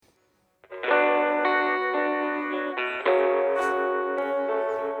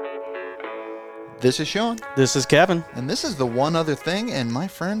This is Sean. This is Kevin. And this is the one other thing, and my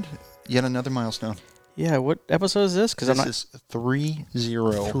friend, yet another milestone. Yeah, what episode is this? This is 30.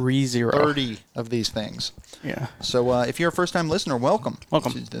 30 of these things. Yeah. So if you're a first-time listener, welcome.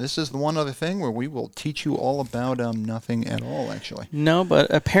 Welcome. This is the one other thing where we will teach you all about nothing at all, actually. No,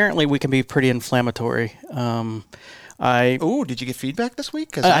 but apparently we can be pretty inflammatory. Did you get feedback this week?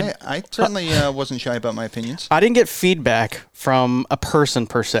 Because I certainly wasn't shy about my opinions. I didn't get feedback from a person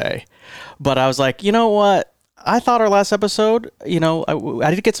per se, but I was like, you know what? I thought our last episode,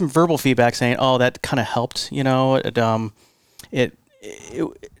 I did get some verbal feedback saying, "Oh, that kind of helped."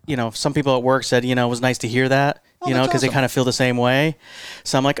 Some people at work said, it was nice to hear that, because awesome. they kind of feel the same way.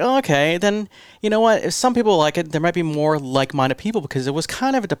 So I'm like, oh, okay, then you know what? If some people like it, there might be more like-minded people because it was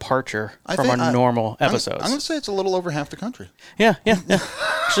kind of a departure from our normal episodes. I'm going to say it's a little over half the country. Yeah.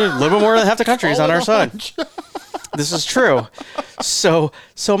 Actually, a little bit more than half the country is on our side. This is true. So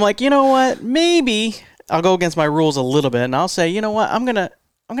I'm like, you know what? Maybe I'll go against my rules a little bit, and I'll say, you know what? I'm gonna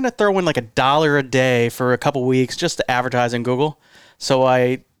throw in like $1 a day for a couple weeks just to advertise in Google. So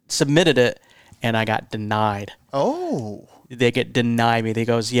I submitted it, and I got denied. Oh. They denied me. They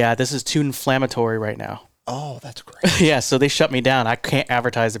goes, yeah, this is too inflammatory right now. Oh, that's great. Yeah, so they shut me down. I can't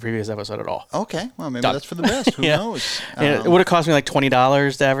advertise the previous episode at all. Okay, well, maybe that's for the best. Who knows? It would have cost me like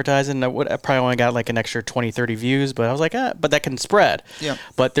 $20 to advertise it, and I probably only got like an extra 20, 30 views, but I was like, but that can spread. Yeah.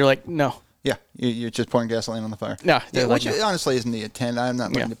 But they're like, no. Yeah, you're just pouring gasoline on the fire. No. Which honestly isn't the intent. I'm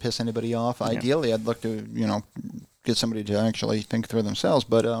not looking to piss anybody off. Ideally, I'd look to, get somebody to actually think through themselves,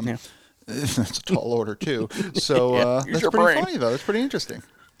 but that's a tall order, too. So that's pretty funny, though. That's pretty interesting.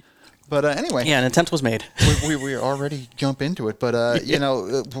 But anyway. Yeah, an attempt was made. we already jump into it. But,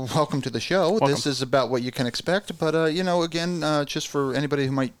 welcome to the show. Welcome. This is about what you can expect. But, again, just for anybody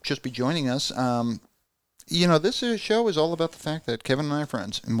who might just be joining us, this show is all about the fact that Kevin and I are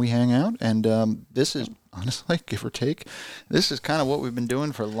friends, and we hang out, and this is, honestly, give or take, this is kind of what we've been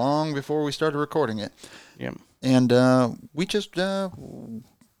doing for long before we started recording it. Yeah. And we just,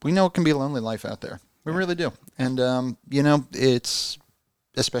 we know it can be a lonely life out there. We really do. And, it's,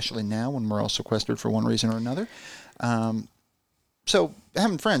 especially now when we're all sequestered for one reason or another. So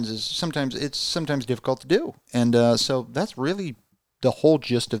having friends is sometimes difficult to do. And so that's really the whole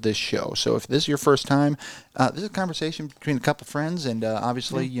gist of this show. So if this is your first time, this is a conversation between a couple friends, and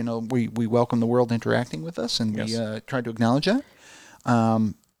obviously, we welcome the world interacting with us, and we try to acknowledge that.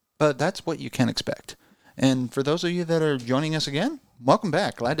 But that's what you can expect. And for those of you that are joining us again, welcome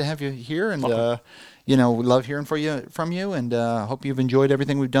back. Glad to have you here, and we love hearing from you, and hope you've enjoyed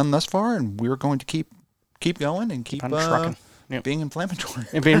everything we've done thus far. And we're going to keep going and keep trucking. Yep. Being inflammatory.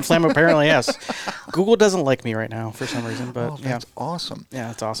 Being inflammatory, apparently, yes. Google doesn't like me right now for some reason, but that's awesome.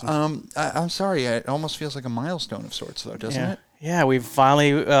 Yeah, it's awesome. I'm sorry. It almost feels like a milestone of sorts, though, doesn't it? Yeah, we've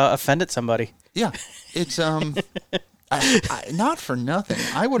finally offended somebody. Yeah, it's not for nothing.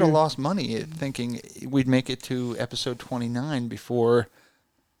 I would have lost money thinking we'd make it to episode 29 before,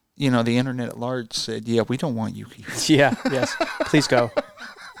 the internet at large said, "Yeah, we don't want you here." Yeah. Yes. Please go.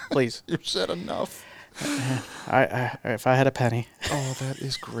 Please. You've said enough. If I had a penny. Oh, that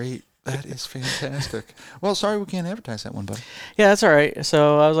is great. That is fantastic. Well, sorry we can't advertise that one, buddy. Yeah, that's all right.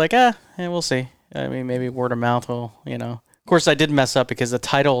 So I was like, we'll see. I mean, maybe word of mouth will, Of course, I did mess up because the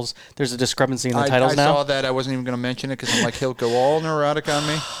titles, there's a discrepancy in the titles now. I saw that. I wasn't even going to mention it because I'm like, he'll go all neurotic on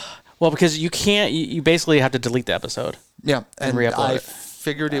me. Well, because you can't, you basically have to delete the episode. Yeah. And re-upload it.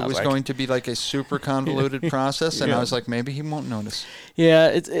 Figured it was going to be like a super convoluted process, and I was like, maybe he won't notice.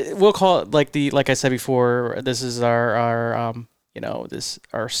 Yeah, we'll call it like I said before. This is our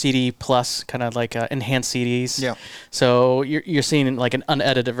our CD plus kind of like enhanced CDs. Yeah. So you're seeing like an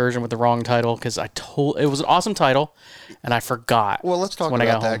unedited version with the wrong title because it was an awesome title, and I forgot. Well, let's talk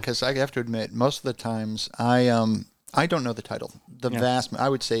about that because I have to admit, most of the times I don't know the title. I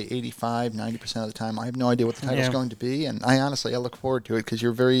would say 85, 90% of the time, I have no idea what the title's going to be, and I look forward to it because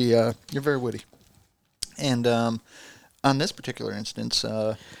you're very witty. And on this particular instance,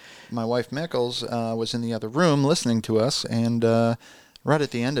 my wife Mickles was in the other room listening to us, and right at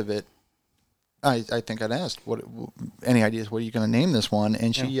the end of it, I think I'd asked, any ideas, what are you going to name this one?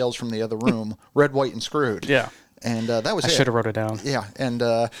 And she yells from the other room, Red, White, and Screwed. Yeah. And that was it. I should have wrote it down. Yeah, and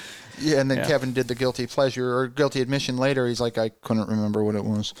then Kevin did the guilty pleasure or guilty admission later. He's like, I couldn't remember what it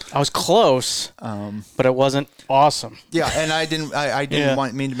was. I was close, but it wasn't awesome. Yeah, and I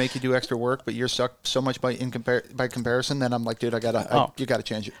didn't mean to make you do extra work, but you're sucked so much by comparison that I'm like, dude, you gotta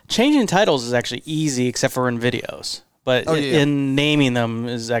change it. Changing titles is actually easy, except for in videos. But in naming them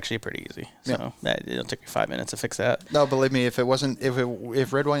is actually pretty easy. So it'll take me 5 minutes to fix that. No, believe me, if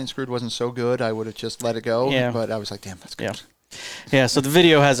Red, White, and Screwed wasn't so good, I would have just let it go. Yeah. But I was like, damn, that's good. Yeah, so the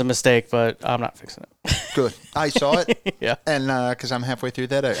video has a mistake, but I'm not fixing it. Good. I saw it. Yeah. And because I'm halfway through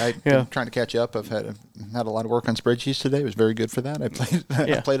that, I'm trying to catch up. I've had a lot of work on spreadsheets today. It was very good for that. I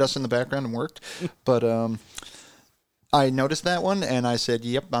played us in the background and worked. But I noticed that one, and I said,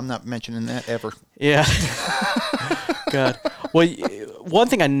 yep, I'm not mentioning that ever. Yeah. God. Well, one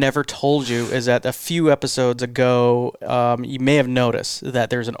thing I never told you is that a few episodes ago, you may have noticed that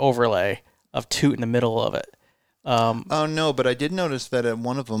there's an overlay of Toot in the middle of it. Oh, no, but I did notice that at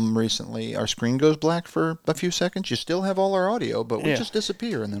one of them recently, our screen goes black for a few seconds. You still have all our audio, but we just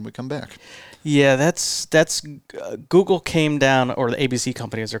disappear, and then we come back. Yeah, that's Google came down, or the ABC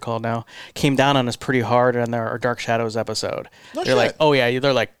company as they're called now, came down on us pretty hard on our Dark Shadows episode. They're like, oh, yeah,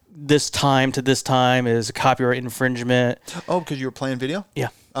 they're like, this time to this time is copyright infringement. Oh, because you were playing video? Yeah.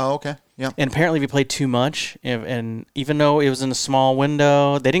 Oh, okay. Yeah. And apparently we played too much, and even though it was in a small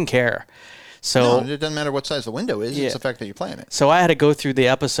window, they didn't care. So no, it doesn't matter what size the window is. It's the fact that you're playing it. So I had to go through the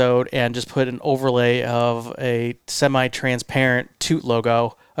episode and just put an overlay of a semi-transparent Toot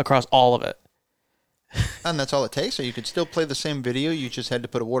logo across all of it. And that's all it takes? So you could still play the same video, you just had to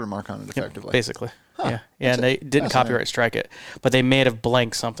put a watermark on it effectively? Basically. Huh. Yeah, and they didn't copyright strike it. But they may have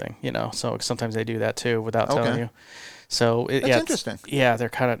blanked something, so sometimes they do that too without telling you. So that's interesting. Yeah, they're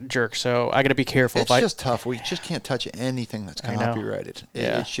kind of jerks. So I got to be careful. It's just tough. We just can't touch anything that's copyrighted.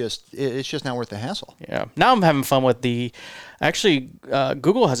 It's just not worth the hassle. Yeah. Now I'm having fun with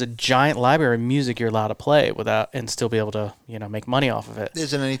Google has a giant library of music you're allowed to play without and still be able to make money off of it.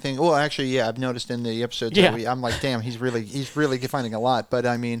 Isn't anything? Well, actually, yeah, I've noticed in the episodes. Yeah. I'm like, damn, he's really finding a lot. But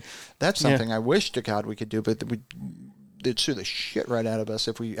I mean, that's something I wish to God we could do, but they'd sue the shit right out of us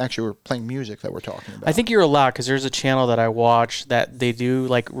if we actually were playing music that we're talking about. I think you're allowed because there's a channel that I watch that they do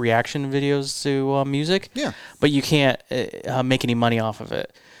like reaction videos to music. Yeah. But you can't make any money off of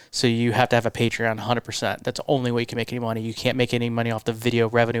it. So you have to have a Patreon 100%. That's the only way you can make any money. You can't make any money off the video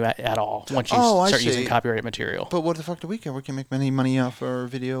revenue at all once you start using copyrighted material. But what the fuck do we care? We can make any money off our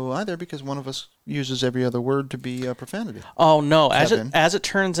video either because one of us uses every other word to be profanity. Oh, no. As it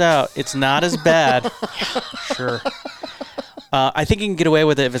turns out, it's not as bad. Sure. I think you can get away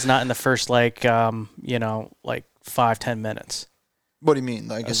with it if it's not in the first, 5-10 minutes. What do you mean?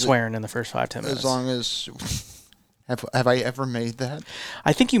 Like swearing in the first 5-10 minutes. As long as... Have I ever made that?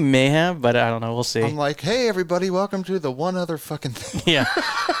 I think you may have, but I don't know. We'll see. I'm like, hey, everybody, welcome to the one other fucking thing. Yeah.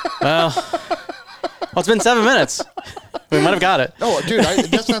 Well, it's been 7 minutes. We might have got it. Oh, dude,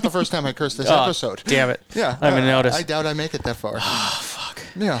 that's not the first time I cursed this episode. Damn it. Yeah. I haven't noticed. I doubt I make it that far. Oh, fuck.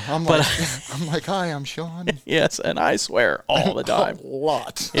 Yeah, I'm like, hi, I'm Sean. Yes, and I swear all the time. A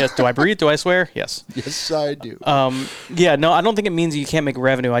lot. Yes. Do I breathe? Do I swear? Yes. Yes, I do. Yeah, no, I don't think it means you can't make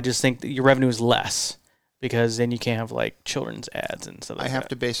revenue. I just think that your revenue is less. Because then you can't have children's ads and stuff like that. I have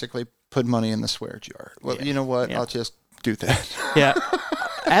to basically put money in the swear jar. Well, you know what? Yeah. I'll just do that. Yeah.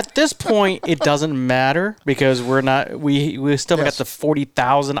 At this point, it doesn't matter because we still got the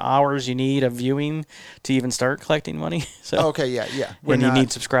 40,000 hours you need of viewing to even start collecting money. So okay, yeah. And you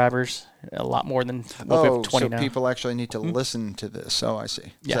need subscribers. A lot more than we have 20 now. So people actually need to listen to this. Oh, I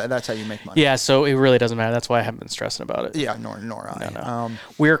see. Yeah. So that's how you make money. Yeah, so it really doesn't matter. That's why I haven't been stressing about it. Yeah, nor I. No.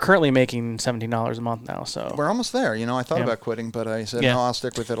 We are currently making $17 a month now. So we're almost there. I thought about quitting, but I said, no, I'll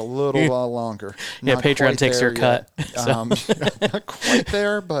stick with it a little while longer. Yeah, Patreon takes their cut. So. Not quite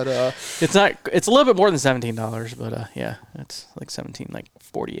there, but... It's a little bit more than $17, but yeah, it's like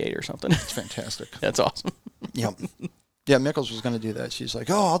 $17.48 or something. It's fantastic. That's awesome. Yep. Yeah, Mickles was going to do that. She's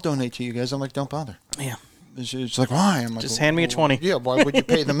like, I'll donate to you guys. I'm like, don't bother. Yeah. She's like, why? I'm like, just hand me a 20. Yeah, why would you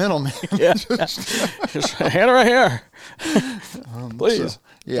pay the middleman? Yeah. Just hand it right here. Please. So,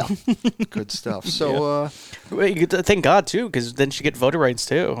 yeah. Good stuff. So, you get to thank God, too, because then she get voter rights,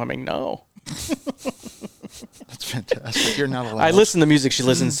 too. I mean, no. That's fantastic. You're not allowed. I listen to music she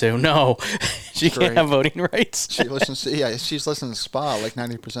listens to. No, she can't have voting rights. She's listening to Spa like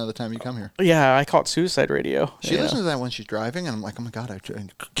 90% of the time you come here. Yeah, I call it suicide radio. She listens to that when she's driving, and I'm like, oh my God, I'd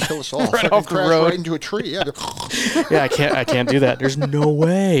kill us all. Right off the road. Right into a tree. Yeah. Yeah, I can't do that. There's no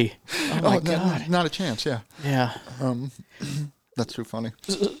way. Oh my God. Not a chance, yeah. Yeah. That's too funny.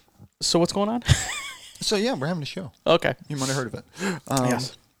 So what's going on? So yeah, we're having a show. Okay. You might have heard of it.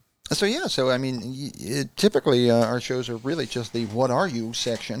 Yes. So I mean, typically our shows are really just the "What are you?"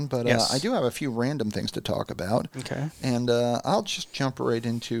 section, but I do have a few random things to talk about. Okay. And I'll just jump right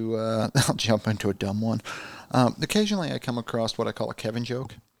into a dumb one. Occasionally, I come across what I call a Kevin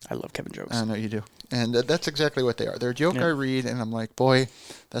joke. I love Kevin jokes. I know you do, and that's exactly what they are. They're a joke I read, and I'm like, boy,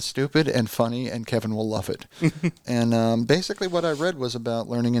 that's stupid and funny, and Kevin will love it. And basically, what I read was about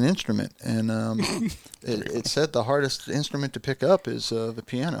learning an instrument, and it said the hardest instrument to pick up is the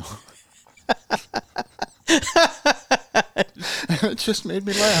piano. And it just made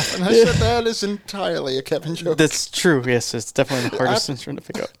me laugh. And I said, that is entirely a Kevin joke. That's true. Yes, it's definitely the hardest instrument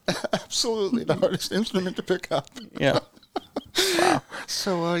to pick up. Absolutely the hardest instrument to pick up. Yeah. Wow.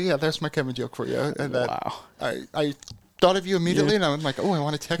 So, that's my Kevin joke for you. And Wow. I thought of you immediately, and I was like, I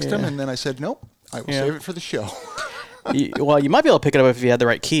want to text him. And then I said, nope, I will save it for the show. You might be able to pick it up if you had the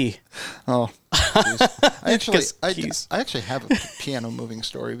right key. Oh, geez. I actually have a piano moving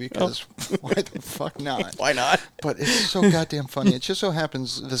story because why the fuck not? Why not? But it's so goddamn funny. It just so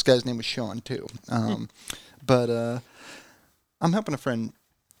happens this guy's name was Sean too. But I'm helping a friend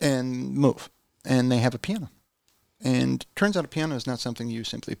and move, and they have a piano. And turns out a piano is not something you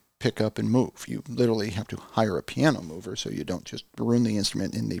simply pick up and move. You literally have to hire a piano mover so you don't just ruin the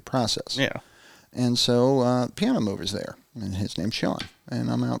instrument in the process. Yeah. And so piano mover's there, and his name's Sean. And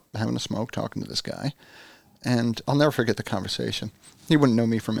I'm out having a smoke talking to this guy. And I'll never forget the conversation. He wouldn't know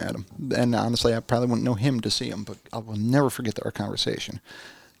me from Adam. And honestly, I probably wouldn't know him to see him, but I will never forget our conversation.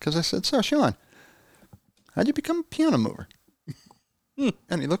 Because I said, so, Sean, how'd you become a piano mover?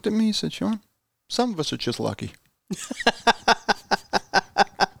 And he looked at me and said, Sean, some of us are just lucky.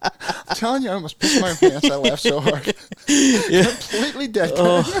 I'm telling you, I almost pissed my pants. I laughed so hard. Completely dead.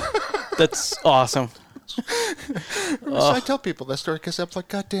 That's awesome. I tell people that story because I'm like,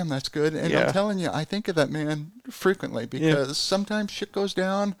 God damn, that's good. And I'm telling you, I think of that man frequently because sometimes shit goes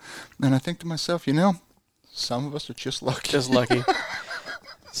down, and I think to myself, some of us are just lucky. Just lucky.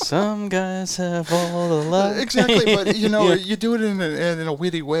 Some guys have all the luck. Exactly, but you do it in a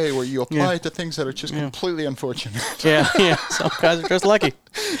witty way where you apply it to things that are just completely unfortunate. Yeah. Some guys are just lucky.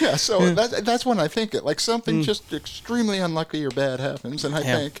 Yeah, so that's when I think it. Like something just extremely unlucky or bad happens, and I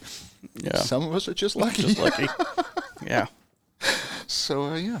think some of us are just lucky. Just lucky. Yeah.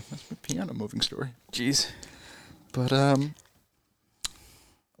 So that's my piano moving story. Jeez. But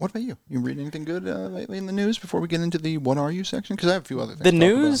what about you? You read anything good lately in the news before we get into the "What Are You" section? Because I have a few other things. The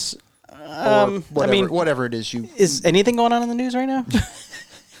news. Whatever it is you. Is anything going on in the news right now?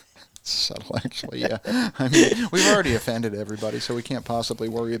 Subtle, actually, yeah. I mean, we've already offended everybody, so we can't possibly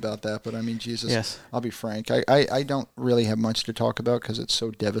worry about that. But I mean, Jesus, yes. I'll be frank. I don't really have much to talk about because it's so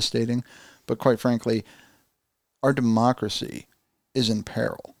devastating. But quite frankly, our democracy is in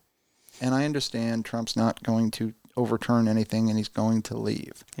peril. And I understand Trump's not going to overturn anything and he's going to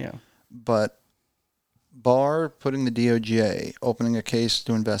leave. Yeah. But Barr putting the DOJ, opening a case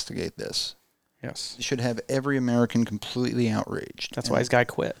to investigate this, yes, should have every American completely outraged. That's why his guy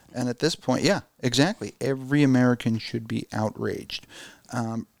quit. And at this point, yeah, exactly. Every American should be outraged.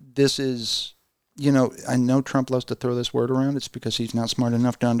 This is, I know Trump loves to throw this word around. It's because he's not smart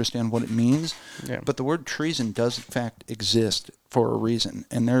enough to understand what it means. Yeah. But the word treason does, in fact, exist for a reason.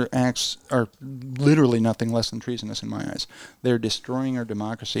 And their acts are literally nothing less than treasonous in my eyes. They're destroying our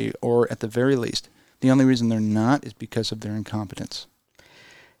democracy, or at the very least, the only reason they're not is because of their incompetence.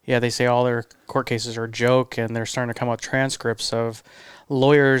 Yeah, they say all their court cases are a joke, and they're starting to come out transcripts of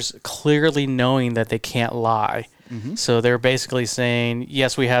lawyers clearly knowing that they can't lie. Mm-hmm. So they're basically saying,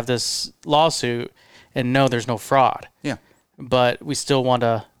 yes, we have this lawsuit, and no, there's no fraud. Yeah. But we still want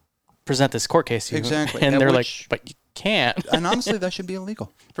to present this court case to you. Exactly. And they're like, but you can't. And honestly, that should be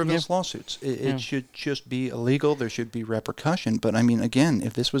illegal for those lawsuits. It should just be illegal. There should be repercussion. But, I mean, again,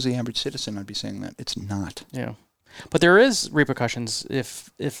 if this was the average citizen, I'd be saying that. It's not. Yeah. But there is repercussions if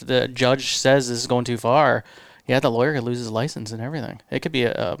the judge says this is going too far. Yeah, the lawyer could lose his license and everything. It could be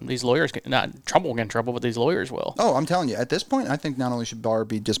these lawyers Trump will get in trouble, but these lawyers will. Oh, I'm telling you, at this point, I think not only should Barr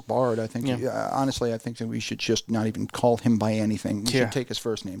be disbarred. I think honestly, I think that we should just not even call him by anything. We should take his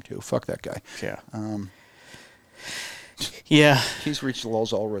first name too. Fuck that guy. Yeah. Yeah. He's reached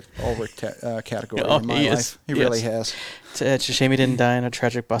Lowell's Ulrich category in my life. He really has. It's a shame he didn't die in a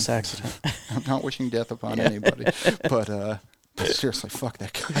tragic bus accident. I'm not wishing death upon anybody, but seriously, fuck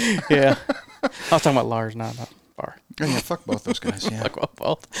that guy. Yeah. I was talking about Lars, not Barr. Yeah, fuck both those guys, yeah. Fuck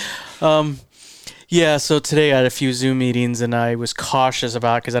both. Yeah, so today I had a few Zoom meetings, and I was cautious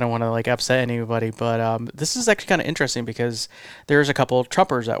about it because I don't want to upset anybody. But this is actually kind of interesting because there's a couple of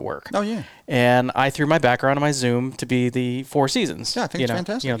Trumpers at work. Oh, yeah. And I threw my background on my Zoom to be the Four Seasons. Yeah, I think it's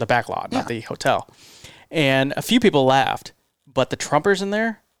fantastic. The back lot, not the hotel. And a few people laughed, but the Trumpers in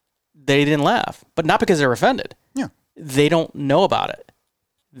there, they didn't laugh. But not because they're offended. Yeah. They don't know about it.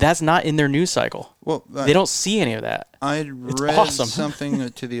 That's not in their news cycle. Well, they don't see any of that. I read something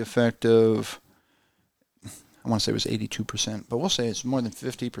to the effect of, I want to say it was 82%, but we'll say it's more than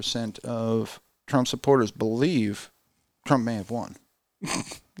 50% of Trump supporters believe Trump may have won.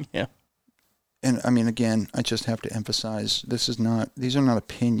 Yeah. And I mean, again, I just have to emphasize these are not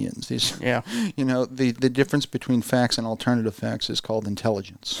opinions. These, Yeah. The difference between facts and alternative facts is called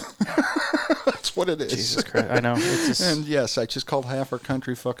intelligence. That's what it is. Jesus Christ, I know. It's just... And yes, I just called half our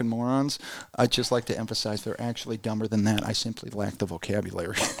country fucking morons. I just like to emphasize they're actually dumber than that. I simply lack the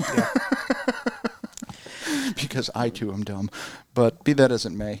vocabulary. Yeah. Because I too am dumb. But be that as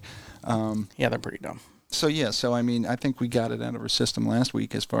it may. Yeah, they're pretty dumb. So I mean, I think we got it out of our system last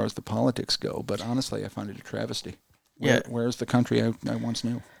week as far as the politics go. But honestly, I find it a travesty. Where's the country I once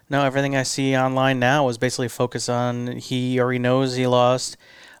knew? No, everything I see online now is basically focused on he already knows he lost,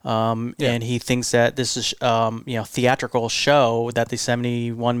 and he thinks that this is theatrical show that the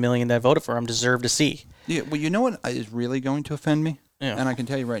 71 million that voted for him deserve to see. Yeah, well, you know what is really going to offend me? Yeah. And I can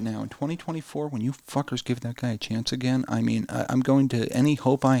tell you right now, in 2024, when you fuckers give that guy a chance again, I mean, any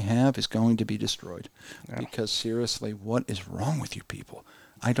hope I have is going to be destroyed. Yeah. Because seriously, what is wrong with you people?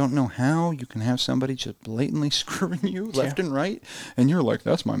 I don't know how you can have somebody just blatantly screwing you left and right, and you're like,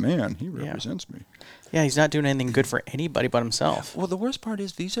 that's my man. He represents me. Yeah, he's not doing anything good for anybody but himself. Well, the worst part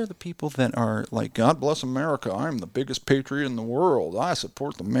is these are the people that are like, God bless America. I'm the biggest patriot in the world. I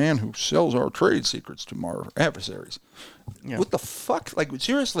support the man who sells our trade secrets to our adversaries. Yeah. What the fuck? Like,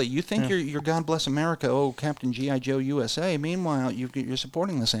 seriously, you think you're God bless America, oh, Captain G.I. Joe USA. Meanwhile, you're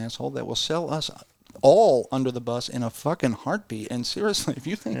supporting this asshole that will sell us all under the bus in a fucking heartbeat. And seriously, if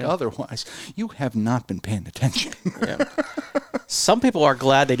you think otherwise, you have not been paying attention. Yeah. Some people are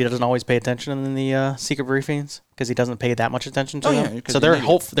glad that he doesn't always pay attention in the secret briefings because he doesn't pay that much attention to them. So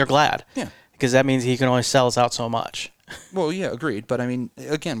they're glad. Yeah. Because that means he can only sell us out so much. Well, yeah, agreed. But I mean,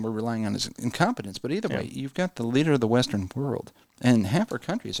 again, we're relying on his incompetence. But either way, you've got the leader of the Western world, and half our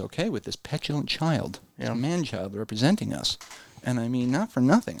country is okay with this petulant child, this man-child representing us. And I mean, not for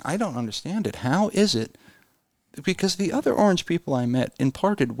nothing. I don't understand it. How is it? Because the other orange people I met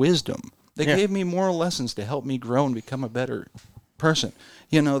imparted wisdom. They gave me moral lessons to help me grow and become a better person.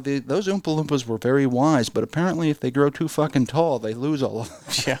 You know, those Oompa Loompas were very wise, but apparently if they grow too fucking tall, they lose all of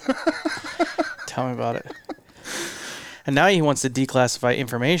them. Yeah. Tell me about it. And now he wants to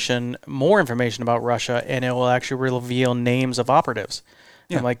declassify more information about Russia, and it will actually reveal names of operatives.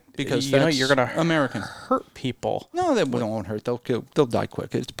 Yeah, I'm like, because you're going to hurt people. No, they won't hurt. They'll die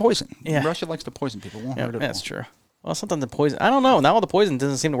quick. It's poison. Yeah. Russia likes to poison people. Won't hurt at all. That's true. Well, sometimes the poison, I don't know. Now all the poison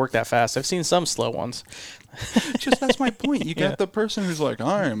doesn't seem to work that fast. I've seen some slow ones. That's my point. You got the person who's like,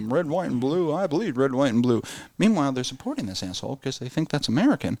 I am red, white, and blue. I bleed red, white, and blue. Meanwhile, they're supporting this asshole because they think that's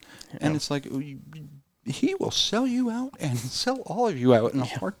American. Yeah. And it's like, he will sell you out and sell all of you out in a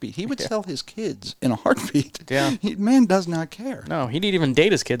heartbeat. He would sell his kids in a heartbeat. Yeah. Man does not care. No, he'd even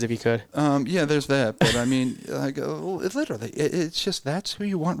date his kids if he could. Yeah, there's that. But I mean, literally, it's just that's who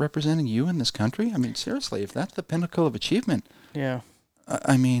you want representing you in this country. I mean, seriously, if that's the pinnacle of achievement. Yeah.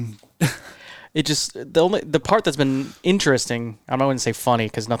 I mean. It just, the part that's been interesting, I wouldn't say funny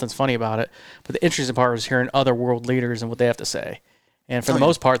because nothing's funny about it, but the interesting part was hearing other world leaders and what they have to say. And for the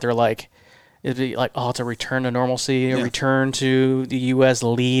most part, they're like, it'd be like, it's a return to normalcy, a return to the U.S.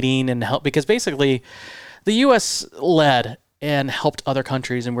 leading and help. Because basically, the U.S. led and helped other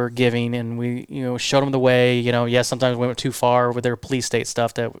countries, and we're giving, and we, showed them the way. Yes, sometimes we went too far with their police state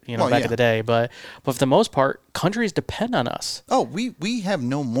stuff that, back in the day. But for the most part, countries depend on us. Oh, we have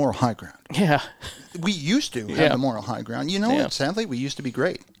no moral high ground. Yeah. We used to have a moral high ground. You know what? Sadly, we used to be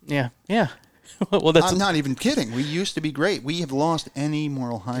great. Yeah. Yeah. Well, I'm not even kidding. We used to be great. We have lost any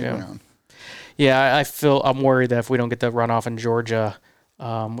moral high ground. Yeah, I'm worried that if we don't get the runoff in Georgia,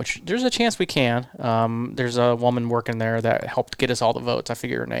 which there's a chance we can. There's a woman working there that helped get us all the votes. I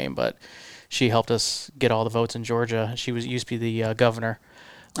forget her name, but she helped us get all the votes in Georgia. She used to be the governor,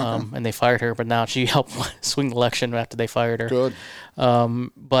 and they fired her, but now she helped swing the election after they fired her. Good.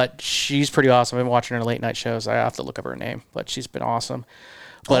 But she's pretty awesome. I've been watching her late night shows. I have to look up her name, but she's been awesome.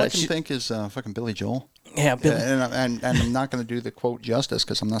 All I can think is fucking Billy Joel. Yeah, Billy. And I'm not going to do the quote justice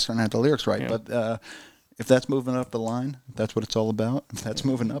because I'm not starting to have the lyrics right. Yeah. But if that's moving up the line, if that's what it's all about. If that's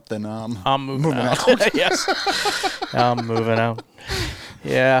moving up, then I'm moving out. Yes, I'm moving out.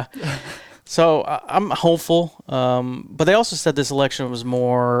 Yeah. So I'm hopeful. But they also said this election was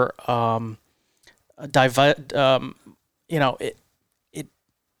more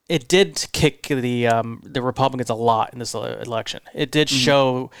It did kick the Republicans a lot in this election. It did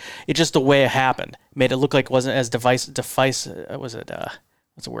show it just the way it happened made it look like it wasn't as divisive. Was it?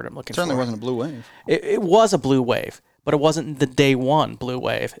 What's the word I'm looking for? Certainly wasn't a blue wave. It was a blue wave, but it wasn't the day one blue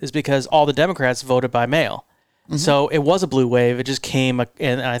wave. Is because all the Democrats voted by mail. Mm-hmm. So it was a blue wave. It just came,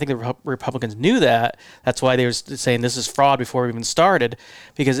 and I think the Republicans knew that. That's why they were saying this is fraud before we even started,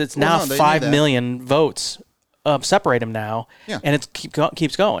 because it's now 5 million votes separate them now, and it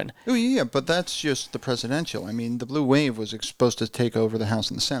keeps going. Oh, yeah, but that's just the presidential. I mean, the blue wave was supposed to take over the House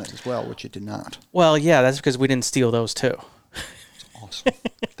and the Senate as well, which it did not. Well, yeah, that's because we didn't steal those too. Awesome.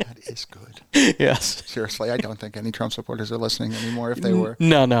 That is good. Yes. Seriously, I don't think any Trump supporters are listening anymore if they were.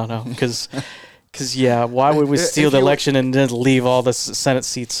 No. Because, why would we steal the election and then leave all the Senate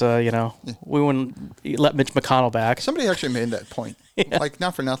seats, We wouldn't let Mitch McConnell back. Somebody actually made that point. Yeah. Like,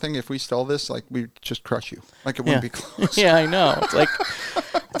 not for nothing, if we stole this, like, we'd just crush you. Like, it wouldn't be close. Yeah, I know. It's like,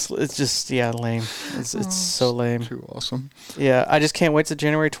 it's just, lame. It's so lame. Too awesome. Yeah, I just can't wait to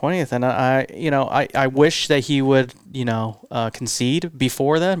January 20th. And I wish that he would, concede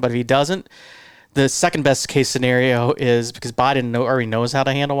before then. But if he doesn't, the second best case scenario is because Biden already knows how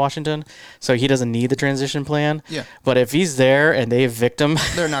to handle Washington, so he doesn't need the transition plan. Yeah. But if he's there and they evict him,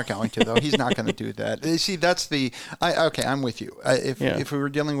 they're not going to though. He's not going to do that. See, that's the. Okay, I'm with you. If we were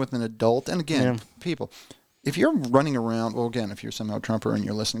dealing with an adult, and again, people, if you're running around, well, again, if you're somehow Trumper and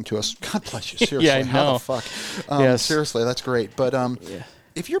you're listening to us, God bless you. Seriously, I know. How the fuck? Yes. Seriously, that's great. But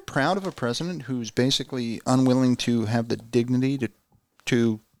if you're proud of a president who's basically unwilling to have the dignity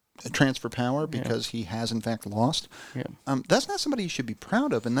to transfer power because he has in fact lost, that's not somebody you should be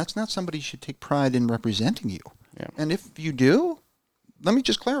proud of, and that's not somebody you should take pride in representing you. And if you do, let me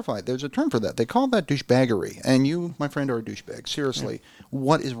just clarify, there's a term for that. They call that douchebaggery, and you, my friend, are a douchebag. Seriously,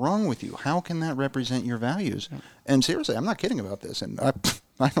 what is wrong with you? How can that represent your values? And seriously, I'm not kidding about this, and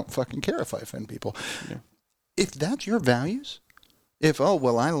I don't fucking care if I offend people. If that's your values, if I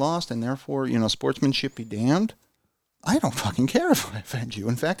lost and therefore sportsmanship be damned, I don't fucking care if I offend you.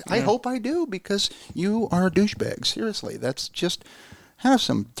 In fact, I hope I do, because you are a douchebag. Seriously, that's just, have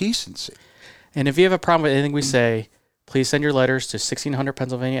some decency. And if you have a problem with anything we say, please send your letters to 1600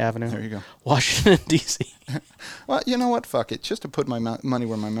 Pennsylvania Avenue. There you go. Washington, D.C. Well, you know what? Fuck it. Just to put my money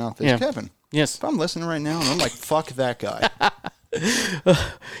where my mouth is. Kevin. Yes. If I'm listening right now and I'm like, fuck that guy.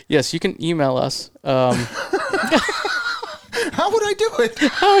 Yes, you can email us. How would I do it?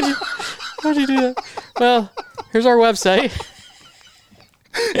 How would you do that? Well, here's our website.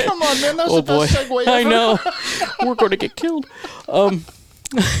 Come on, man. That's the best segue ever. I know. We're going to get killed.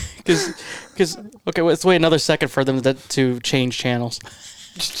 Because let's wait another second for them to change channels.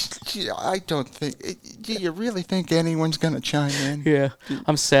 I don't think. Do you really think anyone's going to chime in? Yeah.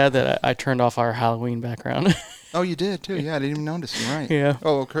 I'm sad that I turned off our Halloween background. Oh, you did too. Yeah, I didn't even notice. You're right. Yeah.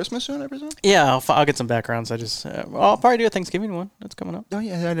 Oh, Christmas soon, I presume? Yeah, I'll get some backgrounds. I'll probably do a Thanksgiving one. That's coming up. Oh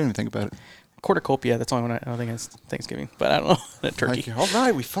yeah, I didn't even think about it. Cornucopia. That's the only one I don't think it's Thanksgiving, but I don't know. That turkey. All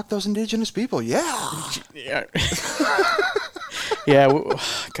right, we fucked those indigenous people. Yeah. Yeah. Yeah.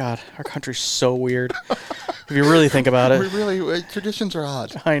 God, our country's so weird. If you really think about it. Traditions are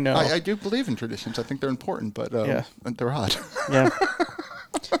odd. I know. I do believe in traditions. I think they're important, but they're odd. Yeah.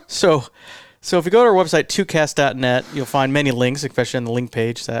 So if you go to our website, tootcast.net, you'll find many links, especially on the link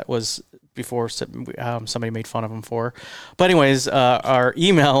page. That was before somebody made fun of them for. But anyways, our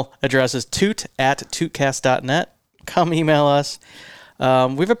email address is toot@tootcast.net. Come email us. We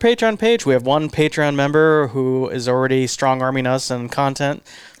have a Patreon page. We have one Patreon member who is already strong-arming us in content.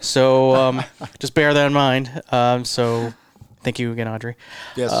 So just bear that in mind. So thank you again, Audrey.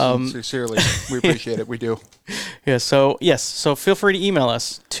 Yes, sincerely. We appreciate it. We do. Yeah, so feel free to email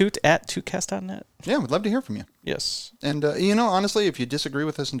us, toot@tootcast.net. Yeah, we'd love to hear from you. Yes. And, honestly, if you disagree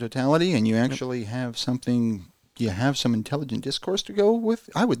with us in totality and you actually have some intelligent discourse to go with,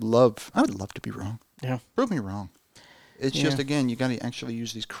 I would love to be wrong. Yeah. Prove me wrong. It's just, again, you got to actually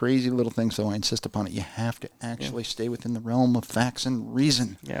use these crazy little things, so I insist upon it. You have to actually stay within the realm of facts and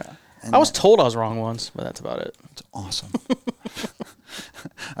reason. Yeah. And I was told I was wrong once, but that's about it. It's awesome.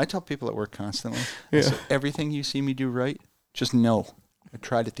 I tell people at work constantly, yeah. So everything you see me do right, just know I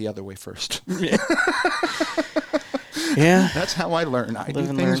tried it the other way first. Yeah. Yeah. That's how I learn. I do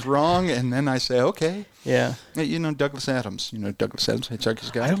things wrong, and then I say, okay. Yeah. Douglas Adams. Douglas Adams, Hitchhiker's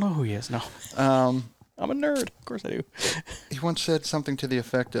Guide? I don't know who he is, no. I'm a nerd. Of course I do. He once said something to the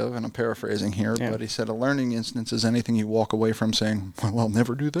effect of, and I'm paraphrasing here, but he said, a learning instance is anything you walk away from saying, well, I'll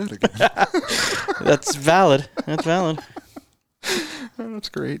never do that again. That's valid. That's valid. That's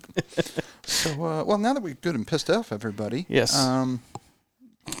great. So, now that we're good and pissed off everybody. Yes. I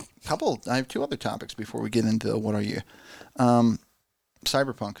have two other topics before we get into what are you.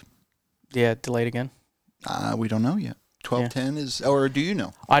 Cyberpunk. Yeah, delayed again. We don't know yet. 12/10 is, or do you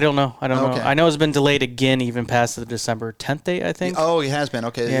know? I don't know. I know it's been delayed again, even past the December 10th date, I think. Oh, it has been.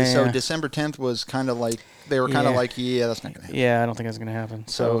 Okay. Yeah, so December 10th was kind of like, they were kind of like, that's not going to happen. Yeah, I don't think that's going to happen.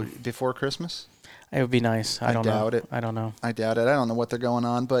 So before Christmas? It would be nice. I doubt it. I don't know. I doubt it. I don't know what they're going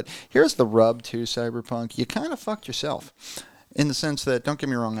on. But here's the rub to Cyberpunk. You kind of fucked yourself. In the sense that, don't get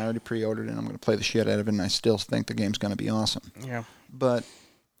me wrong, I already pre-ordered it and I'm going to play the shit out of it, and I still think the game's going to be awesome. Yeah. But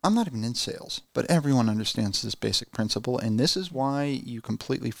I'm not even in sales, but everyone understands this basic principle, and this is why you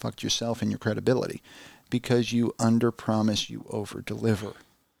completely fucked yourself and your credibility, because you under-promise, you over-deliver.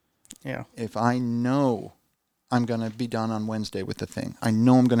 Yeah. If I know I'm going to be done on Wednesday with the thing, I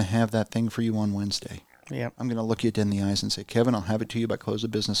know I'm going to have that thing for you on Wednesday. Yeah. I'm going to look you dead in the eyes and say, Kevin, I'll have it to you by close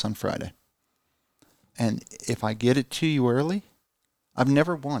of business on Friday. And if I get it to you early, I've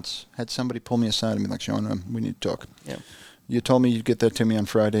never once had somebody pull me aside and be like, Sean, we need to talk. Yeah. You told me you'd get that to me on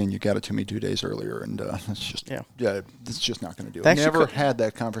Friday, and you got it to me 2 days earlier, and it's just it's just not going to do it. Never had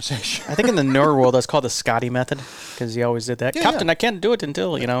that conversation. I think in the newer world, that's called the Scotty method, because he always did that. Yeah, Captain, I can't do it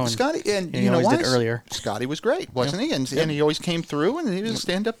until, And Scotty, and he you know always what? did earlier. Scotty was great, wasn't he? And he always came through, and he was a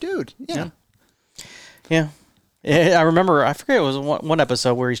stand-up dude. Yeah. I remember, I forget, it was one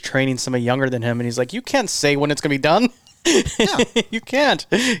episode where he's training somebody younger than him, and he's like, you can't say when it's going to be done. Yeah. You can't.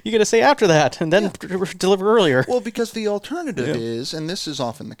 You got to say after that and then deliver earlier. Well, because the alternative is, and this is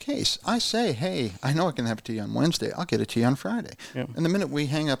often the case, I say, hey, I know I can have it to you on Wednesday. I'll get it to you on Friday. Yeah. And the minute we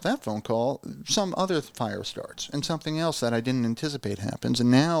hang up that phone call, some other fire starts and something else that I didn't anticipate happens. And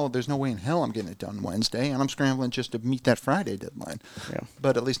now there's no way in hell I'm getting it done Wednesday, and I'm scrambling just to meet that Friday deadline. Yeah.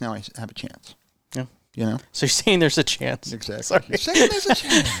 But at least now I have a chance. Yeah. You know? So you're saying there's a chance. Exactly. Sorry. You're saying there's a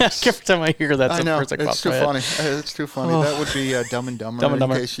chance. Every time I hear that, I know. It's too funny. It's too funny. That would be Dumb and Dumber, in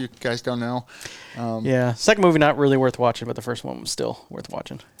case you guys don't know. Yeah. Second movie, not really worth watching, but the first one was still worth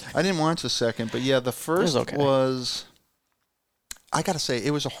watching. I didn't watch the second, but yeah, the first was... I got to say,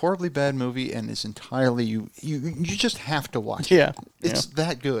 it was a horribly bad movie, and it's entirely... You just have to watch it. Yeah. It's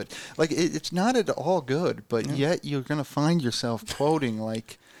that good. Like, it's not at all good, but yet you're going to find yourself quoting,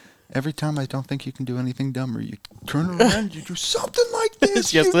 like... Every time I don't think you can do anything dumber, you turn around, you do something like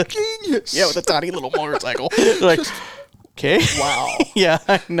this, you genius. Yeah, with a tiny little motorcycle. Like, okay. Wow. Yeah,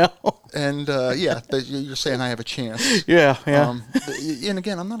 I know. And, you're saying I have a chance. Yeah. And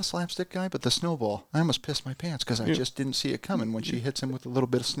again, I'm not a slapstick guy, but the snowball, I almost pissed my pants because I just didn't see it coming when she hits him with a little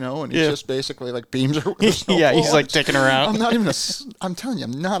bit of snow, and he just basically, like, beams her with a snowball. Yeah, he's, like, taking her out. I'm telling you,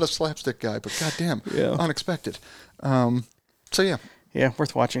 I'm not a slapstick guy, but goddamn, unexpected. Yeah,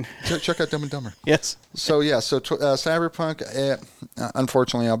 worth watching. Check out Dumb and Dumber. Yes. So Cyberpunk,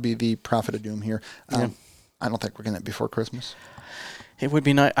 unfortunately, I'll be the prophet of doom here. I don't think we're getting it before Christmas. It would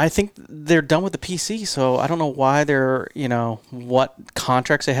be nice. I think they're done with the PC, so I don't know why they're, what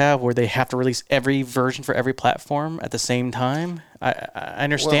contracts they have where they have to release every version for every platform at the same time. I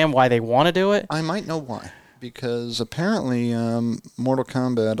understand why they want to do it. I might know why. Because apparently Mortal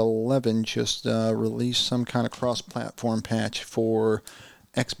Kombat 11 just released some kind of cross-platform patch for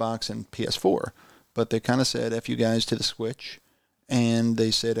Xbox and PS4. But they kind of said, F you guys to the Switch, and they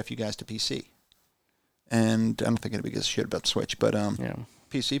said, F you guys to PC. And I don't think anybody gives a shit about the Switch, but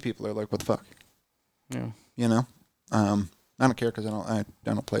PC people are like, what the fuck? Yeah. I don't care because I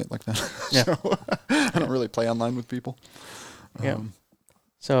don't play it like that. So I don't really play online with people. Yeah.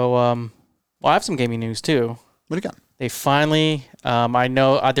 Well, I have some gaming news, too. What do you got? They finally, I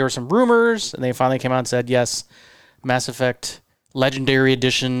know there were some rumors, and they finally came out and said, yes, Mass Effect Legendary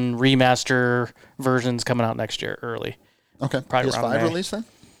Edition remaster version's coming out next year early. Okay. Probably PS5 release then?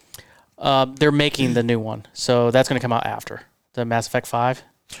 They're making the new one, so that's going to come out after the Mass Effect 5.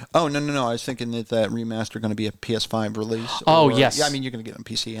 Oh, no. I was thinking that remaster going to be a PS5 release. Yes. Yeah, I mean, you're going to get it on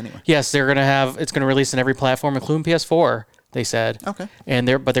PC anyway. Yes, they're going to it's going to release on every platform, including PS4. They said. Okay. And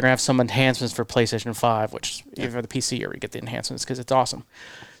they're going to have some enhancements for PlayStation 5, which even for the PC, you already get the enhancements because it's awesome.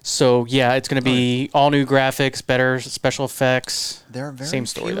 So, yeah, it's going to be all new graphics, better special effects. There are very same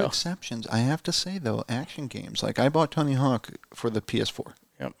story, few though. exceptions. I have to say, though, action games. Like, I bought Tony Hawk for the PS4.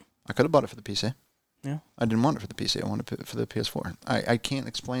 Yep. I could have bought it for the PC. Yeah. I didn't want it for the PC. I wanted it for the PS4. I can't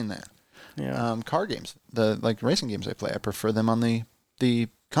explain that. Yeah. Car games, the racing games I play, I prefer them on the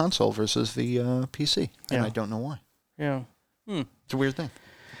console versus the PC. And I don't know why. Yeah. It's a weird thing.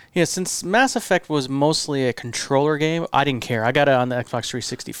 Yeah, since Mass Effect was mostly a controller game, I didn't care. I got it on the Xbox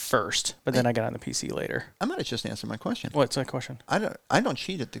 360 first, but then I got it on the PC later. I might have just answered my question. What's that question? I don't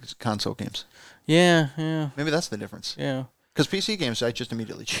cheat at the console games. Yeah. Maybe that's the difference. Yeah. Because PC games, I just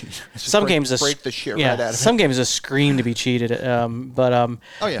immediately cheat. Some games break the shit right out of it. Some games just scream to be cheated.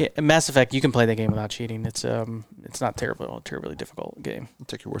 Mass Effect, you can play the game without cheating. It's not terribly difficult game. I'll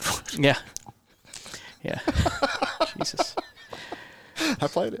take your word for it. Yeah. Jesus. I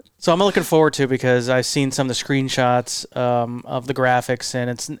played it. So I'm looking forward to it because I've seen some of the screenshots of the graphics,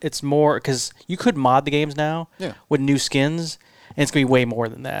 and it's more because you could mod the games now with new skins, and it's going to be way more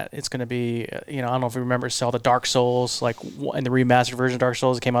than that. It's going to be, I don't know if you remember, the Dark Souls, like in the remastered version of Dark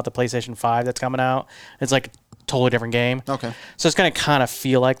Souls that came out the PlayStation 5 that's coming out. It's like totally different game. Okay. So it's going to kind of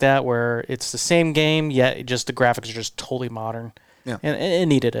feel like that, where it's the same game, yet just the graphics are just totally modern. Yeah. And it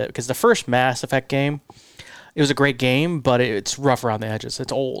needed it, because the first Mass Effect game, it was a great game, but it's rough around the edges.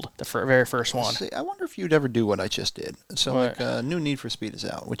 It's old, the very first one. See, I wonder if you'd ever do what I just did. So, What? like, new Need for Speed is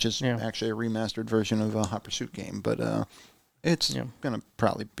out, which is actually a remastered version of a Hot Pursuit game, but it's going to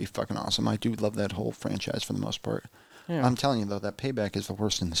probably be fucking awesome. I do love that whole franchise for the most part. Yeah. I'm telling you, though, that Payback is the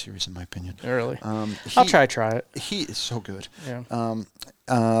worst in the series, in my opinion. Really? I'll try it. He is so good. Yeah.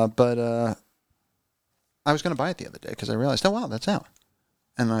 But I was going to buy it the other day because I realized, oh, wow, that's out.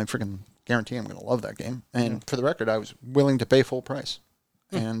 And I freaking guarantee I'm going to love that game. And for the record, I was willing to pay full price.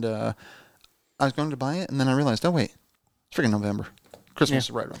 And I was going to buy it, and then I realized, oh, wait, it's freaking November. Christmas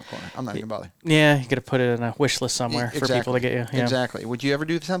is right around the corner. I'm not even going to bother. Yeah, you got to put it in a wish list somewhere for people to get you. Yeah. Exactly. Would you ever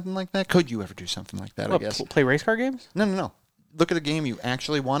do something like that? Could you ever do something like that, I guess? Play race car games? No. Look at a game you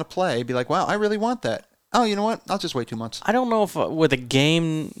actually want to play. Be like, wow, I really want that. Oh, you know what? I'll just wait 2 months. I don't know if with a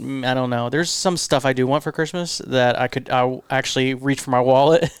game, I don't know. There's some stuff I do want for Christmas that I'll actually reach for my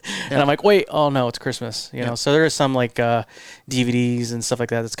wallet, and I'm like, wait, oh no, it's Christmas. You know, so there is some like DVDs and stuff like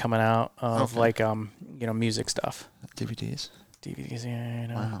that that's coming out of like music stuff. DVDs,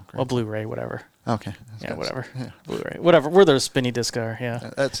 yeah, Wow, great. Well, Blu-ray, whatever. Okay. Whatever. Yeah. Blu-ray, whatever. Where the spinny disc are,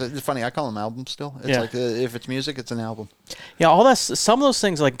 It's funny. I call them albums still. It's like if it's music, it's an album. Yeah, all that. Some of those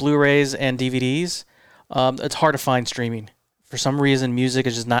things like Blu-rays and DVDs. It's hard to find streaming. For some reason, music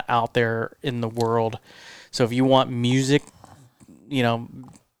is just not out there in the world. So if you want music,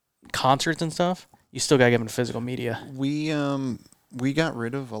 concerts and stuff, you still got to give them to physical media. We got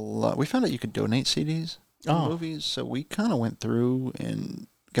rid of a lot. We found out you could donate CDs to movies, so we kind of went through and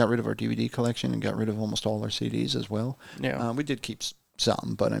got rid of our DVD collection and got rid of almost all our CDs as well. Yeah. We did keep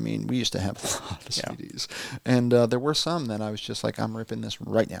some, but I mean, we used to have a lot of CDs. And there were some that I was just like, I'm ripping this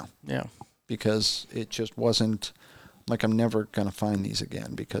right now. Yeah. Because it just wasn't, like, I'm never going to find these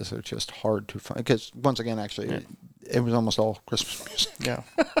again because they're just hard to find. Because, once again, actually, it was almost all Christmas music.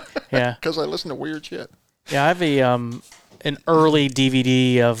 Yeah. Because I listen to weird shit. Yeah, I have an early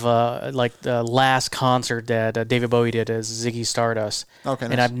DVD of, like, the last concert that David Bowie did as Ziggy Stardust. Okay,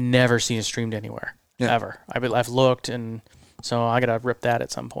 nice. And I've never seen it streamed anywhere, ever. I've looked, and so I got to rip that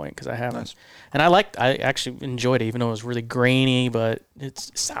at some point because I haven't. Nice. And I actually enjoyed it, even though it was really grainy, but it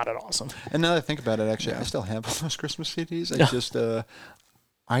sounded awesome. And now that I think about it, actually, I still have all those Christmas CDs. I just,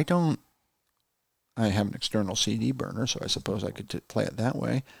 I have an external CD burner, so I suppose I could play it that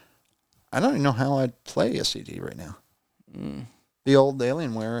way. I don't even know how I'd play a CD right now. The old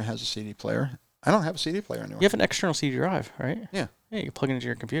Alienware has a CD player. I don't have a CD player anymore. You have an extral CD drive, right? Yeah. Yeah, you can plug it into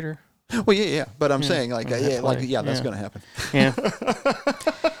your computer. Well, yeah. But I'm saying, like, that's going to happen. Yeah.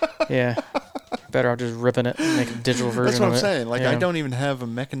 Yeah. Better off just ripping it and make a digital version of it. That's what I'm saying. Like, I don't even have a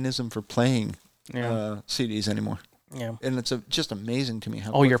mechanism for playing CDs anymore. Yeah. And it's just amazing to me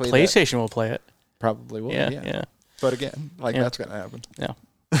how quickly your PlayStation will play it. Probably will, yeah. But again, that's going to happen. Yeah.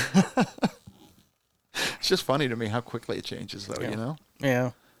 It's just funny to me how quickly it changes, though, you know?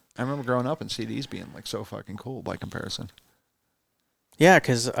 Yeah. I remember growing up and CDs being, like, so fucking cool by comparison. Yeah,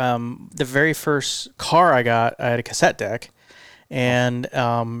 because the very first car I got, I had a cassette deck, and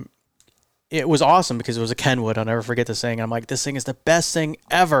it was awesome because it was a Kenwood. I'll never forget this thing. And I'm like, this thing is the best thing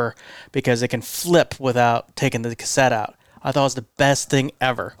ever because it can flip without taking the cassette out. I thought it was the best thing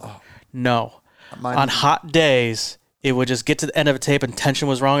ever. Oh. No. On hot days, it would just get to the end of a tape and tension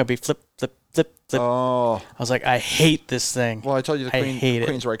was wrong. It'd be flip, flip, flip, flip. Oh. I was like, I hate this thing. Well, I told you the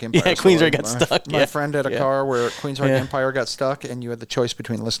Queensryche Empire. Yeah, Queensryche got stuck. My friend had a car where Queensryche Empire got stuck, and you had the choice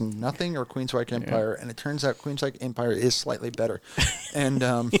between listening to nothing or Queensryche Empire, and it turns out Queensryche Empire is slightly better. And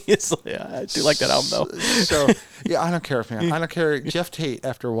I do like that album, though. So, I don't care, man. I don't care. Jeff Tate,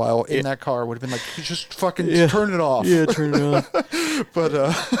 after a while, in that car would have been like, just fucking turn it off. Yeah, turn it off. But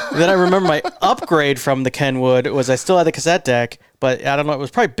then I remember my upgrade from the Kenwood was I still had the cassette deck, but I don't know, it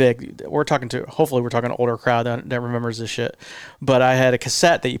was probably big. Hopefully we're talking an older crowd that remembers this shit. But I had a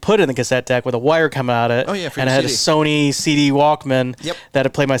cassette that you put in the cassette deck with a wire coming out of it. Oh, yeah, for and I had a Sony CD Walkman that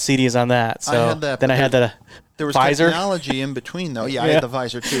had played my CDs on that. So I had that. Then I had the there was visor. Technology in between, though. Yeah, I had the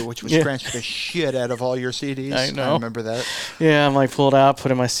visor, too, which would scratch the shit out of all your CDs. I know. I remember that. Yeah, I'm like pulled out,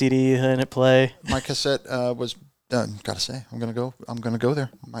 putting my CD in it, play. My cassette was... gotta say, I'm gonna go there.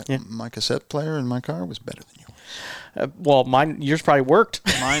 My cassette player in my car was better than yours. Well, yours probably worked.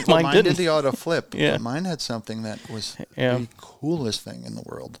 Mine didn't. did the auto flip. Yeah. But mine had something that was the coolest thing in the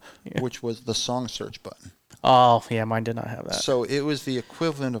world, which was the song search button. Oh, yeah, mine did not have that. So it was the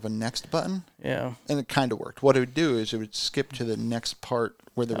equivalent of a next button. Yeah. And it kind of worked. What it would do is it would skip to the next part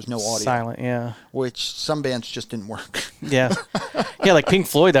where there was no audio. Silent, yeah. Which some bands just didn't work. Yeah. Yeah, like Pink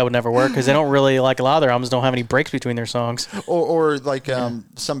Floyd, that would never work because they don't really, like a lot of their albums don't have any breaks between their songs. Or like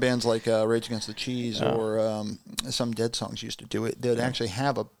some bands like Rage Against the Cheese or some Dead songs used to do it. They'd actually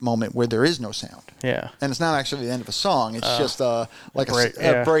have a moment where there is no sound. Yeah. And it's not actually the end of a song. It's just like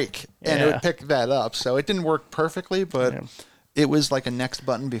a break. And it would pick that up. So it didn't work perfectly, but it was like a next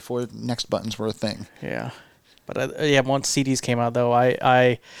button before next buttons were a thing. Yeah. But once CDs came out, though,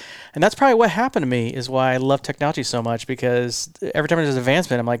 and that's probably what happened to me is why I love technology so much, because every time there's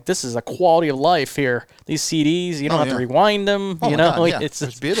advancement, I'm like, this is a quality of life here. These CDs, you don't have to rewind them. Oh, you know, God, yeah.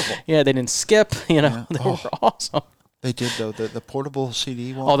 it's beautiful. Yeah, they didn't skip. You know, they were awesome. They did, though, the portable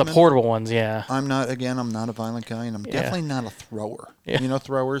CD Walkman. Oh, the portable ones, yeah. I'm not a violent guy, and I'm definitely not a thrower. Yeah. You know,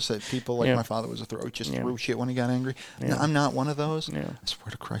 throwers that people, like my father was a thrower, just threw shit when he got angry. No, I'm not one of those. Yeah. I swear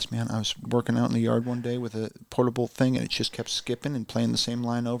to Christ, man, I was working out in the yard one day with a portable thing, and it just kept skipping and playing the same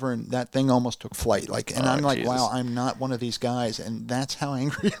line over, and that thing almost took flight. And I'm like, Jesus. Wow, I'm not one of these guys, and that's how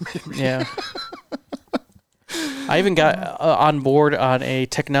angry it made me. Yeah. I even got on board on a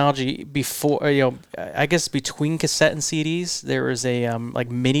technology before, I guess between cassette and CDs, there was a like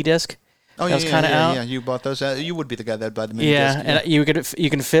mini disc. Oh, that was kind of out. Yeah, you bought those. You would be the guy that buy the mini disc. Yeah, and you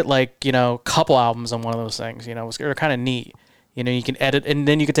can fit like, couple albums on one of those things. They're kind of neat. You can edit, and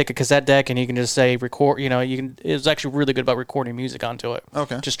then you can take a cassette deck and you can just say record. It was actually really good about recording music onto it.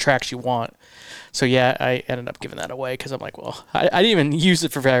 Okay. Just tracks you want. So yeah, I ended up giving that away because I'm like, well, I didn't even use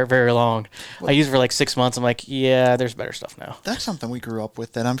it for very, very long. I used it for like 6 months. I'm like, yeah, there's better stuff now. That's something we grew up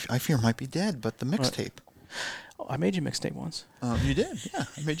with that I fear might be dead, but the mixtape. Oh, I made you mixtape once. You did? Yeah,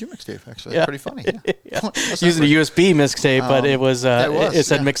 I made you mixtape, actually. That's pretty funny. Yeah. Using a USB mixtape, but it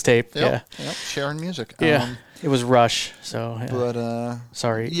said mixtape. Yep. Sharing music. Yeah. It was Rush, so. Yeah. But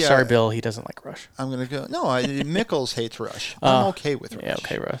sorry, Bill. He doesn't like Rush. I'm gonna go. No, Mickles hates Rush. I'm okay with Rush. Yeah,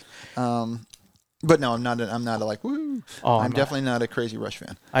 okay, Rush. But no, I'm not like woo. Oh, I'm definitely not a crazy Rush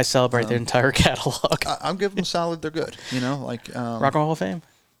fan. I celebrate their entire catalog. I'll give them solid. They're good. Rock and Roll Hall of Fame.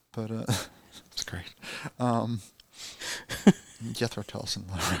 But it's great. Jethro Tull's in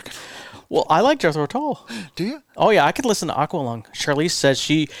rock and roll. Well, I like Jethro Tull. Do you? Oh yeah, I could listen to Aqualung. Charlize says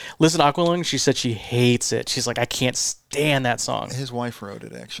she listened to Aqualung. She said she hates it. She's like, I can't stand that song. His wife wrote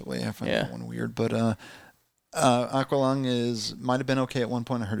it, actually. I find that one weird, but Aqualung might have been okay at one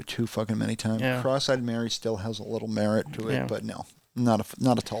point. I heard it too fucking many times. Yeah. Cross-Eyed Mary still has a little merit to it, but no, not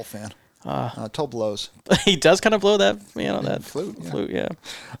a Tull fan. Tull blows. He does kind of blow that, that flute. Yeah.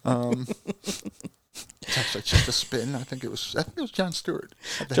 It's actually just a spin. I think it was Jon Stewart.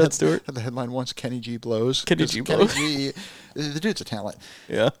 Stewart had the headline once. Kenny G blows. Kenny G blows. The dude's a talent.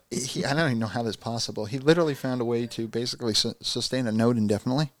 Yeah. I don't even know how that's possible. He literally found a way to basically sustain a note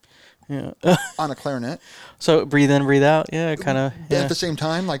indefinitely. Yeah. On a clarinet. So breathe in, breathe out. Yeah, kind of. At the same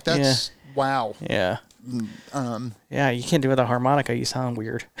time, like that's wow. Yeah. Yeah, you can't do it with a harmonica. You sound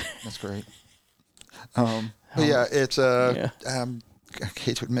weird. That's great. It's I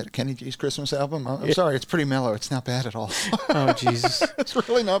hate to admit it, Kenny G's Christmas album. I'm sorry, it's pretty mellow. It's not bad at all. Oh Jesus, it's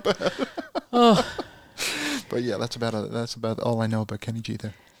really not bad. Oh. But yeah, that's about all I know about Kenny G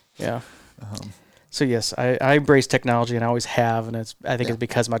there. Yeah. So yes, I embrace technology and I always have, and I think it's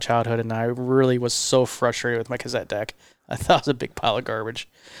because of my childhood, and I really was so frustrated with my cassette deck. I thought it was a big pile of garbage,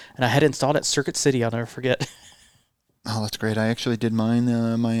 and I had installed at Circuit City. I'll never forget. Oh, that's great. I actually did mine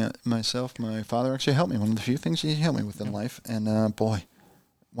myself. My father actually helped me. One of the few things he helped me with in life. And boy,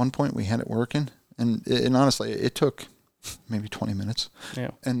 one point we had it working. And honestly, it took maybe 20 minutes. Yeah.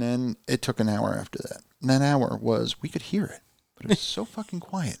 And then it took an hour after that. And that hour we could hear it. But it was so fucking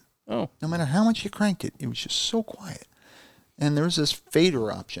quiet. Oh. No matter how much you cranked it, it was just so quiet. And there's this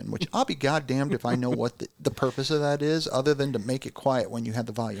fader option, which I'll be goddamned if I know what the purpose of that is, other than to make it quiet when you have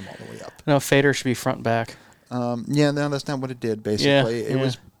the volume all the way up. No, fader should be front and back. No, that's not what it did, basically. It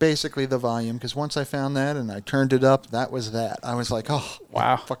was basically the volume, because once I found that and I turned it up, that was that. I was like, oh,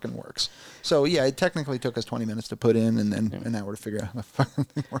 wow. It fucking works. So, yeah, it technically took us 20 minutes to put in and then an hour to figure out how the fucking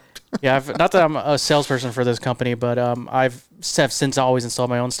thing worked. Yeah, not that I'm a salesperson for this company, but I've since always installed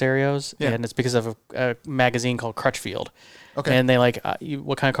my own stereos, and it's because of a magazine called Crutchfield. Okay. And they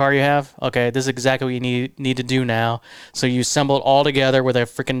what kind of car you have? Okay, this is exactly what you need to do now. So you assemble it all together with a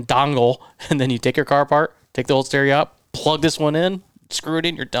freaking dongle, and then you take your car apart, take the old stereo out, plug this one in, screw it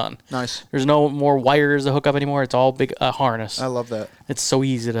in, you're done. Nice. There's no more wires to hook up anymore. It's all big harness. I love that. It's so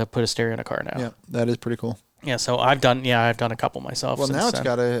easy to put a stereo in a car now. Yeah, that is pretty cool. Yeah, so I've done a couple myself. Well, since now it's then.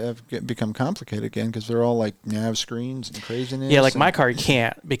 got to become complicated again because they're all like nav screens and craziness. Yeah, like my car, you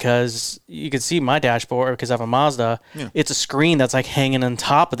can't because you can see my dashboard because I have a Mazda. Yeah. It's a screen that's like hanging on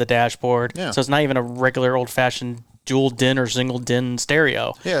top of the dashboard. Yeah. So it's not even a regular old-fashioned dual DIN or single DIN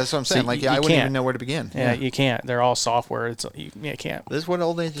stereo. Yeah, that's what I'm saying. So like, you I wouldn't can't. even know where to begin. Yeah, you can't. They're all software. You can't. This is what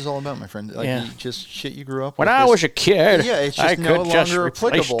old age is all about, my friend. Like, just shit you grew up with. When I was a kid, it's just I no could just longer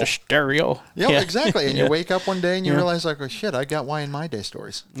replace applicable. the stereo. Yeah, exactly. And you wake up one day and you Yeah. realize, like, oh, shit, I got why in my day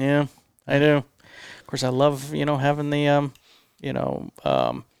stories. Yeah, I do. Of course, I love having the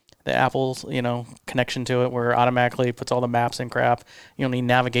the Apple connection to it where it automatically puts all the maps and crap. You don't need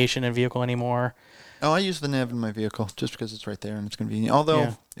navigation in vehicle anymore. Oh, I use the nav in my vehicle just because it's right there and it's convenient. Although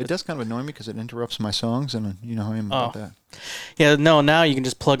Yeah. it does kind of annoy me because it interrupts my songs, and you know how I am about that. Yeah, no, now you can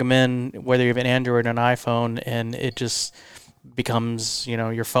just plug them in, whether you have an Android or an iPhone, and it just becomes,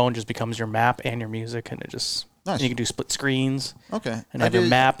 your phone just becomes your map and your music, and it just, Nice. you can do split screens Okay. and have your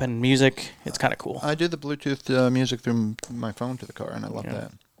map and music. It's kind of cool. I do the Bluetooth music through my phone to the car, and I love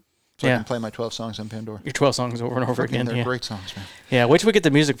that. So I can play my 12 songs on Pandora. Your 12 songs over and over again. They're Yeah. great songs, man. Yeah, wait till we get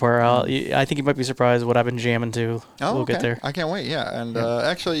the music part. I think you might be surprised what I've been jamming to. Oh, we'll okay. get there. I can't wait. Yeah, and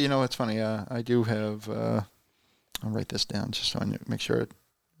actually, it's funny. I do have. I'll write this down just so I make sure I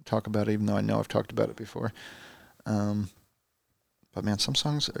talk about it, even though I know I've talked about it before. But man, some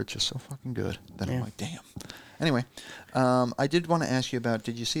songs are just so fucking good that I'm like, damn. Anyway, I did want to ask you about.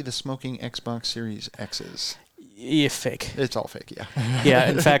 Did you see the smoking Xbox Series X's? Yeah, fake. It's all fake, yeah. Yeah,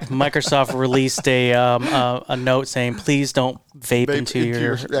 in fact, Microsoft released a note saying, "Please don't vape into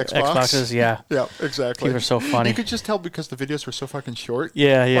your Xboxes." Yeah, yeah, exactly. People are so funny. You could just tell because the videos were so fucking short.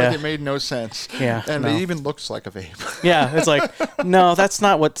 Yeah. Like it made no sense. Yeah, and it even looks like a vape. Yeah, it's like no, that's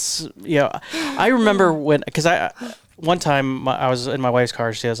not what's. I remember because one time I was in my wife's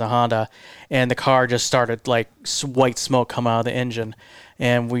car. She has a Honda, and the car just started like white smoke coming out of the engine.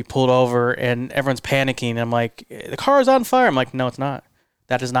 And we pulled over, and everyone's panicking. And I'm like, the car is on fire. I'm like, no, it's not.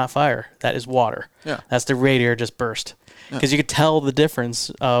 That is not fire. That is water. Yeah. That's the radiator just burst. Because you could tell the difference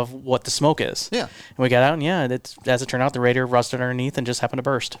of what the smoke is. Yeah. And we got out, and as it turned out, the radiator rusted underneath and just happened to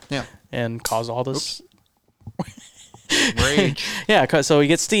burst. Yeah. And caused all this. Rage. Yeah, so you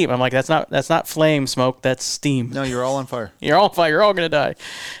get steam. I'm like, that's not flame smoke. That's steam. No, you're all on fire. You're all on fire. You're all gonna die.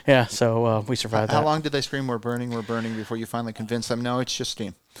 Yeah. So we survived that. How long did they scream "We're burning, we're burning" before you finally convinced them? No, it's just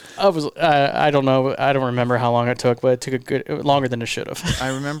steam. I don't know. I don't remember how long it took, but it took longer than it should have. I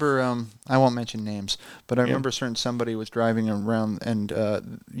remember. I won't mention names, but I remember somebody was driving around,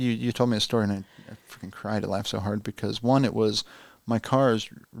 and you told me a story, and I freaking cried. I laughed so hard because one, it was. My car is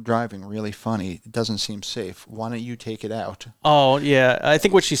driving really funny. It doesn't seem safe. Why don't you take it out? Oh, yeah. I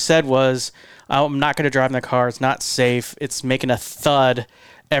think what she said was, I'm not going to drive in the car. It's not safe. It's making a thud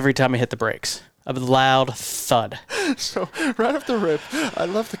every time I hit the brakes. A loud thud. So, right off the rip, I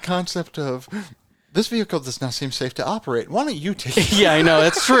love the concept of, this vehicle does not seem safe to operate. Why don't you take it? Yeah, I know.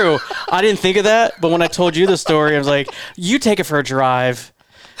 That's true. I didn't think of that, but when I told you the story, I was like, you take it for a drive.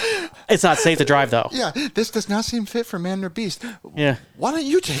 It's not safe to drive, though. Yeah, this does not seem fit for man or beast. Yeah. Why don't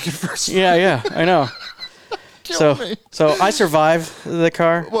you take it first? Yeah, I know. Kill me. So I survived the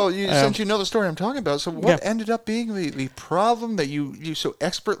car. Well, since you know the story I'm talking about, so what ended up being the problem that you so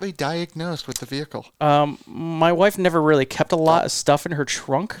expertly diagnosed with the vehicle? My wife never really kept a lot of stuff in her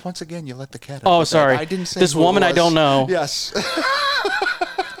trunk. Once again, you let the cat out. Oh, sorry. I didn't say this who it woman I was. don't know. Yes.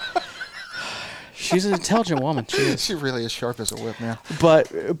 She's an intelligent woman. She is. She really is sharp as a whip, man.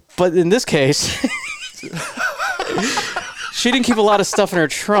 But in this case, she didn't keep a lot of stuff in her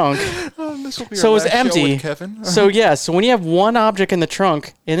trunk. This will be So our it was last show empty. with Kevin. So when you have one object in the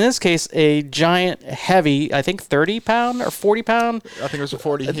trunk, in this case, a giant, heavy, I think 30-pound or 40-pound. I think it was a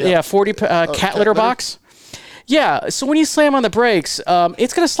 40. Yeah, 40 cat litter box. Yeah, so when you slam on the brakes,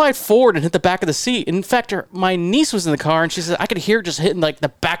 it's going to slide forward and hit the back of the seat. In fact, my niece was in the car, and she said, I could hear it just hitting like the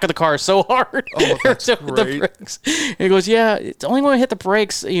back of the car so hard. Oh, that's The great. brakes. And he goes, yeah, it's only when I hit the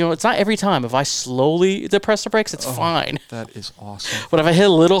brakes, it's not every time. If I slowly depress the brakes, it's fine. That is awesome. But if I hit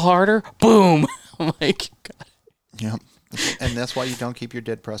a little harder, boom. I'm like, God. Yep. And that's why you don't keep your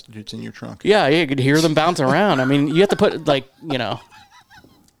dead prostitutes in your trunk. Yeah, you could hear them bouncing around. I mean, you have to put,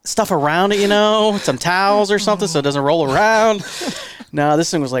 stuff around it, some towels or something so it doesn't roll around. No,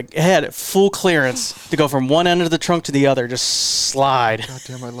 this thing was like, it had full clearance to go from one end of the trunk to the other, just slide. God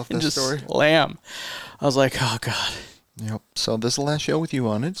damn, I love that Just story. slam. I was like, oh, God. Yep. So this is the last show with you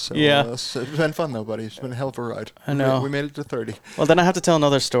on it. So, Yeah. So it's been fun, though, buddy. It's been a hell of a ride. I know. We made it to 30. Well, then I have to tell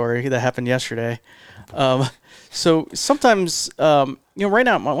another story that happened yesterday. So sometimes, right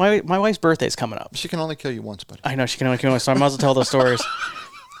now, my wife's birthday's coming up. She can only kill you once, buddy. I know she can only kill me, so I might as well tell those stories.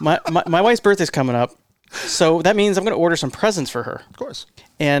 My wife's birthday's coming up, So that means I'm going to order some presents for her. Of course.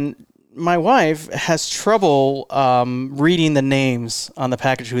 And my wife has trouble reading the names on the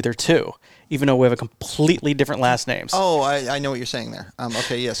package who they're to, even though we have a completely different last names. Oh, I know what you're saying there.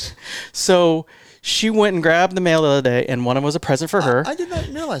 Okay, yes. So she went and grabbed the mail the other day, and one of them was a present for her. I did not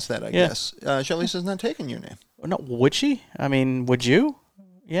realize that, I guess. Shalisa's not taking your name. No, would she? I mean, would you?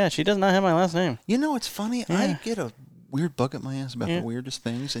 Yeah, she does not have my last name. You know, it's funny. Yeah. I get a weird bug at my ass about the weirdest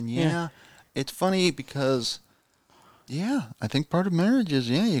things. And it's funny because, I think part of marriage is,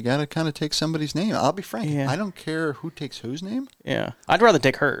 you got to kind of take somebody's name. I'll be frank. I don't care who takes whose name. Yeah. I'd rather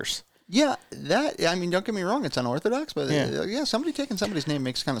take hers. Yeah, I mean, don't get me wrong. It's unorthodox, but somebody taking somebody's name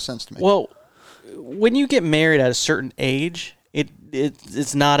makes kind of sense to me. Well, when you get married at a certain age,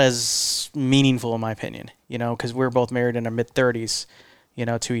 it's not as meaningful in my opinion, because we're both married in our mid-30s,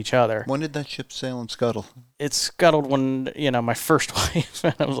 to each other. When did that ship sail and scuttle? It scuttled when, my first wife,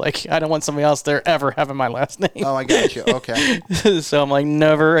 I was like, I don't want somebody else there ever having my last name. Oh, I got you. Okay. So I'm like,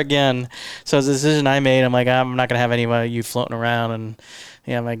 never again. So it's a decision I made. I'm like, I'm not going to have any of you floating around. And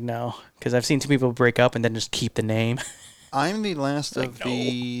I'm like, no, because I've seen two people break up and then just keep the name. I'm the last of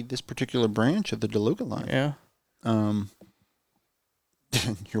this particular branch of the DeLuca line. Yeah.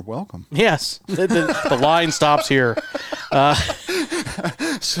 You're welcome. Yes. The line stops here.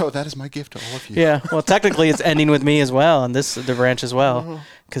 So that is my gift to all of you. Yeah. Well, technically it's ending with me as well, and the branch as well,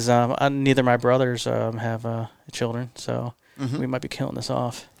 because neither of my brothers have children, so we might be killing this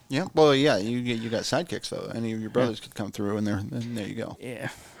off. Yeah. Well, yeah. You got sidekicks though. Any of your brothers could come through, and there you go. Yeah.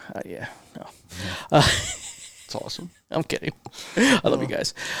 No. It's awesome. I'm kidding. I love you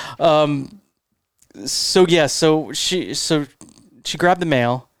guys. So she grabbed the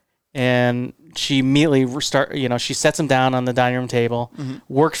mail, and she immediately she sets them down on the dining room table,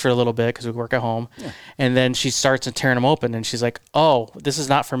 works for a little bit because we work at home, and then she starts tearing them open, and she's like, "Oh, this is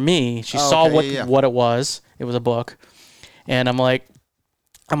not for me." She saw what it was. It was a book, and I'm like,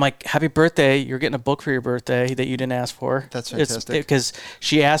 happy birthday. You're getting a book for your birthday that you didn't ask for. That's fantastic. Because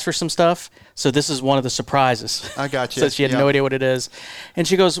she asked for some stuff. So this is one of the surprises. I got you. So she had no idea what it is. And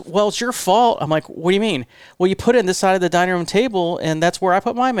she goes, well, it's your fault. I'm like, what do you mean? Well, you put it in this side of the dining room table, and that's where I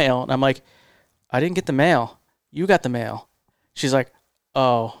put my mail. And I'm like, I didn't get the mail. You got the mail. She's like,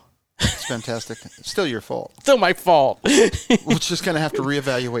 oh. It's fantastic. It's still your fault. Still my fault. We're just going to have to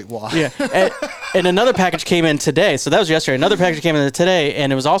reevaluate why. Yeah. And another package came in today. So that was yesterday. Another package came in today,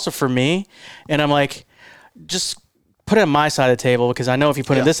 and it was also for me. And I'm like, just put it on my side of the table, because I know if you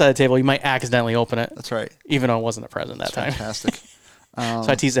put it on this side of the table, you might accidentally open it. That's right. Even though it wasn't a present that time. Fantastic. So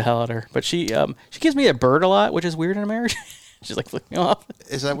I tease the hell out of her. But she gives me a bird a lot, which is weird in a marriage. She's like flicking me off.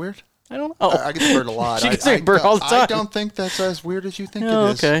 Is that weird? I don't know. I get the bird a lot. She gets the bird all the time. I don't think that's as weird as you think it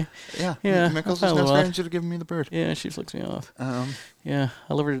is. Okay. Yeah. Mickles is I no stranger to giving me the bird. Yeah, she flicks me off. Yeah,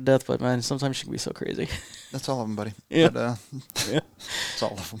 I love her to death, but man, sometimes she can be so crazy. That's all of them, buddy. Yeah. But, it's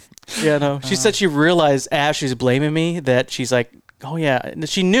all of them. Yeah, no. She said she realized as she's blaming me that she's like, oh yeah, and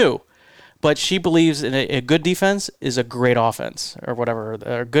she knew. But she believes in a good defense is a great offense, or whatever.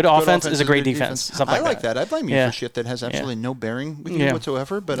 A good offense is a great defense. Something I like that. I blame you for shit that has absolutely no bearing with you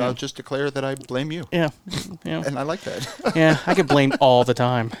whatsoever, but I'll just declare that I blame you. Yeah. And I like that. Yeah, I get blamed all the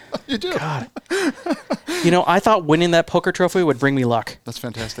time. You do. God. I thought winning that poker trophy would bring me luck. That's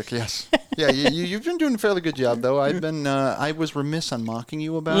fantastic, yes. Yeah, you've been doing a fairly good job, though. I was remiss on mocking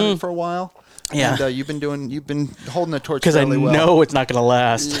you about it for a while. Yeah, and you've been holding the torch because I fairly well. know it's not going to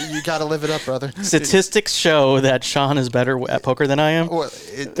last. You got to live it up, brother. Statistics show that Sean is better at poker than I am. Well,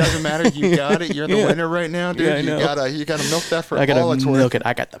 it doesn't matter. You got it. You're the winner right now, dude. Yeah, you gotta milk that for all it's worth. I gotta milk it.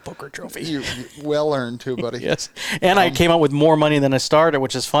 I got the poker trophy. You well earned too, buddy. Yes, and I came out with more money than I started,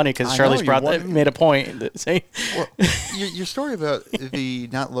 which is funny because Charlie's made a point. Well, your story about the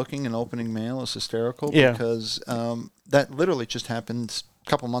not looking and opening mail is hysterical because that literally just happened a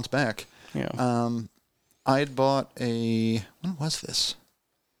couple months back. Yeah. I had bought when was this?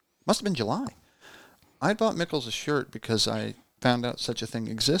 Must have been July. I had bought Mickles a shirt because I found out such a thing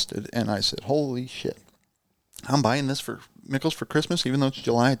existed, and I said, holy shit. I'm buying this for Mickles for Christmas, even though it's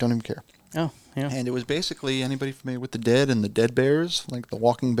July, I don't even care. Oh, yeah. And it was basically anybody familiar with the Dead and the Dead Bears, like the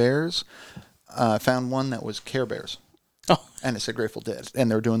Walking Bears, found one that was Care Bears. Oh. And it said Grateful Dead.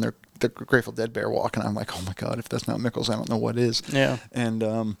 And they were doing the Grateful Dead bear walk, and I'm like, oh my God, if that's not Mickles, I don't know what is. Yeah. And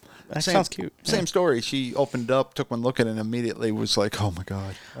that sounds cute. Same story. She opened it up, took one look at it, and immediately was like, oh my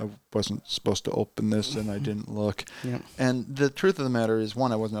God, I wasn't supposed to open this, and I didn't look. Yeah. And the truth of the matter is,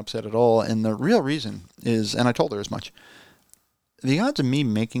 one, I wasn't upset at all, and the real reason is, and I told her as much, the odds of me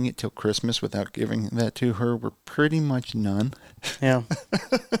making it till Christmas without giving that to her were pretty much none. Yeah.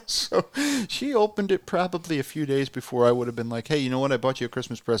 So she opened it probably a few days before I would have been like, hey, you know what? I bought you a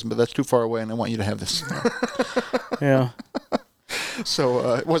Christmas present, but that's too far away, and I want you to have this. Yeah.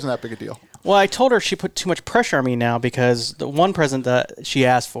 So it wasn't that big a deal. Well, I told her she put too much pressure on me now because the one present that she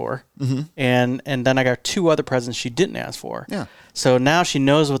asked for, and then I got 2 other presents she didn't ask for. Yeah. So now she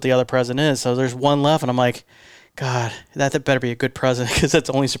knows what the other present is. So there's one left, and I'm like, God, that better be a good present because that's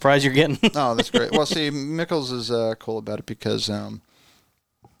the only surprise you're getting. Oh, that's great. Well, see, Mickles is cool about it because, I've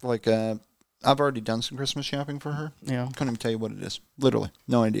already done some Christmas shopping for her. Yeah. Couldn't even tell you what it is. Literally,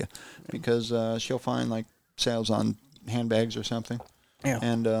 no idea. Because she'll find like sales on handbags or something. Yeah.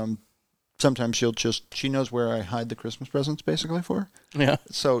 And sometimes she knows where I hide the Christmas presents basically for her. Yeah.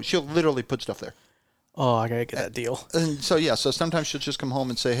 So she'll literally put stuff there. Oh, I gotta get that deal. And so sometimes she'll just come home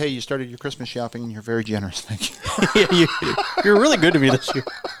and say, hey, you started your Christmas shopping and you're very generous. Thank you. Yeah, you're really good to me this year.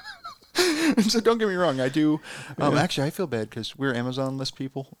 So don't get me wrong, I do. Actually, I feel bad because we're Amazon list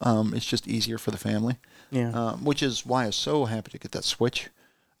people. It's just easier for the family. Yeah. Which is why I was so happy to get that Switch.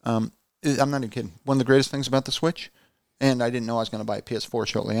 I'm not even kidding. One of the greatest things about the Switch, and I didn't know I was going to buy a PS4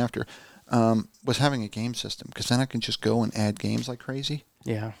 shortly after, was having a game system because then I can just go and add games like crazy.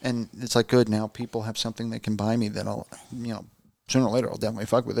 Yeah. And it's like, good, now people have something they can buy me that I'll, sooner or later I'll definitely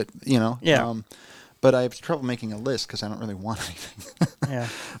fuck with it, Yeah. But I have trouble making a list because I don't really want anything. Yeah.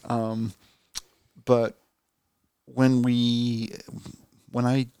 But when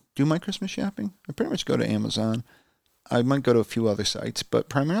I do my Christmas shopping, I pretty much go to Amazon. I might go to a few other sites, but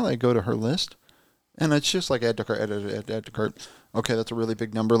primarily I go to her list. And it's just like add to cart, add to cart. Okay, that's a really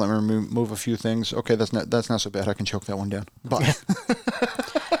big number. Let me remove a few things. Okay, that's not so bad. I can choke that one down. Bye.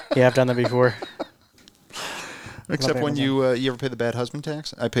 Yeah, I've done that before. Except when you ever pay the bad husband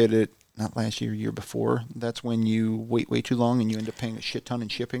tax? I paid it not last year, year before. That's when you wait way too long and you end up paying a shit ton in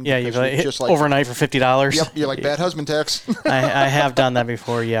shipping. Yeah, you just like overnight for $50. Yep, you're like bad husband tax. I have done that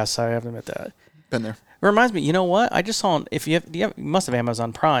before. Yes, I have to admit that. Been there. It reminds me. You know what? I just saw you must have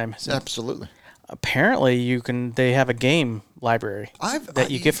Amazon Prime. So Absolutely. Apparently, they have a game library that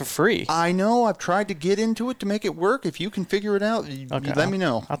you get for free. I know. I've tried to get into it to make it work. If you can figure it out, you let me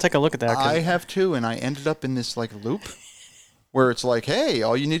know. I'll take a look at that. I have too, and I ended up in this like loop where it's like, hey,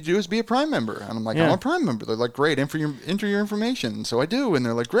 all you need to do is be a Prime member. And I'm like, I'm a Prime member. They're like, great, enter your information. So I do, and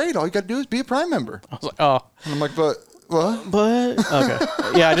they're like, great, all you got to do is be a Prime member. I was like, oh. And I'm like, but what? But okay,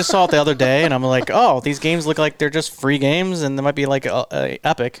 yeah, I just saw it the other day, and I'm like, oh, these games look like they're just free games, and they might be like a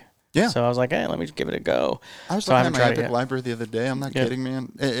Epic. Yeah. So I was like, hey, let me just give it a go. I was looking at my Epic library the other day. I'm not kidding,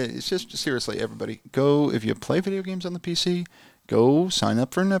 man. It's just, seriously, everybody, go, if you play video games on the PC, go sign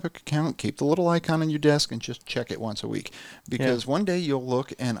up for an Epic account, keep the little icon on your desk, and just check it once a week. Because one day you'll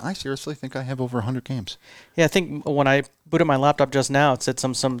look, and I seriously think I have over 100 games. Yeah, I think when I booted my laptop just now, it said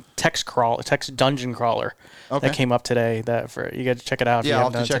some text dungeon crawler that came up today. You got to check it out. Yeah,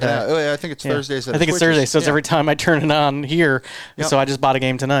 I'll have to check it out. Oh, I think it's Thursdays. I think it's Thursday, so it's every time I turn it on here. Yep. So I just bought a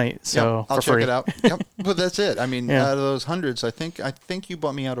game tonight. So I'll check it out. Yep, but that's it. I mean, out of those hundreds, I think you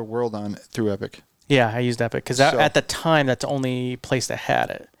bought me Outer World through Epic. Yeah, I used Epic because at the time that's the only place that had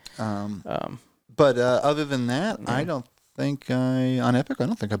it. But other than that, I don't think on Epic. I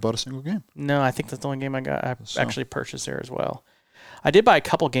don't think I bought a single game. No, I think that's the only game I got. I actually purchased there as well. I did buy a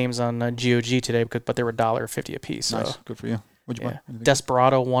couple games on GOG today, but they were $1.50 a piece. So. Nice, good for you. What'd you buy?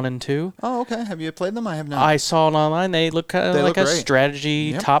 Desperado 1 and 2. Oh, okay. Have you played them? I have not. I saw it online. They look kind of like a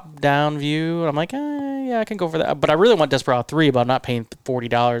strategy top-down view. I'm like, yeah, I can go for that. But I really want Desperado 3, but I'm not paying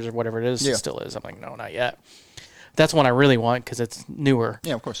 $40 or whatever it is. It still is. I'm like, no, not yet. That's one I really want because it's newer.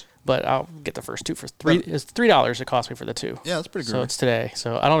 Yeah, of course. But I'll get the first 2 for $3. It's $3 it cost me for the 2. Yeah, that's pretty good. So it's today.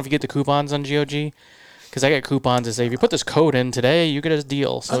 So I don't know if you get the coupons on GOG. Because I get coupons that say if you put this code in today, you get a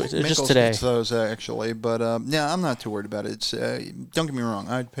deal. So it's just today. Gets those actually, but I'm not too worried about it. It's don't get me wrong.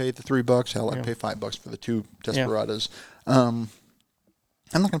 I'd pay the $3. Hell, I'd pay $5 for the 2 Desperados. I'm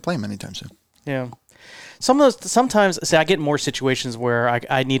not going to play them anytime soon. Yeah. Sometimes I get more situations where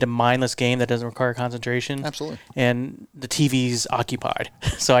I need a mindless game that doesn't require concentration. Absolutely. And the TV's occupied,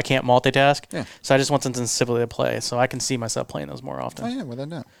 so I can't multitask. Yeah. So I just want something simple to play. So I can see myself playing those more often. Oh yeah, without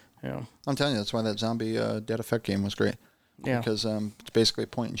doubt. Yeah. I'm telling you, that's why that zombie Dead Effect game was great. Yeah. Because it's basically a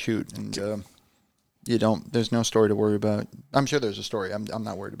point and shoot, and there's no story to worry about. I'm sure there's a story. I'm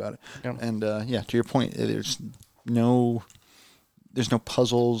not worried about it. Yeah. And to your point, there's no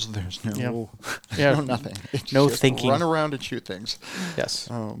puzzles. There's no no nothing. It's no just thinking. Run around and shoot things. Yes.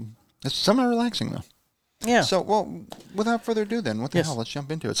 It's somewhat relaxing though. Yeah. So without further ado, then what the hell? Let's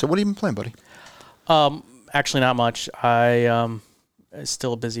jump into it. So what have you been playing, buddy? Actually, not much. It's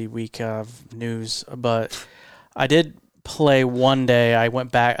still a busy week of news, but I did play one day. I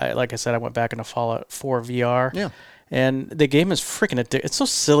went back, like I said, I went back into Fallout 4 VR. Yeah. And the game is freaking addictive. It's so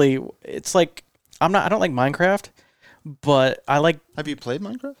silly. It's like, I don't like Minecraft, but I like... Have you played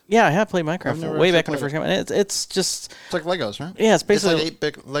Minecraft? Yeah, I have played Minecraft way back in the first game. And it's just... It's like Legos, right? Yeah, it's basically... It's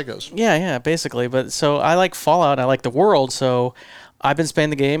like 8-bit Legos. Yeah, basically. But so I like Fallout. I like the world. So I've been spending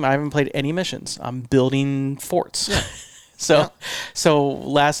the game. I haven't played any missions. I'm building forts. Yeah. So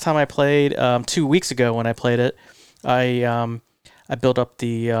last time I played, 2 weeks ago when I played it, I built up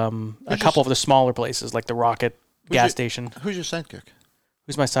the a couple of the smaller places like the rocket gas station. Who's your sidekick?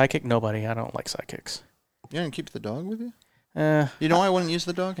 Who's my sidekick? Nobody. I don't like sidekicks. You didn't keep the dog with you? You know why I wouldn't use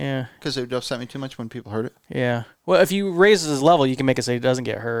the dog? Yeah. Because it would upset me too much when people hurt it. Yeah. Well, if you raise his level, you can make it so he doesn't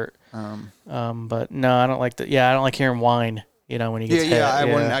get hurt. But no, I don't like the. Yeah, I don't like hearing whine. You know, when he gets hit.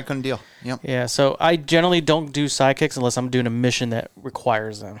 I couldn't deal. Yep. Yeah. So I generally don't do sidekicks unless I'm doing a mission that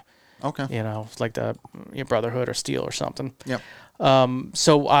requires them. Okay. You know, like the Brotherhood or Steel or something. Yep.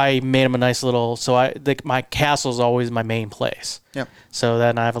 So I made him a nice little. So my castle is always my main place. Yep. So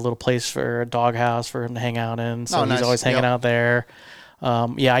then I have a little place for a doghouse for him to hang out in. So nice. he's always hanging out there.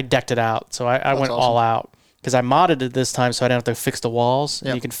 I decked it out. So I went all out because I modded it this time, so I didn't have to fix the walls. Yep.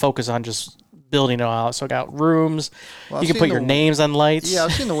 And you can focus on just building it all out. So I got rooms. You can put your names on lights. Yeah,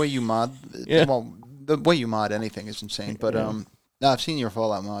 I've seen the way you mod. Yeah. Well, the way you mod anything is insane. But I've seen your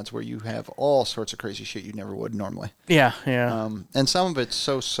Fallout mods where you have all sorts of crazy shit you never would normally. Yeah. And some of it's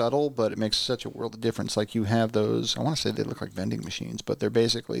so subtle, but it makes such a world of difference. Like you have those, I want to say they look like vending machines, but they're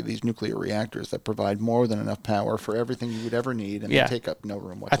basically these nuclear reactors that provide more than enough power for everything you would ever need, and they take up no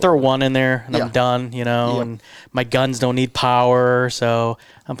room whatsoever. I throw one in there, and I'm done, and my guns don't need power, so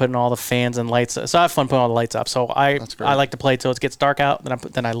I'm putting all the fans and lights. So I have fun putting all the lights up. So I like to play till it gets dark out,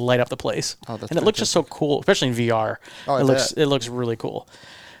 then I light up the place. And it looks just so cool, especially in VR. It looks really cool.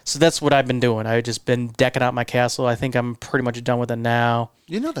 So that's what I've been doing. I've just been decking out my castle. I think I'm pretty much done with it now.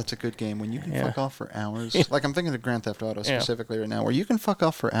 You know that's a good game when you can fuck off for hours. Like I'm thinking of Grand Theft Auto specifically right now, where you can fuck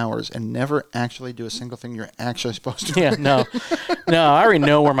off for hours and never actually do a single thing you're actually supposed to do. Yeah, no. I already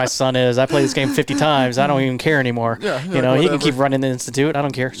know where my son is. I play this game 50 times. I don't even care anymore. Yeah, he can keep running the Institute. I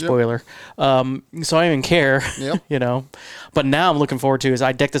don't care. Spoiler. So I don't even care. Yep. But now I'm looking forward to is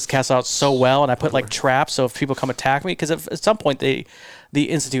I deck this castle out so well, and I put like traps so if people come attack me, because at some point the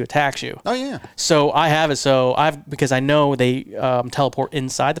Institute attacks you. Oh yeah. So I have it. Because I know they teleport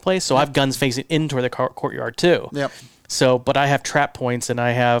inside the place. So I have guns facing into the courtyard too. Yep. So, but I have trap points, and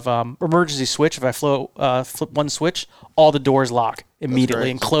I have emergency switch. If I flip one switch, all the doors lock immediately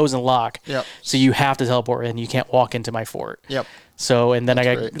and close and lock. Yep. So you have to teleport in. You can't walk into my fort. Yep. So, and then I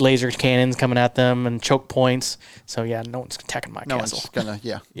got laser cannons coming at them and choke points. So yeah, no one's attacking my castle. No one's gonna.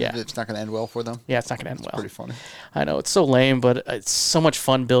 Yeah. It's not gonna end well for them. Yeah, it's not gonna end well. Pretty funny. I know it's so lame, but it's so much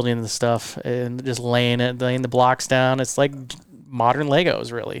fun building the stuff and just laying the blocks down. It's like modern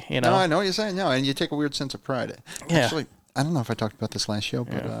Legos, really. No, I know what you're saying. No, and you take a weird sense of pride. Yeah. Actually, I don't know if I talked about this last show,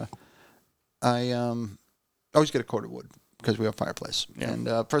 but I always get a cord of wood because we have a fireplace. Yeah.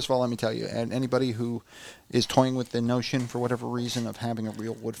 And first of all, let me tell you, and anybody who is toying with the notion for whatever reason of having a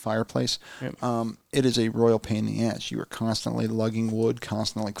real wood fireplace, it is a royal pain in the ass. You are constantly lugging wood,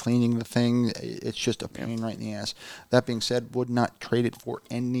 constantly cleaning the thing. It's just a pain right in the ass. That being said, would not trade it for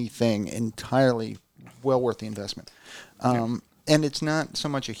anything. Entirely well worth the investment. And it's not so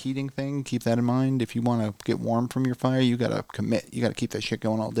much a heating thing. Keep that in mind. If you want to get warm from your fire, you got to commit. You got to keep that shit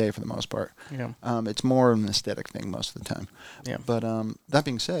going all day for the most part. Yeah. It's more an aesthetic thing most of the time. Yeah. But that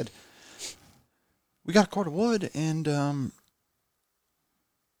being said, we got a cord of wood, and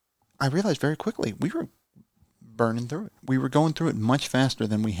I realized very quickly we were burning through it. We were going through it much faster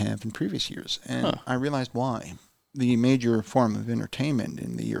than we have in previous years, and I realized why. The major form of entertainment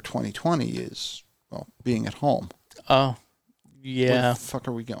in the year 2020 is, being at home. Oh. Yeah. Where the fuck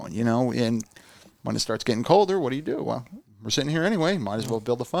are we going? And when it starts getting colder, what do? Well, we're sitting here anyway. Might as well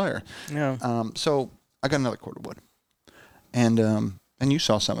build a fire. Yeah. So I got another cord of wood, and you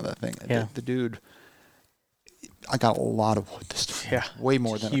saw some of that thing. Yeah. The dude. I got a lot of wood this time. Yeah. Way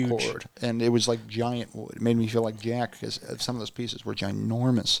more than Huge. a cord, and it was like giant wood. It made me feel like Jack because some of those pieces were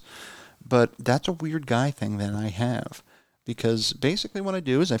ginormous. But that's a weird guy thing that I have. Because basically what I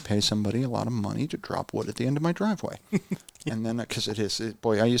do is I pay somebody a lot of money to drop wood at the end of my driveway. And then, because I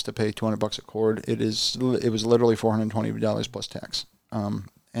used to pay $200 a cord. It was literally $420 plus tax. And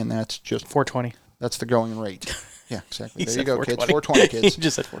that's just $420. That's the going rate. Yeah, exactly. There you go, kids. $420, kids. You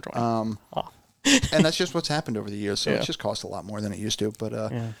just said $420. And that's just what's happened over the years. So it's just cost a lot more than it used to. But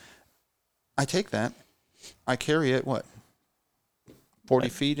I take that. I carry it, 40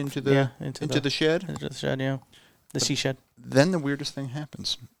 feet into the shed? Into the shed, yeah. The sea shed. Then the weirdest thing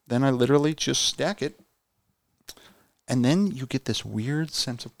happens. Then I literally just stack it, And then you get this weird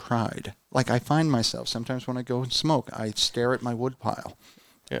sense of pride. Like I find myself, sometimes when I go and smoke, I stare at my wood pile.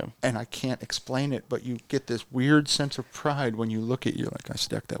 Yeah. And I can't explain it, but you get this weird sense of pride when you look at you like, I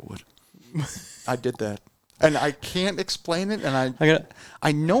stacked that wood. I did that. And I can't explain it, and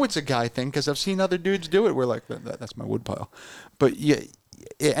I know it's a guy thing because I've seen other dudes do it. We're like, that's my wood pile. But yeah,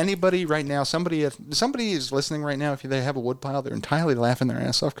 anybody right now, somebody is listening right now, if they have a wood pile, they're entirely laughing their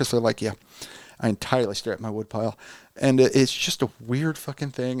ass off because they're like, yeah, I entirely stare at my wood pile. And it's just a weird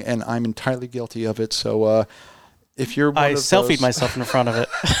fucking thing, and I'm entirely guilty of it. So if you're one I of selfied those... myself in front of it.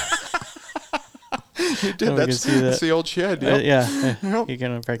 You did. That's the old shed. Yep. Yeah. Yep. You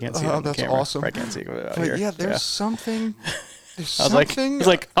probably can't see it on the that's camera. awesome. I can't see it out But here. yeah, there's something... There's I was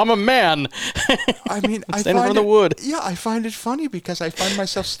like, I'm a man. I mean, I stand in front of the it, wood. Yeah, I find it funny because I find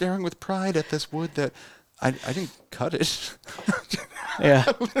myself staring with pride at this wood that I didn't cut it. Yeah.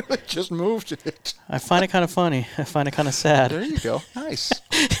 I literally just moved it. I find it kind of funny. I find it kind of sad. There you go. Nice.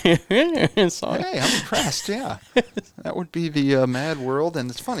 Hey, I'm impressed. Yeah. That would be the Mad World.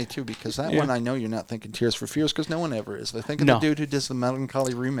 And it's funny, too, because that one I know you're not thinking Tears for Fears because no one ever is. They're thinking the dude who does the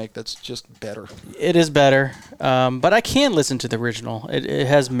Melancholy remake that's just better. It is better. But I can listen to the original. It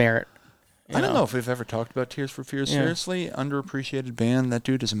has merit. I don't know if we've ever talked about Tears for Fears. Seriously, underappreciated band. That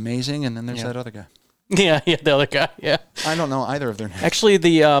dude is amazing. And then there's that other guy. Yeah, the other guy, yeah. I don't know either of their names. Actually,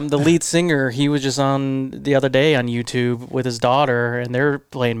 the lead singer, he was just on the other day on YouTube with his daughter, and they're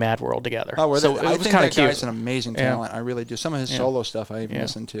playing Mad World together. Oh, so I think that guy's an amazing talent. I really do. Some of his solo stuff I even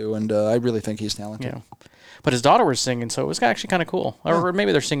listen to, and I really think he's talented. Yeah. But his daughter was singing, so it was actually kind of cool. Or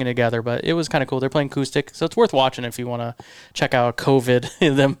maybe they're singing together, but it was kind of cool. They're playing acoustic, so it's worth watching if you want to check out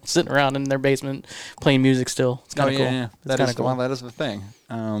COVID, them sitting around in their basement playing music still. It's kind of cool. Yeah. That is cool. Well, that is the thing.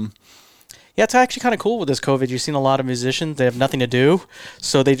 Yeah, it's actually kind of cool with this COVID. You've seen a lot of musicians, they have nothing to do,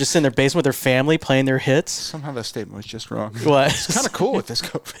 so they just sit in their basement with their family playing their hits. Somehow that statement was just wrong. What? It's kind of cool with this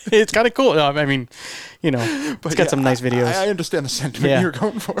COVID. It's kind of cool. No, I mean, it's got some nice videos. I understand the sentiment you're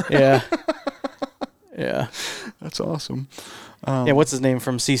going for. Yeah. Yeah. That's awesome. What's his name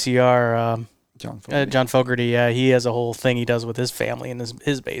from CCR? John Fogerty. Yeah, he has a whole thing he does with his family in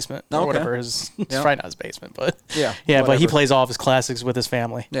his basement or whatever. It's probably not his basement, but but he plays all of his classics with his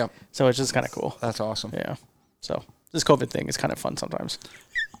family. Yeah, so it's just kind of cool. That's awesome. Yeah, so this COVID thing is kind of fun sometimes.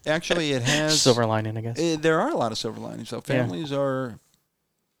 Actually, it has silver lining, I guess. There are a lot of silver linings. So families are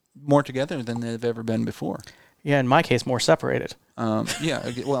more together than they've ever been before. Yeah, in my case, more separated. Like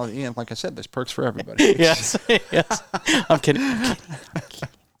I said, there's perks for everybody. yes. I'm kidding.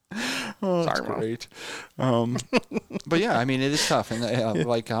 Oh, that's great. But yeah, I mean, it is tough. And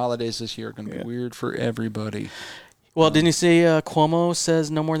like holidays this year are going to be weird for everybody. Well, didn't you say Cuomo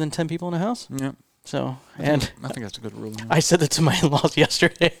says no more than 10 people in a house? Yeah. So, I think that's a good rule. I said that to my in-laws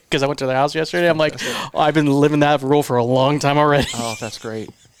yesterday because I went to their house yesterday. I'm like, I've been living that rule for a long time already. Oh, that's great.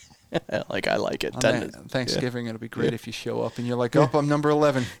 I like it. Thanksgiving, it'll be grerait if you show up and you're like, I'm number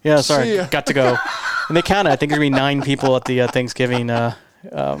 11. Yeah, sorry, got to go. And they counted. I think there's going to be 9 people at the Thanksgiving. Yeah.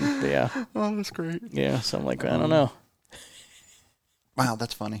 Oh, that's great. Yeah, so I'm like, I don't know. Wow,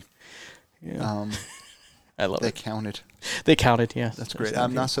 that's funny. Yeah. I love it. They counted, yeah. That's great.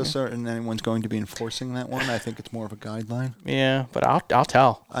 I'm not so certain anyone's going to be enforcing that one. I think it's more of a guideline. Yeah, but I'll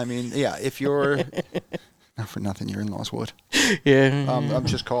tell. I mean, yeah, if you're... Not for nothing, your in-laws would. Yeah. I'm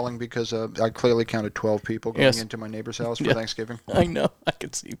just calling because I clearly counted 12 people going into my neighbor's house for Thanksgiving. I know. I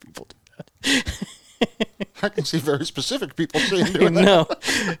can see people do that. I can see very specific people doing that. No.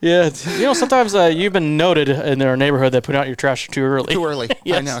 Yeah. Sometimes you've been noted in our neighborhood that put out your trash too early. Too early.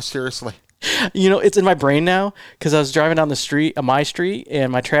 Yes. I know, seriously. It's in my brain now because I was driving down the street, my street,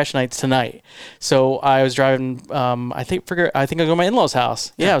 and my trash night's tonight. So I was driving. I think I was going to my in-laws'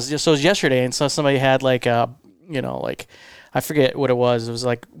 house. Yeah, it was yesterday, and so somebody had I forget what it was. It was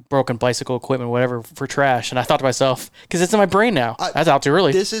like broken bicycle equipment, whatever, for trash. And I thought to myself, because it's in my brain now, that's out too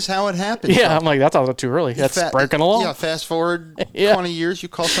early. This is how it happens. Yeah, I'm like, that's out too early. That's breaking along. Yeah, fast forward 20 years, you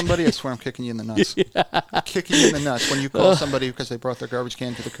call somebody, I swear I'm kicking you in the nuts. I'm kicking you in the nuts when you call somebody because they brought their garbage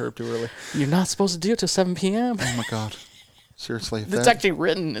can to the curb too early. You're not supposed to do it till 7 p.m. Oh, my God. Seriously. It's actually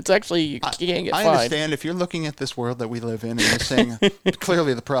written. It's actually, you can't get fined. I understand if you're looking at this world that we live in and you're saying,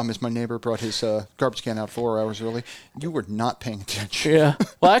 clearly the problem is my neighbor brought his garbage can out 4 hours early. You were not paying attention. Yeah.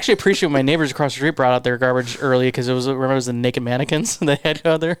 Well, I actually appreciate when my neighbors across the street brought out their garbage early because it was the naked mannequins they had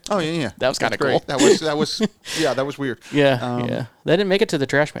out there. Oh, yeah. That was kind of cool. That was weird. Yeah, yeah. They didn't make it to the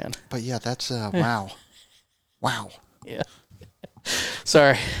trash man. But yeah, that's, wow. Wow. Yeah.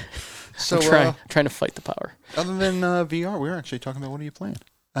 Sorry. So I'm trying to fight the power. Other than VR, we were actually talking about what are you playing?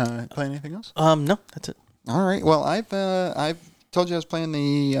 Playing anything else? No, that's it. All right. Well, I've told you I was playing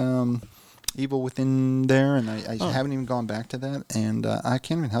the Evil Within there, and I haven't even gone back to that, and I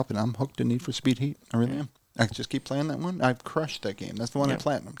can't even help it. I'm hooked to Need for Speed Heat. I really am. I just keep playing that one. I've crushed that game. That's the one I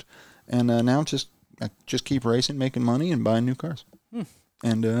platinumed. And now I just keep racing, making money, and buying new cars.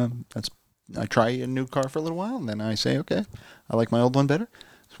 And I try a new car for a little while, and then I say, okay, I like my old one better.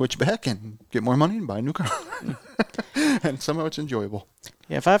 Switch back and get more money and buy a new car. And somehow it's enjoyable.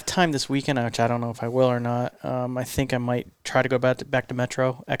 Yeah, if I have time this weekend, which I don't know if I will or not, I think I might try to go back to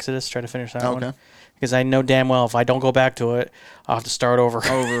Metro Exodus, try to finish that one. Because I know damn well if I don't go back to it, I'll have to start over.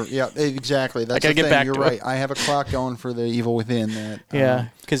 Yeah, exactly. That's the thing. You're right. I have a clock going for the Evil Within.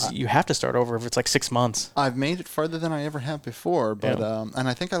 Because you have to start over if it's like 6 months. I've made it farther than I ever have before, but and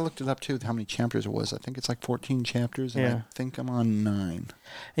I think I looked it up too, how many chapters it was. I think it's like 14 chapters, and I think I'm on 9.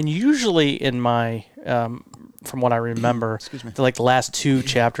 And usually in my, from what I remember, the last 2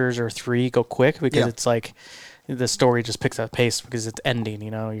 chapters or 3 go quick because it's like the story just picks up pace because it's ending,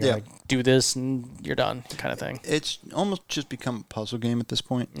 You're like, do this and you're done kind of thing. It's almost just become a puzzle game at this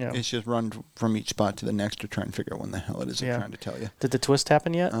point. Yeah. It's just run from each spot to the next to try and figure out when the hell it is they're trying to tell you. Did the twist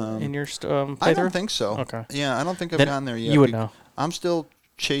happen yet in your playthrough? I don't think so. Okay. Yeah, I don't think I've gotten there yet. You would know. I'm still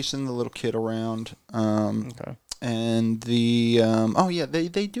chasing the little kid around. Okay. And the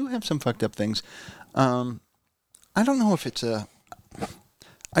they do have some fucked up things. I don't know if it's a.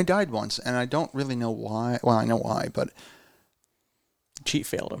 I died once, and I don't really know why. Well, I know why, but cheat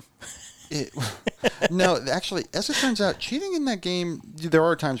failed him. No, actually, as it turns out, cheating in that game, there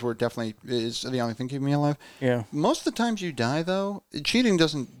are times where it definitely is the only thing keeping me alive. Yeah. Most of the times you die, though, cheating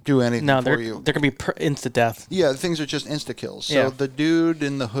doesn't do anything for you. There can be instant death. Yeah, things are just insta-kills. So the dude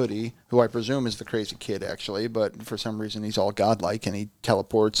in the hoodie, who I presume is the crazy kid, actually, but for some reason he's all godlike and he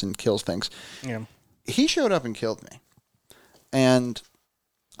teleports and kills things. Yeah. He showed up and killed me. And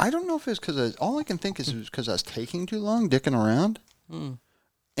I don't know if it's because all I can think is it was because I was taking too long, dicking around.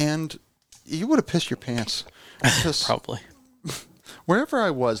 And you would have pissed your pants. Probably. Wherever I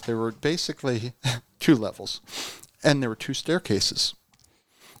was, there were basically 2 levels. And there were 2 staircases.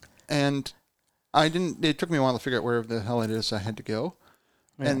 And it took me a while to figure out where the hell it is I had to go.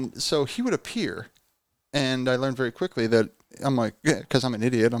 Yeah. And so he would appear. And I learned very quickly that I'm like, because I'm an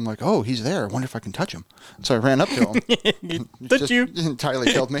idiot, I'm like, oh, he's there. I wonder if I can touch him. So I ran up to him. You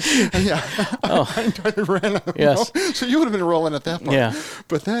entirely killed me. Yeah. I entirely ran up. Yes. So you would have been rolling at that point. Yeah.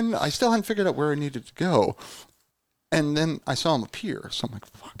 But then I still hadn't figured out where I needed to go. And then I saw him appear. So I'm like,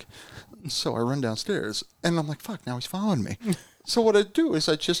 fuck. So I run downstairs. And I'm like, fuck, now he's following me. So what I do is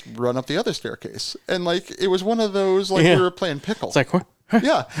I just run up the other staircase. And it was one of those, we were playing pickle. It's like, what?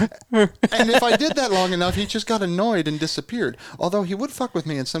 Yeah. And if I did that long enough, he just got annoyed and disappeared. Although he would fuck with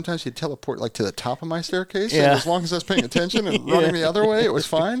me, and sometimes he'd teleport to the top of my staircase. Yeah. And as long as I was paying attention and running the other way, it was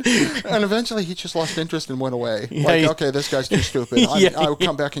fine. And eventually he just lost interest and went away. Okay, this guy's too stupid. I'll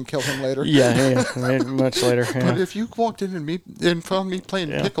come back and kill him later. Yeah. Much later. Yeah. But if you walked in and found me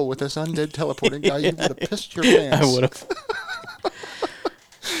playing pickle with this undead teleporting guy, you would have pissed your pants. I would have.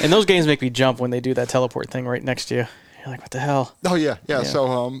 And those games make me jump when they do that teleport thing right next to you. You're like, what the hell? Oh, yeah.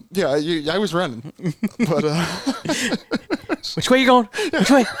 So, I was running. But, which way you going?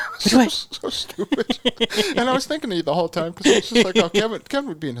 Which way? So stupid. And I was thinking of you the whole time because I was just like, oh, Kevin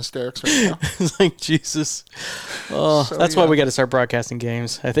would be in hysterics right now. It's like, Jesus. Oh, so, that's why we got to start broadcasting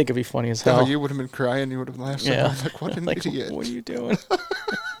games. I think it'd be funny as hell. Oh, you would have been crying. You would have laughed. So hard. Like, what an idiot. What are you doing?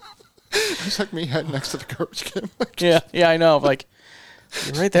 It's like me heading next to the garbage can. Yeah, I know. Like,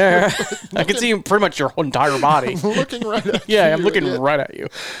 you're right there. I can see pretty much your whole entire body. I'm looking right at you. Yeah, I'm looking right at you.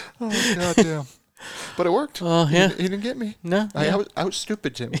 Oh, goddamn. But it worked. Oh, yeah. He didn't get me. No. I was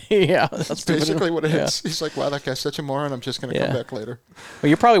stupid, Jimmy. Yeah. That's basically what it is. He's like, wow, that guy's such a moron. I'm just going to come back later. Well,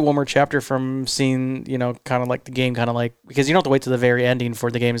 you're probably one more chapter from seeing, kind of like the game, because you don't have to wait to the very ending for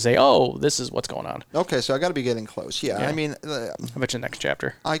the game to say, oh, this is what's going on. Okay, so I got to be getting close. Yeah. I mean, I bet you next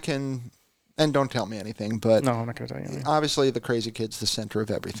chapter. I can. And don't tell me anything, but... No, I'm not going to tell you anything. Obviously, the crazy kid's the center of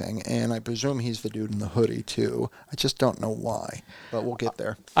everything, and I presume he's the dude in the hoodie, too. I just don't know why, but we'll get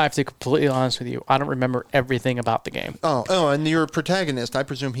there. I have to be completely honest with you. I don't remember everything about the game. Oh, and your protagonist, I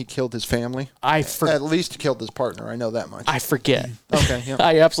presume he killed his family? At least killed his partner, I know that much. I forget. Okay, yeah.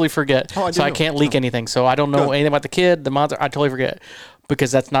 I absolutely forget. I can't leak anything, so I don't know anything about the kid, the monster. I totally forget.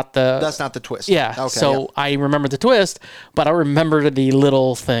 Because that's not the twist. Yeah. Okay, so I remember the twist, but I remember the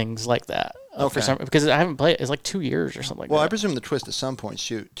little things like that. Okay. Because I haven't played it. It's like 2 years or something like that. Well, I presume the twist at some point,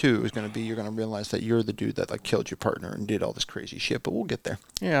 too, is going to be you're going to realize that you're the dude that killed your partner and did all this crazy shit, but we'll get there.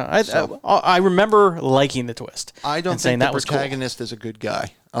 Yeah. I remember liking the twist. I don't think the protagonist is a good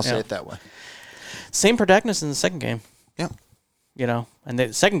guy. I'll say it that way. Same protagonist in the second game. Yeah. And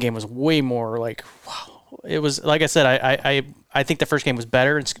the second game was way more wow. It was, like I said, I think the first game was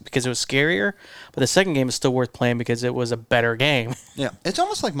better because it was scarier, but the second game is still worth playing because it was a better game. Yeah, it's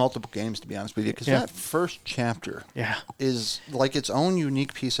almost like multiple games, to be honest with you, because that first chapter is like its own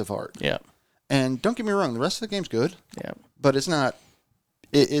unique piece of art. Yeah. And don't get me wrong, the rest of the game's good. Yeah. But it's not.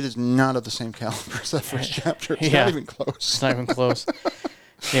 It is not of the same caliber as that first chapter. It's not even close. It's not even close.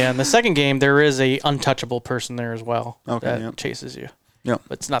 Yeah, in the second game, there is a untouchable person there as well that chases you. Yeah.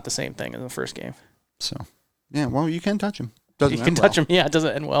 But it's not the same thing as the first game. So, yeah, well, you can touch him. You can touch him. Yeah, it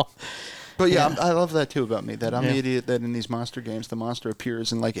doesn't end well. But yeah, I love that too about me, that I'm the idiot that in these monster games, the monster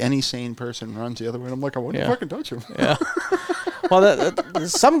appears and like any sane person runs the other way. And I'm like, I wouldn't fucking touch him. Yeah. Well,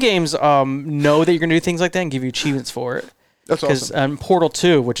 some games know that you're going to do things like that and give you achievements for it. That's awesome. Because Portal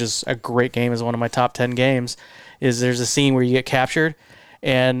 2, which is a great game, is one of my top 10 games, there's a scene where you get captured,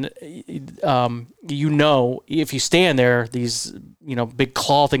 and if you stand there, these big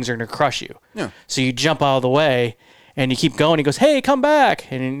claw things are going to crush you. Yeah. So you jump out of the way, and you keep going. He goes, "Hey, come back!"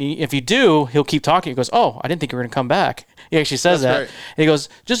 And if you do, he'll keep talking. He goes, "Oh, I didn't think you were going to come back." He actually says that. Right. And he goes,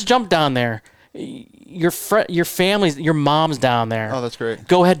 "Just jump down there. Your family's, your mom's down there. Oh, that's great.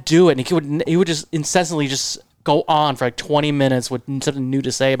 Go ahead, do it." And he would just incessantly just go on for like 20 minutes with something new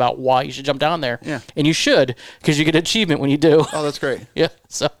to say about why you should jump down there. Yeah. And you should, because you get an achievement when you do. Oh, that's great. Yeah.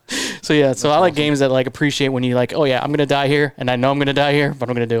 So I like games that like appreciate when you like, oh yeah, I'm going to die here, and I know I'm going to die here, but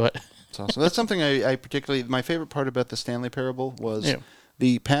I'm going to do it. That's awesome. That's something I particularly, my favorite part about the Stanley Parable was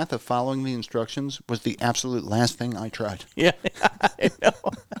the path of following the instructions was the absolute last thing I tried. Yeah, I know.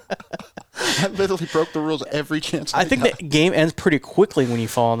 I literally broke the rules every chance I think got. the game ends pretty quickly when you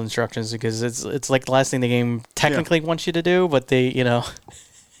follow the instructions, because it's like the last thing the game technically wants you to do, but they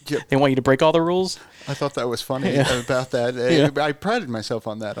they want you to break all the rules. I thought that was funny about that. Yeah. I prided myself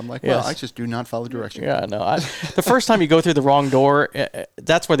on that. I'm like, well, I just do not follow directions. Yeah, no. The first time you go through the wrong door,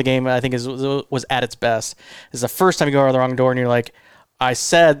 that's where the game, I think, was at its best. Is the first time you go out the wrong door and you're like, I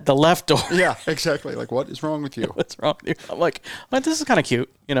said the left door. Yeah, exactly. Like, what is wrong with you? What's wrong with you? I'm like, well, this is kind of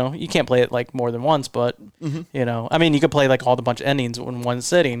cute. You can't play it like more than once, but I mean, you could play like all the bunch of endings in one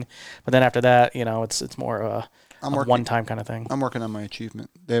sitting, but then after that, it's more a one-time kind of thing. I'm working on my achievement.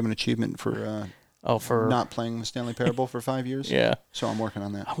 They have an achievement for not playing the Stanley Parable for 5 years. Yeah. So I'm working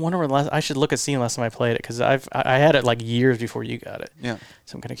on that. I wonder when I should look at seeing last time I played it, because I had it like years before you got it. Yeah.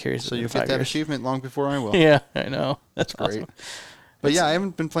 So I'm kind of curious. So you get that achievement long before I will. Yeah, I know. That's great. Awesome. But I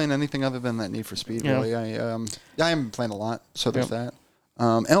haven't been playing anything other than that Need for Speed, really. I haven't been playing a lot, so there's that.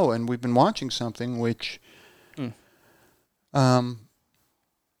 And we've been watching something which, well,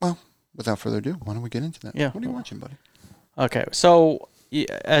 without further ado, why don't we get into that? Yeah. What are you watching, buddy? Okay, so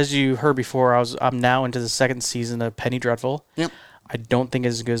as you heard before, I'm now into the second season of Penny Dreadful. Yep. I don't think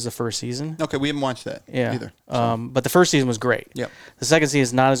it's as good as the first season. Okay, we haven't watched that either. So. But the first season was great. Yep. The second season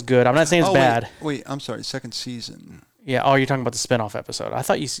is not as good. I'm not saying it's bad. Wait, I'm sorry. Second season. Yeah. Oh, you're talking about the spinoff episode. I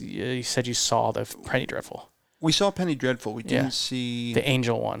thought you said you saw the Penny Dreadful. We saw Penny Dreadful. We didn't see the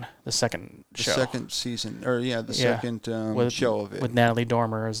Angel one, the second show. The second season, or second show of it with Natalie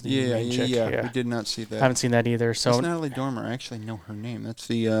Dormer as the main chick. Yeah, we did not see that. I haven't seen that either. So it's Natalie Dormer. I actually know her name. That's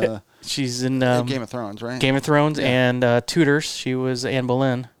the she's in Game of Thrones, right? Game of Thrones and Tudors. She was Anne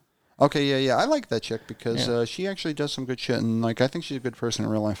Boleyn. Okay, yeah. I like that chick because she actually does some good shit, and like I think she's a good person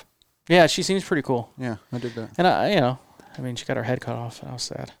in real life. Yeah, she seems pretty cool. Yeah, I dig that. And I mean, she got her head cut off, and I was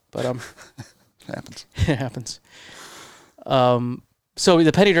sad, but it happens. It happens. So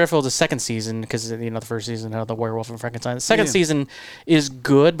the Penny Dreadful is the second season, because the first season had the Werewolf and Frankenstein. The second season is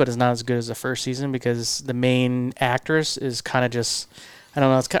good, but it's not as good as the first season because the main actress is kind of just, I don't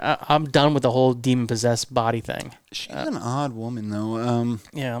know. It's I'm done with the whole demon possessed body thing. She's an odd woman, though.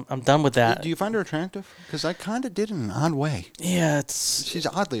 Yeah, I'm done with that. Do you find her attractive? Because I kind of did in an odd way. Yeah, she's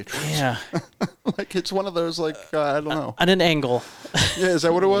oddly attractive. Yeah, like it's one of those I don't know. At an angle. Yeah, is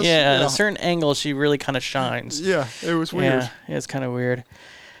that what it was? Yeah, at a certain angle, she really kind of shines. Yeah, it was weird. Yeah, it's kind of weird.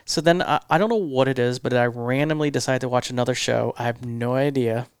 So then I don't know what it is, but I randomly decided to watch another show. I have no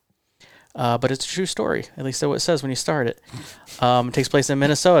idea. But it's a true story. At least that's what it says when you start it. It takes place in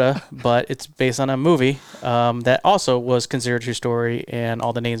Minnesota, but it's based on a movie that also was considered a true story, and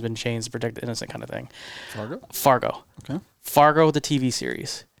all the names been changed to protect the innocent kind of thing. Fargo. Okay. Fargo, the TV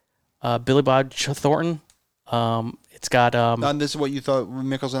series. Billy Bob Thornton. It's got... and this is what you thought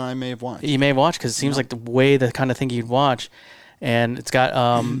Mickles and I may have watched. You may have watched, because it seems like the way the kind of thing you'd watch. And it's got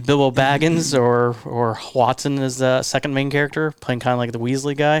Bilbo Baggins or Watson as the second main character, playing kind of like the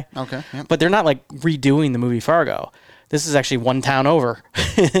Weasley guy. Okay. Yep. But they're not like redoing the movie Fargo. This is actually one town over.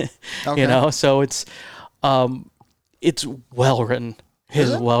 Okay. So it's well written.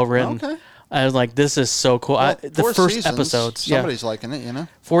 It's well written. Okay. I was like, this is so cool. Well, the first episodes. Somebody's liking it,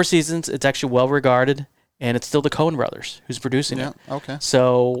 4 seasons. It's actually well regarded. and it's still the Coen brothers who's producing it. Okay.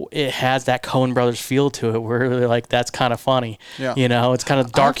 So it has that Coen brothers feel to it, where they're like, that's kind of funny. Yeah. It's kind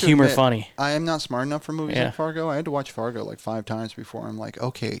of dark humor funny. I am not smart enough for movies like Fargo. I had to watch Fargo like 5 times before I'm like,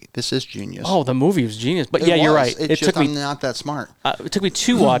 okay, this is genius. Oh, the movie was genius. But you're right. It took me, I'm not that smart. It took me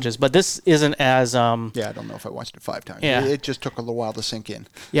 2 watches, but this isn't as... Yeah, I don't know if I watched it 5 times. Yeah. It just took a little while to sink in.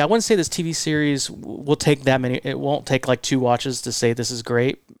 Yeah, I wouldn't say this TV series will take that many. It won't take like 2 watches to say this is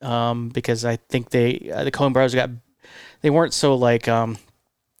great, because I think the Coen brothers they weren't so like, I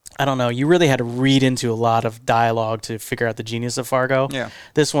don't know, you really had to read into a lot of dialogue to figure out the genius of Fargo. Yeah.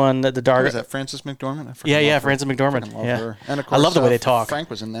 This one, the dark... Was that Frances McDormand? Frances McDormand. Love yeah. her. And of course, I love the way they talk. Frank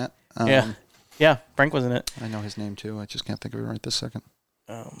was in that. Yeah, Frank was in it. I know his name too. I just can't think of it right this second.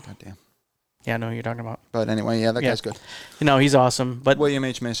 God damn. Yeah, I know who you're talking about. But anyway, that guy's good. He's awesome. But William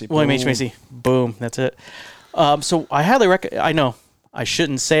H. Macy. William H. Macy. Boom. That's it. So I highly recommend... I know I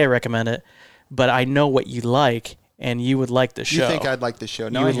shouldn't say I recommend it, but I know what you like, and you would like the show. You think I'd like the show?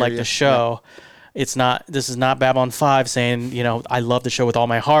 No, you would like the show. Yeah. It's not. This is not Babylon 5 saying, I love the show with all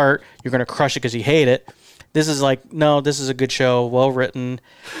my heart. You're going to crush it because you hate it. This is like, no, this is a good show, well written,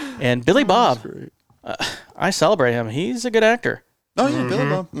 and Billy Bob. I celebrate him. He's a good actor. Oh yeah, Billy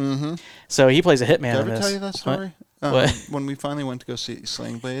Bob. Mm-hmm. So he plays a hitman. Did I in ever this. tell you that story? What? When we finally went to go see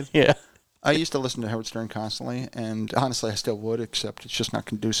Sling Blade. Yeah. I used to listen to Howard Stern constantly, and honestly, I still would, except it's just not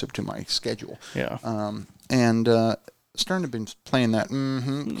conducive to my schedule. Yeah. And Stern had been playing that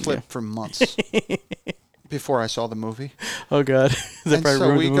clip for months before I saw the movie. Oh, God. And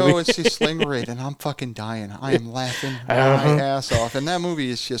so we go and see Sling Blade, and I'm fucking dying. I am laughing my ass off. And that movie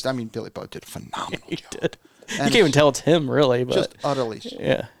is just, Billy Bob did a phenomenal job. Did. You can't even tell it's him, really. But just utterly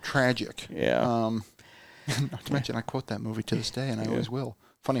tragic. Yeah. Not to mention, I quote that movie to this day, and I always will.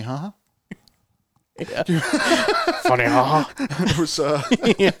 Funny, huh? Yeah. Funny, huh?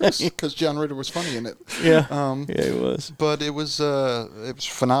 It was because John Ritter was funny in it. Yeah, he was. But it was a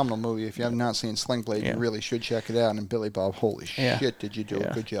phenomenal movie. If you have not seen Sling Blade, you really should check it out. And Billy Bob, holy shit, did you do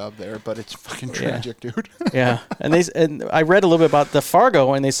a good job there? But it's fucking tragic, dude. Yeah, and I read a little bit about the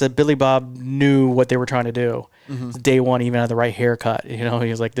Fargo, and they said Billy Bob knew what they were trying to do. Mm-hmm. Day one, even had the right haircut. He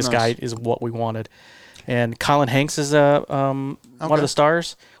was like, this guy is what we wanted. And Colin Hanks is one of the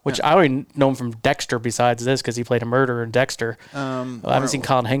stars, which I already know him from Dexter besides this because he played a murderer in Dexter. I haven't seen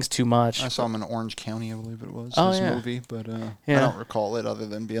Colin Hanks too much. I saw him in Orange County, I believe it was, movie, but I don't recall it other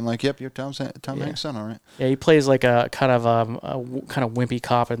than being like, yep, you're Tom Hanks' son, all right. Yeah, he plays like a kind of wimpy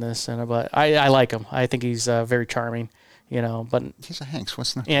cop in this, but I like him. I think he's very charming. But he's a Hanks.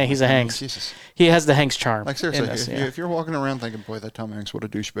 What's that? Yeah, he's a Hanks. Jesus. He has the Hanks charm. Like seriously, if you're walking around thinking, "Boy, that Tom Hanks, what a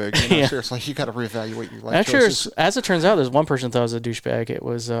douchebag," seriously, you got to reevaluate your life choices. As it turns out, there's one person that thought it was a douchebag. It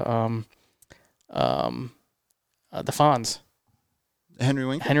was the Fonz. Henry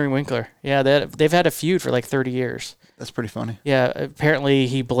Winkler. Henry Winkler. Yeah, they've had a feud for like 30 years. That's pretty funny. Yeah, apparently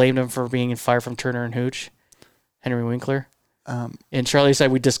he blamed him for being fired from Turner and Hooch. Henry Winkler. And Charlie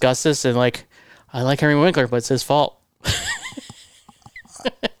said we discussed this, and like, I like Henry Winkler, but it's his fault.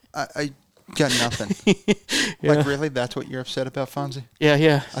 I got nothing. Like, really? That's what you're upset about, Fonzie?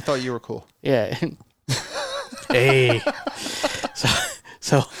 Yeah. I thought you were cool. Yeah. Hey.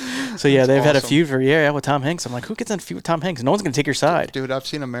 So yeah, they've had a feud for with Tom Hanks. I'm like, who gets in a feud with Tom Hanks? No one's gonna take your side. Dude, I've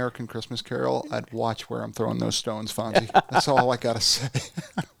seen American Christmas Carol. I'd watch where I'm throwing those stones, Fonzie. That's all I gotta say.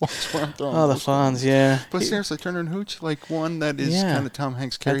 Watch where I'm throwing those Fonz, stones. yeah. But seriously, Turner and Hooch, like one that is kind of Tom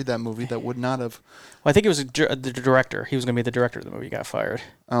Hanks carried that movie that would not have. Well, I think it was the director. He was gonna be the director of the movie. Got fired.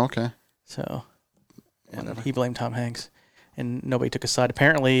 Oh, okay. So, and he blamed Tom Hanks, and nobody took his side.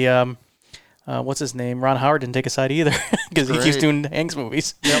 Apparently, what's his name? Ron Howard didn't take a side either because he keeps doing Hanks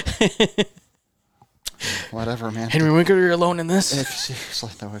movies. Yep. Whatever, man. Henry Winkler, you're alone in this. Seriously,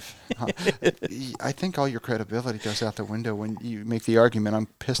 though, I think all your credibility goes out the window when you make the argument, I'm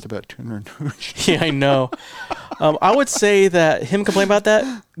pissed about Turner and Hooch. Yeah, I know. I would say that him complaining about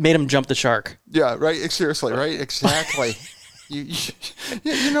that made him jump the shark. Yeah, right. Seriously, right? Exactly. You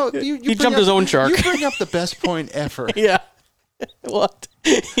he jumped his own shark. You bring up the best point ever. Yeah. What?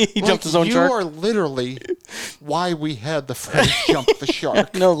 He jumped his own shark? You are literally why we had the phrase jump the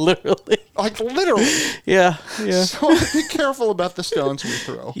shark. No, literally. Like, literally. Yeah. So be careful about the stones we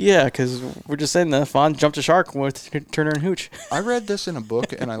throw. Yeah, because we're just saying that Fonz jumped a shark with Turner and Hooch. I read this in a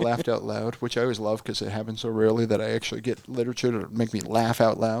book, and I laughed out loud, which I always love because it happens so rarely that I actually get literature to make me laugh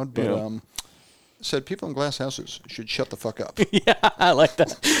out loud. But said people in glass houses should shut the fuck up. Yeah, I like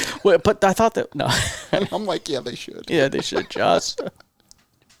that. Wait, but I thought that... No. And I'm like, yeah, they should. Yeah, they should just...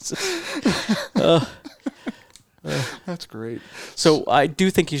 That's great. So I do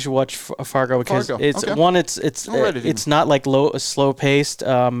think you should watch Fargo because it's okay. one. It's not like slow paced.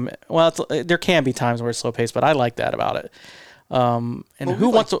 There can be times where it's slow paced, but I like that about it. Who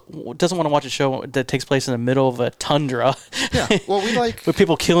doesn't want to watch a show that takes place in the middle of a tundra? Yeah. Well, we like with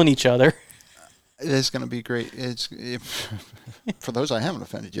people killing each other. It is going to be great. For those I haven't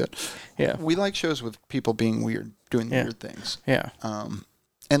offended yet. Yeah. We like shows with people being weird, doing weird things. Yeah.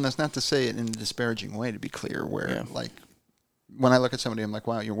 And that's not to say it in a disparaging way, to be clear, where, like, when I look at somebody, I'm like,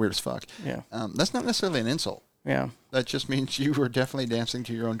 wow, you're weird as fuck. Yeah. That's not necessarily an insult. Yeah. That just means you were definitely dancing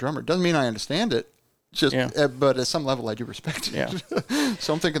to your own drummer. Doesn't mean I understand it. But at some level, I do respect it. Yeah.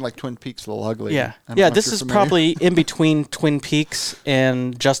 So I'm thinking like Twin Peaks, a little ugly. Yeah. Yeah, this is probably in between Twin Peaks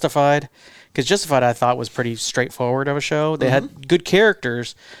and Justified. Because Justified, I thought, was pretty straightforward of a show. They had good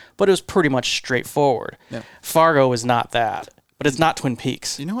characters, but it was pretty much straightforward. Yeah. Fargo is not that. But it's not Twin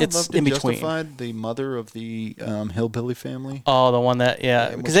Peaks. You know what it's I loved in Justified? The mother of the hillbilly family. Oh, the one that,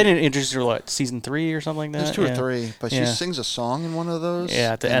 because they didn't introduce her, season 3 or something like that? It's 2 or 3, but she sings a song in one of those.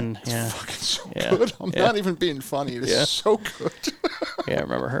 Yeah, at the end. It's fucking so good. I'm not even being funny. It's so good. Yeah, I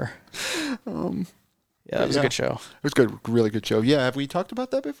remember her. That was a good show. It was good, really good show. Yeah, have we talked about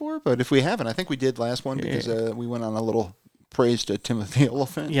that before? But if we haven't, I think we did last one because we went on a little praise to Timothy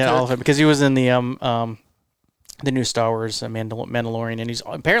Olyphant. Yeah, Olyphant, because he was in the new Star Wars Mandalorian, and he's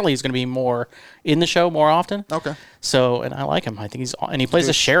going to be more in the show more often. Okay. So, and I like him. I think he plays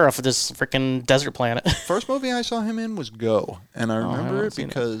a sheriff of this freaking desert planet. First movie I saw him in was Go, and I remember it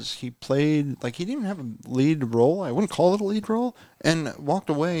because he played, he didn't even have a lead role. I wouldn't call it a lead role, and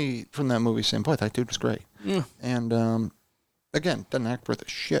walked away from that movie saying, boy, that dude was great. Mm. And, again, doesn't act worth a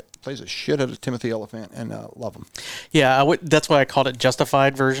shit. Plays a shit out of Timothy Olyphant, and love him. Yeah, that's why I called it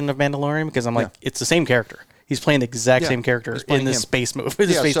Justified version of Mandalorian, because I'm like, it's the same character. He's playing the exact same character in this space movie,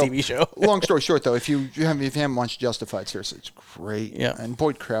 space TV show. Long story short, though, if you haven't watched Justified, seriously, it's great. Yeah. And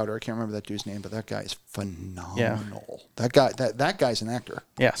Boyd Crowder, I can't remember that dude's name, but that guy is phenomenal. Yeah. That guy's an actor.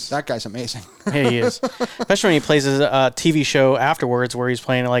 Yes. That guy's amazing. Yeah, he is. Especially when he plays a TV show afterwards where he's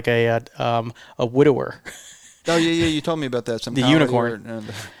playing like a widower. Oh, yeah, you told me about that. The unicorn.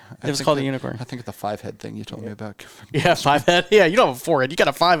 It was called the unicorn. I think it's the 5-head thing you told me about. Yeah, 5-head. Yeah, you don't have a 4-head. You got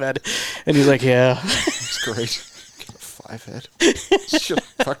a 5-head. And he's like, yeah. It's great. Get a 5-head. It's just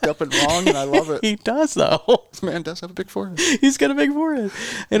fucked up and wrong, and I love it. He does, though. This man does have a big forehead. He's got a big forehead.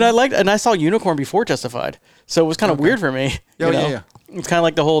 And I saw Unicorn before Justified. So it was kind of weird for me. Yeah. It's kind of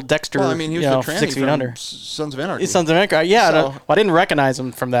like the whole Dexter, he was the tranny 6 feet under. Sons of Anarchy. Sons of Anarchy. Yeah, I didn't recognize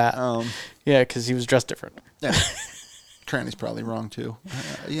him from that. Yeah, because he was dressed different. Yeah. Tranny's probably wrong too.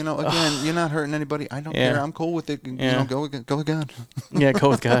 Again, you're not hurting anybody. I don't care. I'm cool with it. Go with God. Yeah, go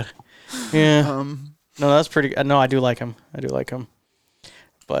with God. Yeah. No, that's pretty. No, I do like him.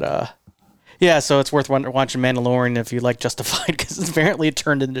 But so it's worth watching Mandalorian if you like Justified, because apparently it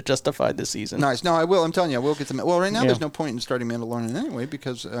turned into Justified this season. Nice. No, I will. I'm telling you, I will get them. Well, right now there's no point in starting Mandalorian anyway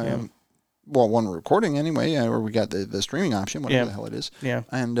because one, we're recording anyway, or we got the streaming option, whatever the hell it is. Yeah.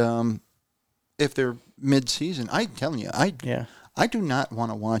 And if they're mid-season, I'm telling you, I do not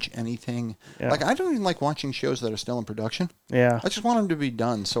want to watch anything. Yeah. I don't even like watching shows that are still in production. Yeah. I just want them to be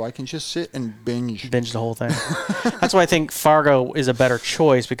done so I can just sit and binge the whole thing. That's why I think Fargo is a better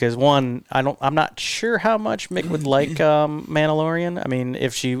choice because one, I'm not sure how much Mick would like Mandalorian. I mean,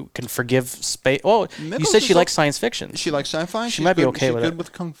 if she can forgive space. Oh, you said she likes science fiction. She likes sci-fi. She might be okay with it. She's good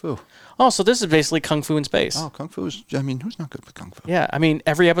with kung fu. Oh, so this is basically kung fu in space. Oh, kung fu is. I mean, who's not good with kung fu? Yeah, I mean,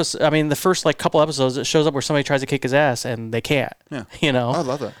 every episode. I mean, the first couple episodes, it shows up where somebody tries to kick his ass and they can't. Yeah, I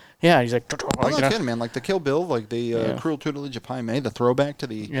love that. Yeah, he's like. I'm not kidding, man. Like the Kill Bill, like the Cruel Tutelage of Pai Mei, the throwback to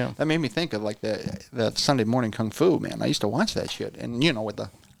the. Yeah. That made me think of that Sunday morning kung fu, man. I used to watch that shit, and with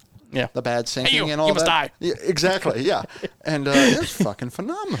the. Yeah, the bad sinking and all that. You must die. Yeah, exactly. Yeah, and it's fucking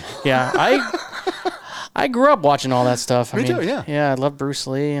phenomenal. Yeah, I grew up watching all that stuff. Me too, yeah. Yeah, I love Bruce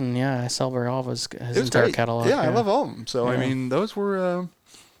Lee, and I sell all of his entire catalog. Yeah, I love all of them. So, I mean, those were,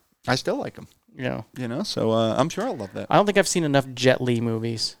 I still like them. Yeah. So I'm sure I'll love that. I don't think I've seen enough Jet Li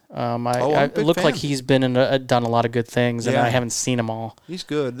movies. It looked like he's been done a lot of good things, and I haven't seen them all. He's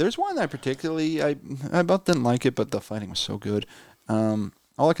good. There's one I particularly, I about didn't like it, but the fighting was so good.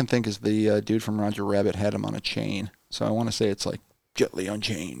 All I can think is the dude from Roger Rabbit had him on a chain. So I want to say it's like Jet Li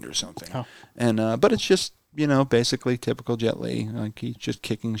Unchained or something. Oh. And but it's just basically typical Jet Li. Like he's just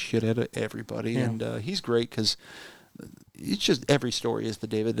kicking shit at everybody, and he's great because it's just every story is the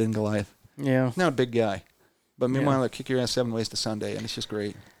David and Goliath. Yeah, he's not a big guy, but meanwhile they kick your ass 7 ways to Sunday, and it's just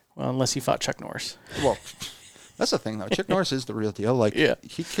great. Well, unless he fought Chuck Norris. Well, that's the thing though. Chuck Norris is the real deal. Like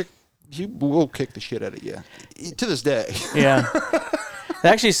he will kick the shit out of you to this day. Yeah. They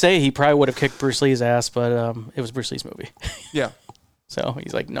actually say he probably would have kicked Bruce Lee's ass, but it was Bruce Lee's movie. Yeah. So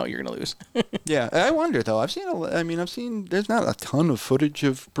he's like, no, you're going to lose. Yeah. I wonder, though. I've seen, there's not a ton of footage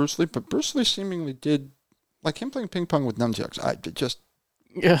of Bruce Lee, but Bruce Lee seemingly did, like him playing ping pong with nunchucks.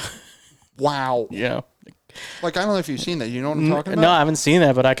 Yeah. Wow. Yeah. Like, I don't know if you've seen that. You know what I'm talking about? No, I haven't seen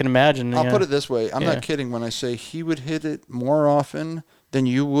that, but I can imagine. I'll put it this way. I'm not kidding when I say he would hit it more often than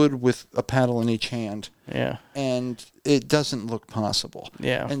you would with a paddle in each hand. Yeah. And it doesn't look possible.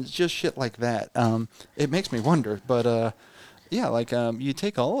 Yeah. And just shit like that. It makes me wonder. But, yeah, like you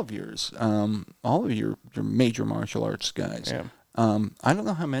take all of your major martial arts guys. Yeah. I don't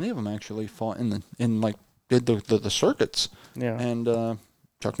know how many of them actually fought did the circuits. Yeah. And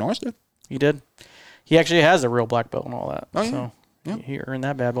Chuck Norris did. He did. He actually has a real black belt and all that. Oh, yeah. So yeah. He earned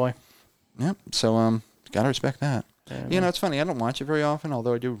that bad boy. Yep. So, gotta respect that. Yeah, It's funny. I don't watch it very often,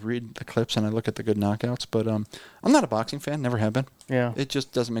 although I do read the clips and I look at the good knockouts. But I'm not a boxing fan. Never have been. Yeah. It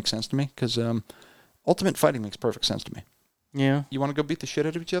just doesn't make sense to me because Ultimate Fighting makes perfect sense to me. Yeah. You want to go beat the shit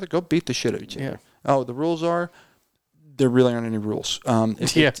out of each other? Go beat the shit out of each other. Yeah. Oh, the rules are there really aren't any rules.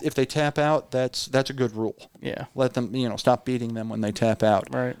 If they tap out, that's a good rule. Yeah. Let them, stop beating them when they tap out.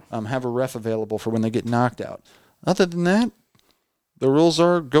 Right. Have a ref available for when they get knocked out. Other than that, the rules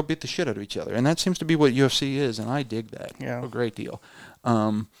are go beat the shit out of each other. And that seems to be what UFC is, and I dig that a great deal.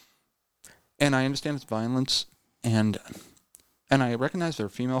 And I understand it's violence, and I recognize there are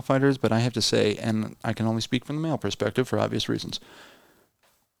female fighters, but I have to say, and I can only speak from the male perspective for obvious reasons,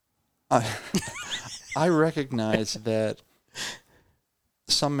 I recognize that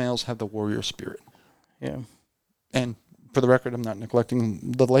some males have the warrior spirit. Yeah. And for the record, I'm not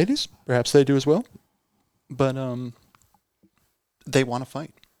neglecting the ladies. Perhaps they do as well. But they want to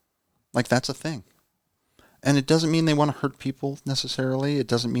fight. Like, that's a thing. And it doesn't mean they want to hurt people necessarily. It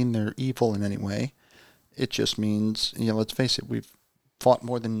doesn't mean they're evil in any way. It just means, let's face it, we've fought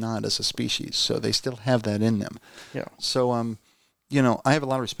more than not as a species, so they still have that in them. Yeah. So, I have a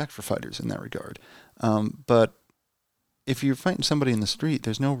lot of respect for fighters in that regard. But if you're fighting somebody in the street,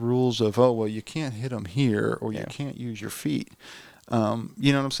 there's no rules of, you can't hit them here or you can't use your feet. You know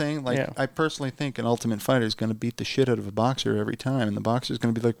what I'm saying? Like, I personally think an Ultimate Fighter is going to beat the shit out of a boxer every time, and the boxer's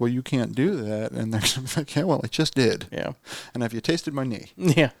going to be like, well, you can't do that. And they're going to be like, yeah, well, I just did. Yeah. And have you tasted my knee?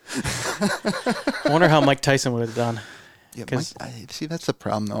 Yeah. I wonder how Mike Tyson would have done. Yeah, see, that's the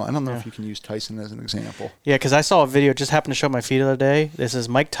problem, though. I don't know if you can use Tyson as an example. Yeah, because I saw a video, just happened to show my feed the other day. This is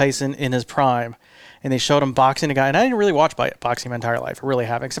Mike Tyson in his prime, and they showed him boxing a guy. And I didn't really watch boxing my entire life. I really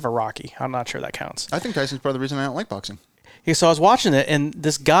haven't, except for Rocky. I'm not sure that counts. I think Tyson's part of the reason I don't like boxing. Yeah, so I was watching it, and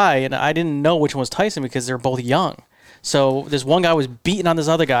this guy, and I didn't know which one was Tyson because they're both young. So this one guy was beating on this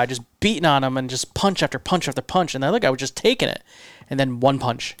other guy, just beating on him, and just punch after punch after punch, and the other guy was just taking it. And then one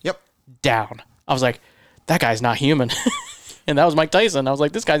punch. Yep. Down. I was like, that guy's not human. And that was Mike Tyson. I was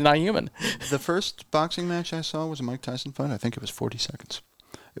like, this guy's not human. The first boxing match I saw was a Mike Tyson fight. I think it was 40 seconds.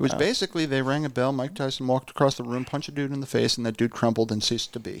 It was basically they rang a bell, Mike Tyson walked across the room, punched a dude in the face, and that dude crumpled and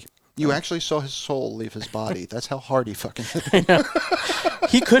ceased to be. You actually saw his soul leave his body. That's how hard he fucking hit him.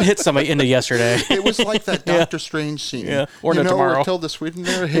 He could hit somebody into yesterday. It was like that Doctor Strange scene. Yeah. Or no tomorrow. Where Tilda Swinton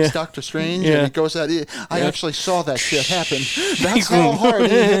there hits Doctor Strange and he goes out. I actually saw that shit happen. That's how hard he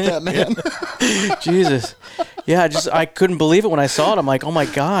hit that man. Jesus. Yeah, I couldn't believe it when I saw it. I'm like, oh my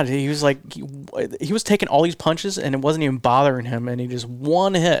God. He was like, he was taking all these punches and it wasn't even bothering him, and he just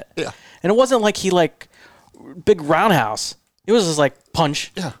one hit. Yeah. And it wasn't like he big roundhouse. It was just like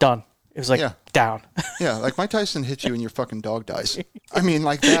punch, done. It was like down. Yeah, like Mike Tyson hits you and your fucking dog dies. I mean,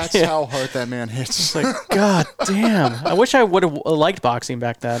 like, that's how hard that man hits. It's like, God damn. I wish I would have liked boxing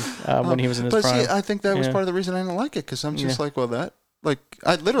back then when he was in his prime. But see, I think that was part of the reason I didn't like it, because I'm just like,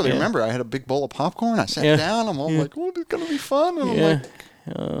 I literally remember I had a big bowl of popcorn. I sat down. I'm all like, oh, it's going to be fun. And I'm like,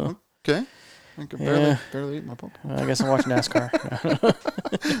 okay. I can barely eat my popcorn. I guess I'm watching NASCAR.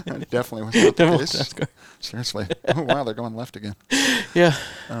 That definitely was not the case. NASCAR. Seriously. Oh, wow, they're going left again. Yeah.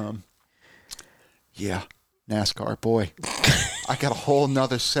 Yeah. NASCAR, boy. I got a whole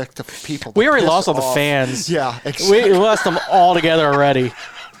nother sect of people. We already lost all the fans. Yeah, exactly. We lost them all together already.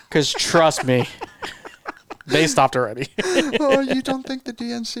 Because trust me, they stopped already. Oh, you don't think the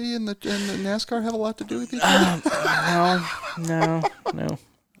DNC and the NASCAR have a lot to do with each other? No.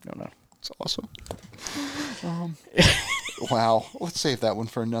 It's awesome. Wow. Let's save that one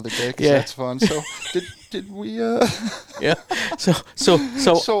for another day, because that's fun. So, did we? Yeah. So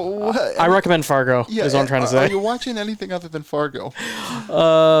I recommend Fargo. Is what I'm trying to say. Are you watching anything other than Fargo?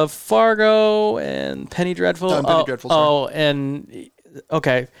 Fargo and Penny Dreadful. Penny Dreadful. Sorry.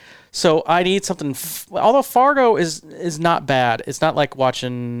 Okay. So I need something. Although Fargo is not bad. It's not like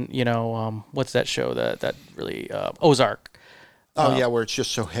watching. What's that show that really Ozark. Oh yeah, where it's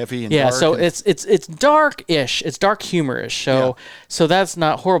just so heavy and yeah. dark. So it's dark-ish. It's dark humor-ish. So that's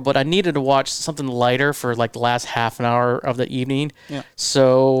not horrible. But I needed to watch something lighter for like the last half an hour of the evening. Yeah.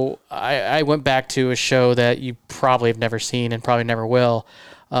 So I went back to a show that you probably have never seen and probably never will,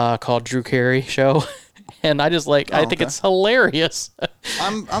 called Drew Carey Show. And I just I think it's hilarious.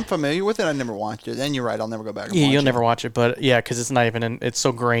 I'm familiar with it. I never watched it. And you're right. I'll never go back and watch it. Yeah, you'll never watch it. But yeah, because it's not even it's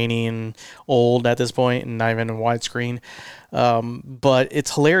so grainy and old at this point and not even in widescreen. But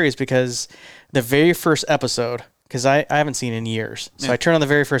it's hilarious because the very first episode, because I haven't seen it in years. So I turn on the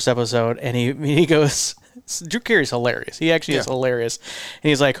very first episode and he goes, Drew Carey's hilarious. He actually is hilarious. And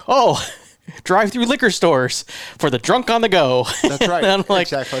he's like, oh, drive-through liquor stores for the drunk on the go. That's right. And I'm like,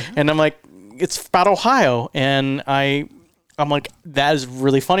 exactly. And I'm like, it's about Ohio, and I'm like, that is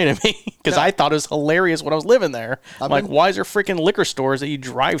really funny to me because I thought it was hilarious when I was living there. I'm like, why is there freaking liquor stores that you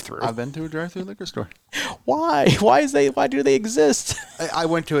drive through? I've been to a drive-through liquor store. Why? Why do they exist? I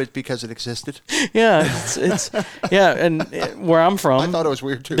went to it because it existed. Yeah, it's and where I'm from, I thought it was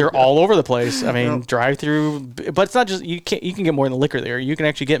weird too. They're all over the place. I mean, drive-through, but it's not just you can get more than liquor there. You can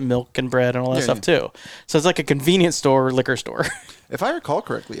actually get milk and bread and all that stuff too. So it's like a convenience store, liquor store. If I recall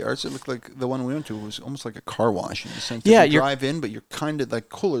correctly, ours, it looked like the one we went to was almost like a car wash. In the sense Yeah, you drive in, but you're kind of like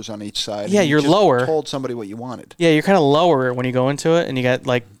coolers on each side. Yeah, and you're just lower. Told somebody what you wanted. Yeah, you're kind of lower when you go into it, and you got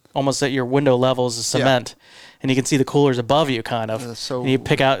like almost at your window levels of cement, and you can see the coolers above you, kind of. And you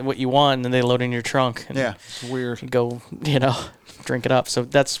pick out what you want, and then they load in your trunk. And it's weird. You go, drink it up. So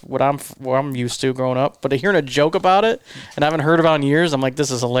that's what I'm used to growing up. But hearing a joke about it, and I haven't heard about it in years, I'm like,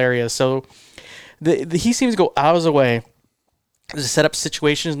 this is hilarious. So he seems to go out of his way to set up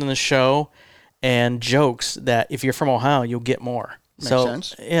situations in the show and jokes that if you're from Ohio, you'll get more. Makes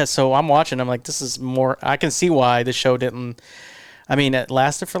sense. Yeah, so I'm watching. I'm like, this is more. I can see why the show didn't. I mean, it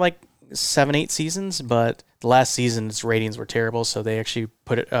lasted for like 7-8 seasons, but the last season's ratings were terrible. So they actually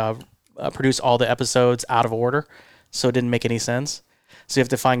produced all the episodes out of order, so it didn't make any sense. So you have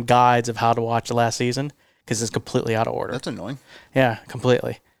to find guides of how to watch the last season because it's completely out of order. That's annoying. Yeah,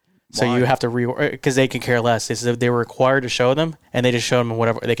 completely. So Why? you have to because they can care less. They said they were required to show them, and they just showed them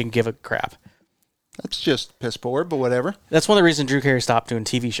whatever they can give a crap. That's just piss poor, but whatever. That's one of the reasons Drew Carey stopped doing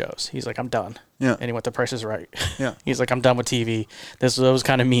TV shows. He's like, I'm done. Yeah. And he went, The Price is Right. Yeah. He's like, I'm done with TV. That was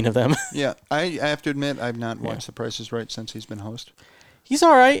kind of mean of them. Yeah. I have to admit, I've not watched The Price is Right since he's been host. He's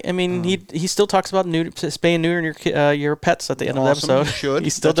all right. I mean, he still talks about spay and neuter your pets at the end of the episode. He should. He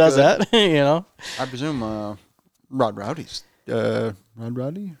still does that, I presume Rod Rowdy's. Rod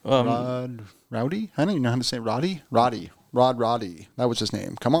Roddy? Rowdy? I don't even know how to say Roddy. Rod Roddy. That was his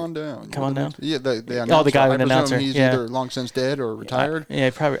name. Come on down. Come on down? Yeah, the the guy with the announcer. He's either long since dead or retired. Yeah,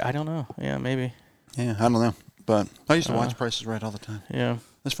 probably. I don't know. Yeah, maybe. Yeah, I don't know. But I used to watch Price is Right all the time. Yeah.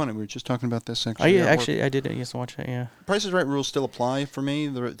 That's funny. We were just talking about this actually. I did. I used to watch it, yeah. Price is Right rules still apply for me.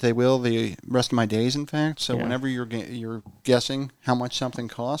 They will the rest of my days, in fact. So whenever you're guessing how much something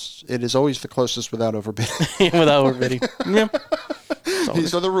costs, it is always the closest without overbidding. Without overbidding. Yeah.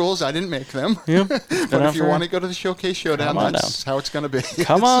 These are the rules. I didn't make them. Yeah. But if you want to go to the Showcase Showdown, that's how it's going to be.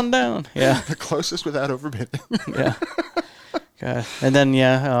 Come on down. Yeah. The closest without overbidding. Yeah. God. And then,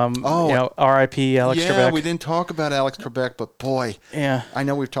 R.I.P. Alex Trebek. Yeah, we didn't talk about Alex Trebek, but boy. Yeah. I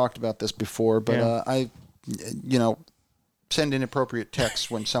know we've talked about this before, but I send inappropriate texts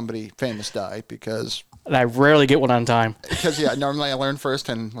when somebody famous die because... And I rarely get one on time. Because, normally I learn first,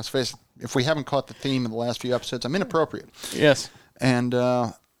 and let's face it, if we haven't caught the theme of the last few episodes, I'm inappropriate. Yes. And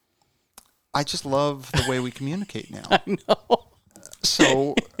I just love the way we communicate now. I know.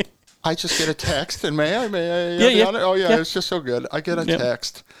 So I just get a text, and may I? Yeah. Oh, yeah, it's just so good. I get a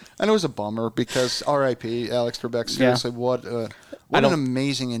text, and it was a bummer because R.I.P. Alex Trebek, seriously, what an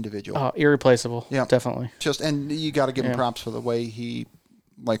amazing individual. Oh, irreplaceable. Yeah. Definitely. And you got to give him props for the way he,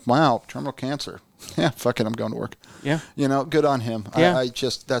 wow, terminal cancer. Yeah, fuck it, I'm going to work. Yeah. Good on him. Yeah.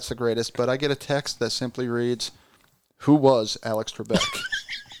 That's the greatest. But I get a text that simply reads, "Who was Alex Trebek?"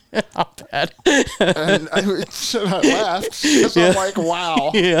 Not bad. And I laughed because I'm like, wow.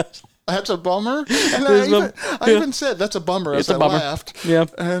 Yeah. That's a bummer. And I even said, that's a bummer as I laughed. Yeah.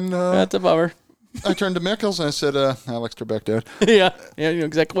 And that's a bummer. I turned to Mickles and I said, Alex Trebek, dude. Yeah. Yeah, you know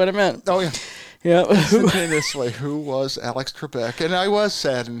exactly what I meant. Oh, yeah. Yeah. Instantaneously, who was Alex Trebek? And I was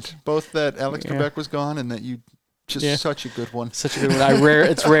saddened, both that Alex Trebek was gone and that you just such a good one. Such a good one.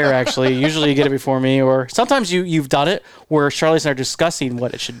 It's rare, actually. Usually you get it before me, or sometimes you've done it where Charlize and I are discussing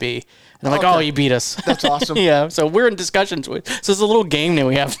what it should be. And I'm like, oh, you beat us. That's awesome. Yeah, so we're in discussions. So it's a little game that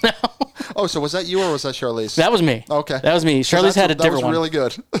we have now. Oh, so was that you or was that Charlize? That was me. Okay. That was me. Charlize had a different one. That was really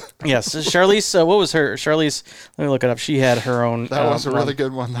good. Yes. Charlize, what was her? Charlize, let me look it up. She had her own. That was a really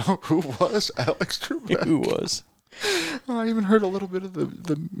good one, though. Who was Alex Trebek? Who was? I even heard a little bit of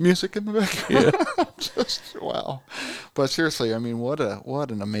the music in the background. Yeah. Just wow. But seriously, I mean, what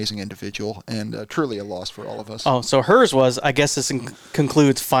an amazing individual, and truly a loss for all of us. Oh, so hers was, I guess this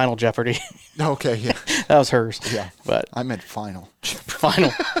concludes Final Jeopardy. Okay, yeah. That was hers. Yeah. But I meant Final Jeopardy.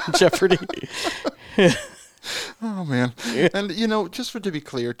 Final Jeopardy. Oh, man. Yeah. And, just to be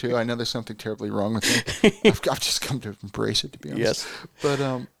clear, too, I know there's something terribly wrong with me. I've just come to embrace it, to be honest. Yes.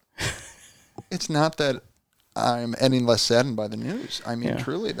 But it's not that I'm any less saddened by the news. I mean,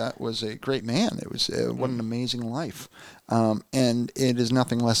 truly, that was a great man. It was what an amazing life. And it is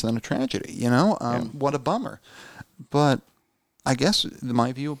nothing less than a tragedy, What a bummer. But I guess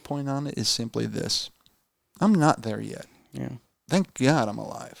my viewpoint on it is simply this. I'm not there yet. Yeah. Thank God I'm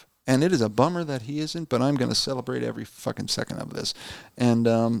alive. And it is a bummer that he isn't, but I'm going to celebrate every fucking second of this. And,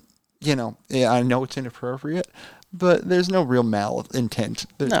 I know it's inappropriate, but there's no real malintent.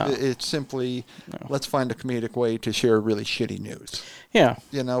 No. It's simply, let's find a comedic way to share really shitty news. Yeah.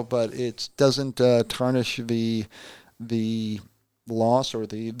 But it doesn't tarnish the loss or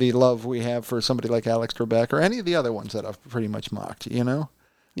the love we have for somebody like Alex Trebek or any of the other ones that I've pretty much mocked,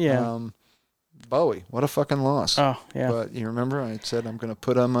 Yeah. Bowie, what a fucking loss. Oh, yeah. But you remember I said I'm going to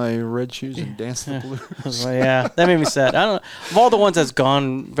put on my red shoes and dance the blues. Well, yeah, that made me sad. I don't know. Of all the ones that's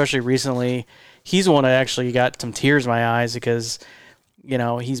gone, especially recently, he's the one that actually got some tears in my eyes because,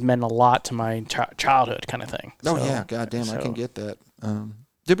 he's meant a lot to my childhood kind of thing. Oh, yeah. Goddamn, I can get that.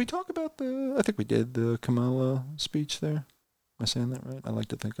 Did we talk about I think we did, the Kamala speech there? Am I saying that right? I like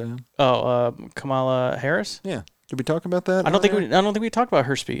to think I am. Oh, Kamala Harris? Yeah. Did we talk about that? I don't think we talked about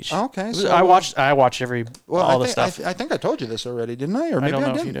her speech. Okay, so I watched all the stuff. I think I told you this already, didn't I? Or maybe I don't know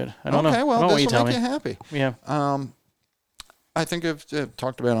didn't. If you did. I don't know. Okay, well, this will make you happy. Yeah. I think I've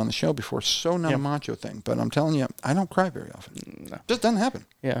talked about it on the show before. So not a macho thing, but I'm telling you, I don't cry very often. No. It just doesn't happen.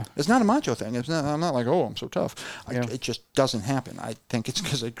 Yeah. It's not a macho thing. I'm not like, oh, I'm so tough. It just doesn't happen. I think it's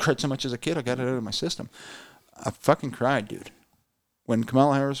because I cried so much as a kid. I got it out of my system. I fucking cried, dude. When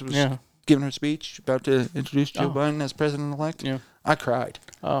Kamala Harris was giving her speech about to introduce Joe Biden as president-elect, I cried.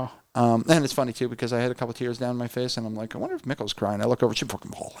 Oh. And it's funny, too, because I had a couple tears down my face, and I'm like, I wonder if Mikkel's crying. I look over, she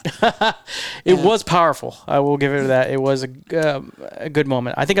fucking bawling. It was powerful. I will give it that. It was a good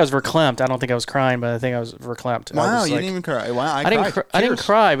moment. I think I was verklempt. I don't think I was crying, but I think I was verklempt. Wow, you didn't even cry. Wow, I didn't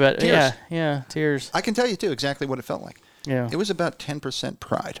cry, but tears. yeah, tears. I can tell you, too, exactly what it felt like. Yeah. It was about 10%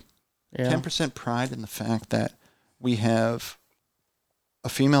 pride. Yeah. 10% pride in the fact that we have a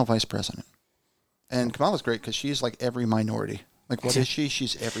female vice president. And Kamala's great because she's like every minority. Like, what is she?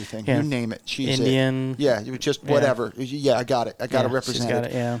 She's everything. Yeah. You name it. She's Indian. Yeah, just whatever. Yeah, I got it. I got to represent she's got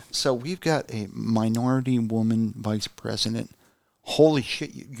it. Yeah. So we've got a minority woman vice president. Holy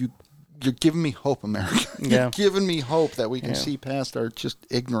shit, you're giving me hope, America. Yeah. You're giving me hope that we can see past our just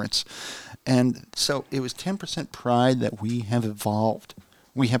ignorance. And so it was 10% pride that we have evolved.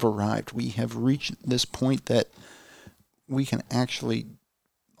 We have arrived. We have reached this point that we can actually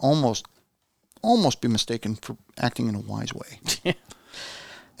almost be mistaken for acting in a wise way. Yeah.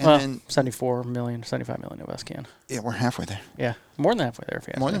 And 75 million of us can. Yeah, we're halfway there. Yeah, more than halfway there. If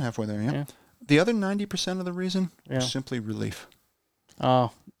you ask more me. than halfway there, yeah. The other 90% of the reason is simply relief.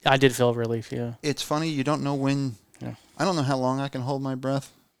 Oh, I did feel relief, yeah. It's funny, you don't know when. Yeah. I don't know how long I can hold my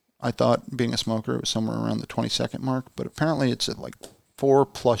breath. I thought, being a smoker, it was somewhere around the 20-second mark, but apparently it's at like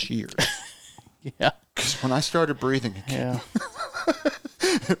 4+ years. Yeah. Because when I started breathing again,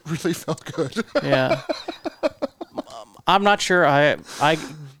 it really felt good. Yeah. I'm not sure. I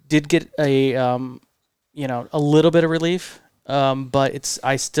did get a little bit of relief, but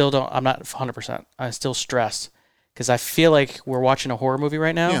I still don't. I'm not 100%. I'm still stressed because I feel like we're watching a horror movie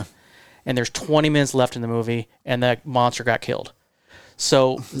right now, and there's 20 minutes left in the movie, and that monster got killed.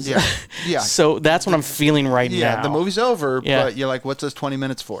 So So that's what I'm feeling right now. Yeah, the movie's over, but you're like, what's this 20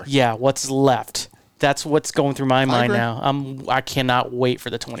 minutes for? Yeah, what's left? That's what's going through my mind now. I cannot wait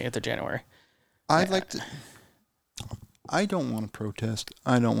for the 20th of January. I don't want to protest.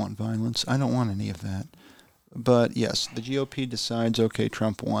 I don't want violence. I don't want any of that. But yes, the GOP decides, okay,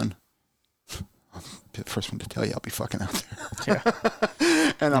 Trump won. I'm the first one to tell you I'll be fucking out there.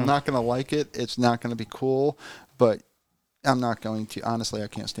 Yeah. And I'm not going to like it. It's not going to be cool. But I'm not going to. Honestly, I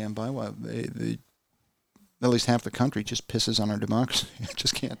can't stand by why at least half the country just pisses on our democracy. I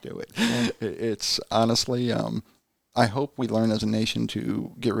just can't do it. Yeah. It's honestly, I hope we learn as a nation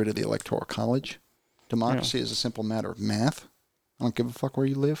to get rid of the Electoral College. Democracy is a simple matter of math. I don't give a fuck where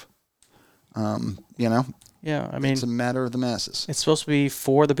you live. Yeah, I mean, it's a matter of the masses. It's supposed to be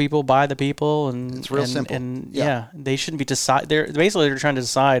for the people, by the people, and it's real simple. And they shouldn't be they're trying to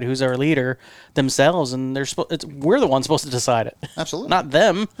decide who's our leader themselves, and we're the ones supposed to decide it. Absolutely, not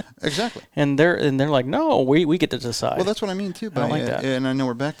them. Exactly. And they're like, no, we get to decide. Well, that's what I mean too. I don't like that. And I know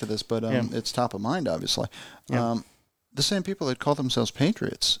we're back to this, but it's top of mind, obviously. Yeah. The same people that call themselves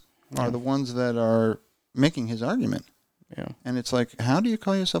patriots are the ones that are making his argument. Yeah. And it's like, how do you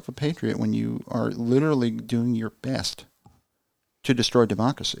call yourself a patriot when you are literally doing your best to destroy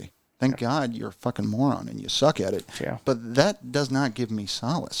democracy? Thank God you're a fucking moron and you suck at it. Yeah. But that does not give me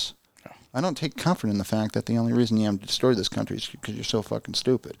solace. No. I don't take comfort in the fact that the only reason you have to destroy this country is because you're so fucking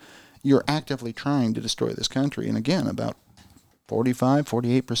stupid. You're actively trying to destroy this country. And again, about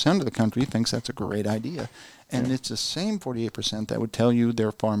 48% of the country thinks that's a great idea. And it's the same 48% that would tell you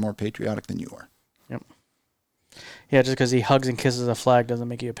they're far more patriotic than you are. Yep. Yeah, just because he hugs and kisses a flag doesn't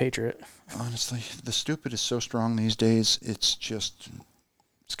make you a patriot. Honestly, the stupid is so strong these days, it's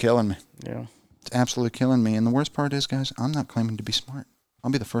killing me. Yeah. It's absolutely killing me. And the worst part is, guys, I'm not claiming to be smart.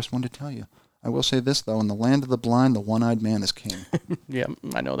 I'll be the first one to tell you. I will say this, though. In the land of the blind, the one-eyed man is king. Yeah,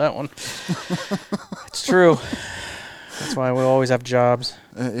 I know that one. It's true. That's why we always have jobs.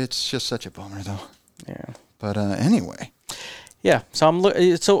 It's just such a bummer, though. Yeah. But anyway. Yeah,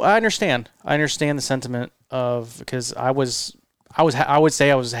 so I understand. I understand the sentiment of, because I would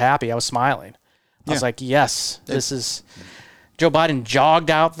say I was happy. I was smiling. I was like, yes, this is Joe Biden jogged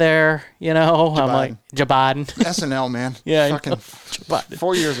out there, you know. I'm like, Joe Biden. SNL, man. Yeah. Fucking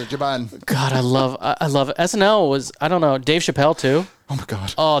 4 years of Joe Biden. God, I love it. SNL was, I don't know, Dave Chappelle too. Oh my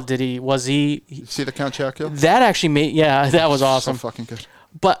God. Oh, was he? See the Count Chocula? That actually that was awesome. So fucking good.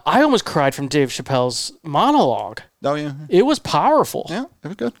 But I almost cried from Dave Chappelle's monologue. Oh, yeah. It was powerful. Yeah, it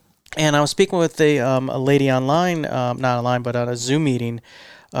was good. And I was speaking with a lady online, not online, but on a Zoom meeting.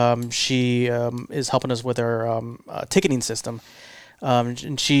 She is helping us with our ticketing system.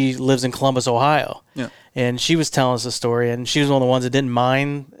 And she lives in Columbus, Ohio. Yeah. And she was telling us a story, and she was one of the ones that didn't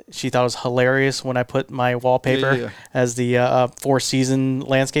mind. She thought it was hilarious when I put my wallpaper as the Four Season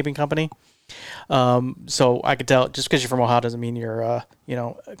landscaping company. So I could tell, just because you're from Ohio doesn't mean you're, a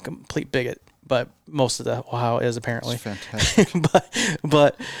complete bigot. But most of the Ohio is, apparently. That's fantastic.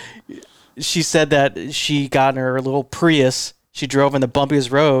 but she said that she got in her little Prius. She drove in the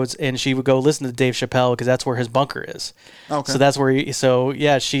bumpiest roads, and she would go listen to Dave Chappelle because that's where his bunker is. Okay. So that's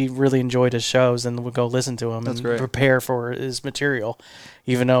where she really enjoyed his shows and would go listen to him prepare for his material.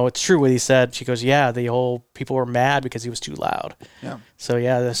 Even though it's true what he said, she goes, yeah, people were mad because he was too loud. Yeah. So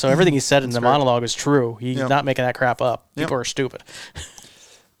everything he said in the monologue is true. He's not making that crap up. People are stupid.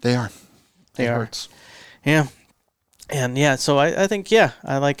 They are. It hurts. Yeah. And so I think,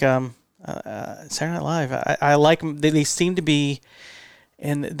 I like Saturday Night Live. I like them. They seem to be,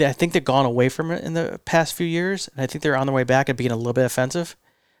 and I think they've gone away from it in the past few years. And I think they're on their way back at being a little bit offensive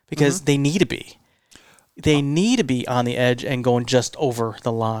because they need to be. They need to be on the edge and going just over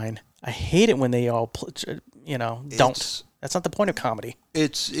the line. I hate it when they all, don't. That's not the point of comedy.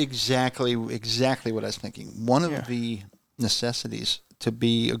 It's exactly what I was thinking. One of the necessities to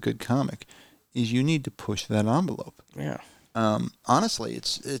be a good comic is you need to push that envelope. Yeah. Honestly,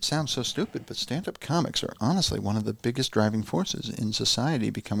 it sounds so stupid, but stand-up comics are honestly one of the biggest driving forces in society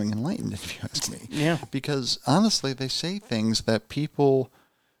becoming enlightened, if you ask me. Yeah. Because honestly, they say things that people,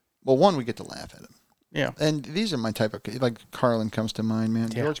 well, one, we get to laugh at them. Yeah. And these are my type of, like Carlin comes to mind,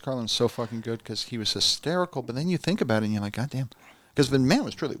 man. Yeah. George Carlin's so fucking good because he was hysterical, but then you think about it and you're like, God damn. Because the man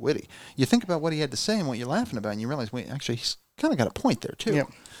was truly witty. You think about what he had to say and what you're laughing about, and you realize, wait, actually, he's kind of got a point there, too. Yep.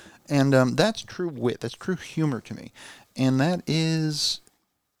 And that's true wit. That's true humor to me. And that is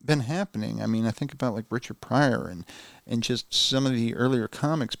been happening. I mean, I think about like Richard Pryor and just some of the earlier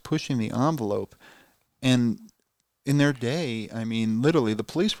comics pushing the envelope. And in their day, I mean, literally the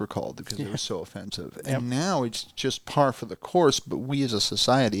police were called because they were so offensive. Yep. And now it's just par for the course, but we as a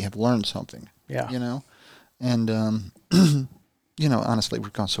society have learned something. Yeah. You know? And, honestly,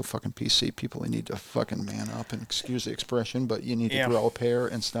 we've gone so fucking PC. People need to fucking man up and excuse the expression, but you need to grow a pair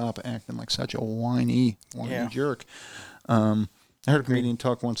and stop acting like such a whiny jerk. I heard a comedian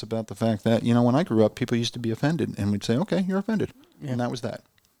talk once about the fact that, when I grew up, people used to be offended, and we'd say, okay, you're offended. Yeah. And that was that.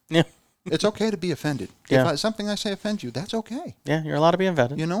 Yeah. It's okay to be offended. Yeah. If something I say offends you, that's okay. Yeah, you're allowed to be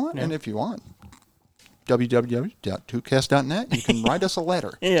offended. You know what? Yeah. And if you want, www.tootcast.net, you can write us a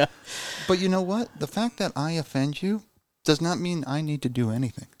letter. Yeah. But you know what? The fact that I offend you does not mean I need to do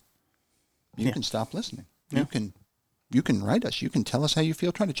anything. You can stop listening. Yeah. You can write us. You can tell us how you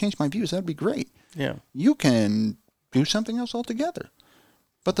feel. Trying to change my views. That'd be great. Yeah. You can do something else altogether.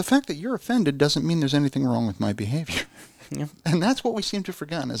 But the fact that you're offended doesn't mean there's anything wrong with my behavior. Yeah. And that's what we seem to have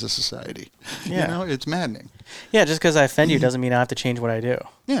forgotten as a society. Yeah. You know, it's maddening. Yeah, just because I offend you doesn't mean I have to change what I do.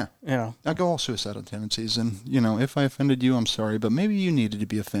 Yeah. You know. I go all suicidal tendencies, and, you know, if I offended you, I'm sorry, but maybe you needed to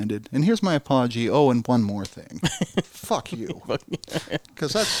be offended. And here's my apology. Oh, and one more thing. Fuck you.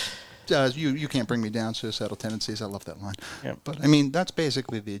 Because that's, you can't bring me down, suicidal tendencies. I love that line. Yep. But, I mean, that's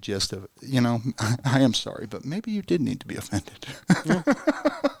basically the gist of it. You know, I am sorry, but maybe you did need to be offended. Yeah.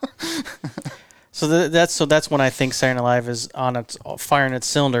 So that's when I think Saturday Night Live is on its firing its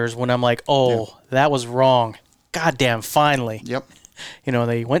cylinders. When I'm like, that was wrong. Goddamn, finally. Yep. You know,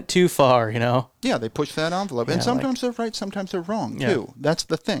 they went too far. You know. Yeah, they push that envelope, and sometimes they're right, sometimes they're wrong too. That's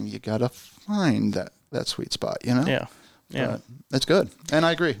the thing. You gotta find that sweet spot. You know. Yeah. Yeah. But that's good, and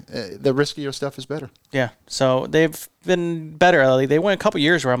I agree. The riskier stuff is better. Yeah. So they've been better. They went a couple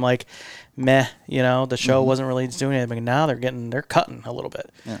years where I'm like, meh. You know, the show wasn't really doing anything. But now they're cutting a little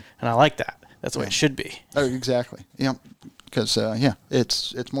bit, and I like that. That's the way it should be. Oh, exactly. Yeah, because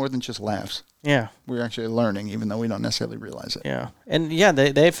it's more than just laughs. Yeah, we're actually learning, even though we don't necessarily realize it. Yeah, and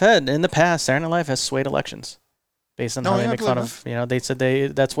they've had in the past, Saturday Night Live has swayed elections based on how they make fun of. You know, they said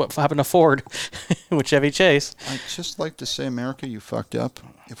that's what happened to Ford with Chevy Chase. I'd just like to say, America, you fucked up.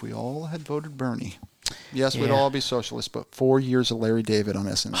 If we all had voted Bernie, yes, we'd all be socialists. But 4 years of Larry David on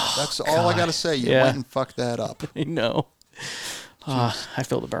SNL. That's all I got to say. You went and fucked that up. I know. I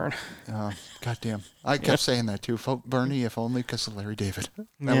feel the burn. Goddamn. I kept saying that too. Vote Bernie, if only because of Larry David. That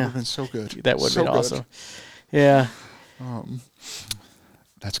would have been so good. That would have been awesome. Yeah.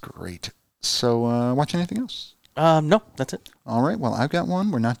 That's great. So, watch anything else? No, that's it. All right. Well, I've got one.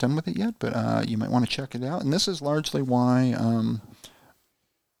 We're not done with it yet, but you might want to check it out. And this is largely why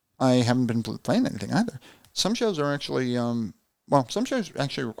I haven't been playing anything either. Some shows are actually, some shows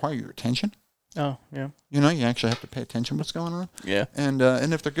actually require your attention. Oh, yeah. You know, you actually have to pay attention to what's going on. Yeah. And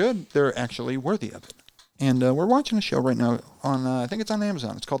if they're good, they're actually worthy of it. And we're watching a show right now on, I think it's on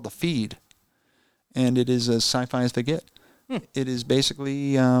Amazon. It's called The Feed. And it is as sci-fi as they get. It is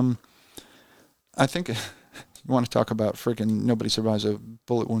basically, I think, you want to talk about freaking nobody survives a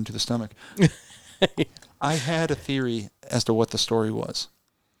bullet wound to the stomach. I had a theory as to what the story was.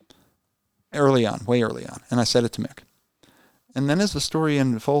 Way early on. And I said it to Mick. And then as the story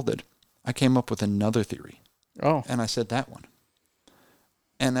unfolded, I came up with another theory. Oh. And I said that one.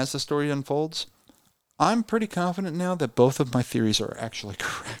 And as the story unfolds, I'm pretty confident now that both of my theories are actually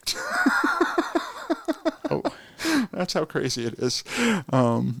correct. Oh. That's how crazy it is.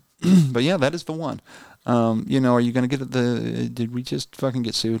 But yeah, that is the one. You know, are you going to get did we just fucking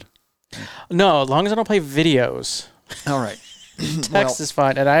get sued? No, as long as I don't play videos. All right. Text is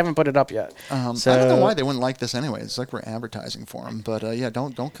fine, and I haven't put it up yet. So, I don't know why they wouldn't like this anyway. It's like we're advertising for them. But yeah,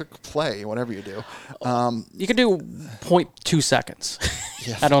 don't click play, whatever you do. You can do 0.2 seconds.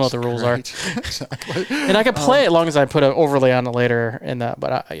 Yeah, I don't know what the rules are. Exactly. And I can play it as long as I put an overlay on it later in that.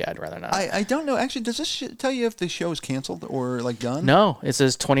 But I'd rather not. I don't know. Actually, does this tell you if the show is canceled or like done? No, it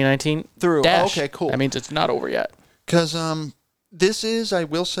says 2019 through. Dash. Okay, cool. That means it's not over yet. Because this is, I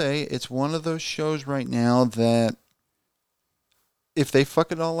will say, it's one of those shows right now that if they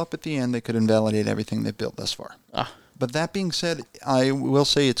fuck it all up at the end, they could invalidate everything they've built thus far. But that being said, I will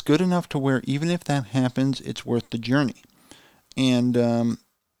say it's good enough to where even if that happens, it's worth the journey. And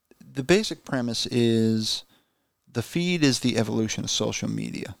the basic premise is the feed is the evolution of social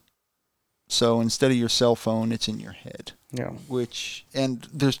media. So instead of your cell phone, it's in your head. Yeah. And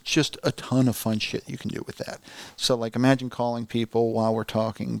there's just a ton of fun shit you can do with that. So like imagine calling people while we're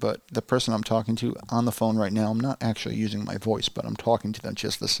talking, but the person I'm talking to on the phone right now, I'm not actually using my voice, but I'm talking to them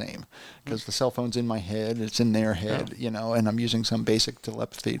just the same. Because the cell phone's in my head, it's in their head, you know, and I'm using some basic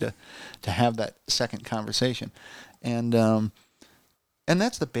telepathy to have that second conversation. And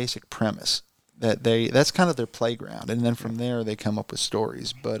that's the basic premise. That's kind of their playground. And then from there they come up with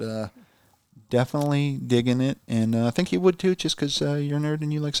stories. But definitely digging it, and I think you would too, just because you're a nerd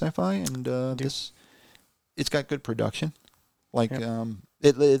and you like sci-fi, and it's got good production. Like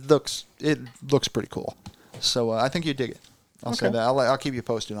it looks pretty cool. So I think you dig it. I'll say that. I'll keep you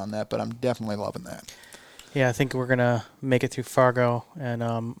posted on that, but I'm definitely loving that. Yeah, I think we're gonna make it through Fargo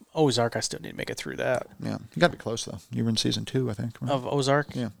and Ozark. I still need to make it through that. Yeah, you gotta be close though. You were in season 2, I think. Right? Of Ozark.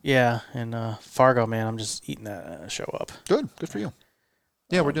 Yeah, and Fargo, man, I'm just eating that show up. Good for you.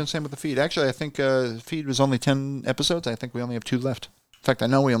 Yeah, we're doing the same with the feed. Actually, I think feed was only 10 episodes. I think we only have 2 left. In fact, I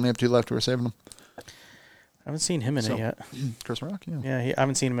know we only have 2 left. We're saving them. I haven't seen him in it yet. Chris Rock, yeah. Yeah, I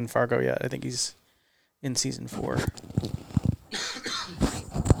haven't seen him in Fargo yet. I think he's in season 4.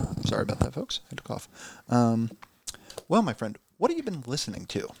 Sorry about that, folks. I had to cough. Well, my friend, what have you been listening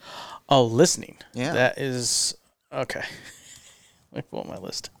to? Oh, listening. Yeah. That is... Okay. Let me pull up my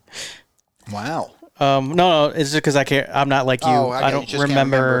list. Wow. No, it's just because I can't. I'm not like you. I don't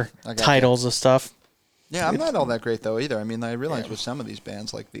remember titles of stuff. Yeah, I'm not all that great though either. I mean, I realize with some of these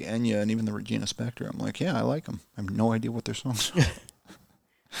bands like the Enya and even the Regina Spektor, I'm like, yeah, I like them. I have no idea what their songs are.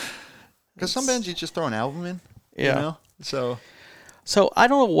 Because some bands you just throw an album in. Yeah. You know? So I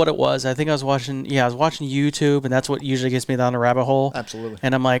don't know what it was. I think I was watching YouTube, and that's what usually gets me down the rabbit hole. Absolutely.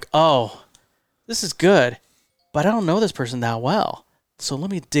 And I'm like, oh, this is good, but I don't know this person that well. So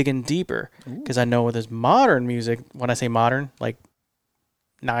let me dig in deeper, because I know with this modern music, when I say modern, like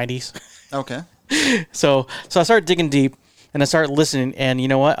 90s. Okay. So I started digging deep, and I started listening, and you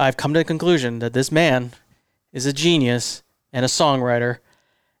know what? I've come to the conclusion that this man is a genius and a songwriter,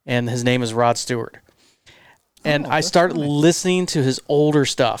 and his name is Rod Stewart. And I started listening to his older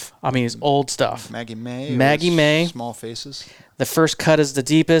stuff. I mean, his old stuff. Maggie May. Small Faces. The First Cut is the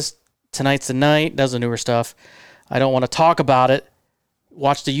Deepest. Tonight's the Night. That's the newer stuff. I don't want to talk about it.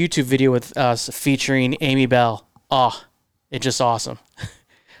 Watch the YouTube video with us featuring Amy Bell. Oh, it's just awesome.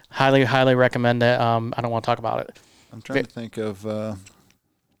 Highly, highly recommend it. I don't want to talk about it. I'm trying to think of... all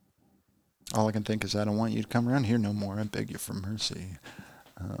I can think is I don't want you to come around here no more. I beg you for mercy.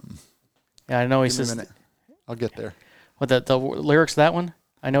 Yeah, I know he says... I'll get there. What, the lyrics of that one?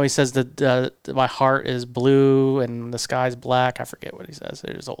 I know he says that my heart is blue and the sky's black. I forget what he says.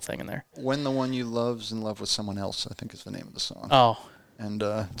 There's a whole thing in there. When the One You Love's in love with someone else, I think is the name of the song. Oh. And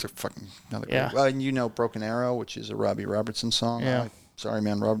it's a fucking another great. Well, and you know Broken Arrow, which is a Robbie Robertson song. Yeah. Sorry,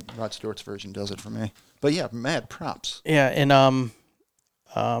 man. Rod Stewart's version does it for me. But yeah, mad props. Yeah, and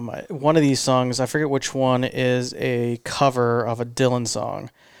one of these songs, I forget which one, is a cover of a Dylan song.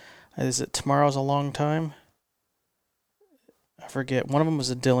 Is it Tomorrow's a Long Time? I forget. One of them was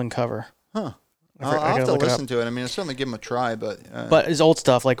a Dylan cover. Huh. I'll have to listen to it. I mean, I'll certainly give him a try, but... but his old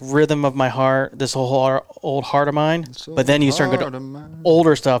stuff, like Rhythm of My Heart, this whole old Heart of Mine. But then you start going to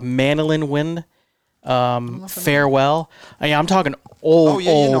older stuff, Mandolin Wind, Farewell. I'm talking old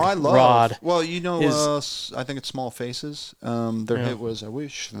Rod. Well, I think it's Small Faces. Their hit was I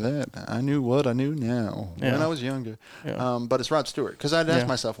Wish That I Knew What I Knew Now when I was younger. Yeah. But it's Rod Stewart. Because I'd ask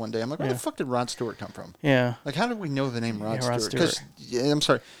myself one day, I'm like, where the fuck did Rod Stewart come from? Yeah. Like, how did we know the name Rod Stewart? Because, I'm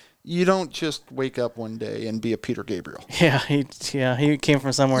sorry, you don't just wake up one day and be a Peter Gabriel. Yeah, he came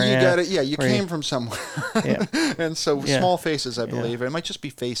from somewhere. You came from somewhere. Yeah. And so Small Faces, I believe. It might just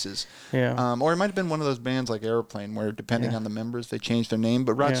be Faces. Yeah. Or it might have been one of those bands like Airplane where depending on the members, they changed their name.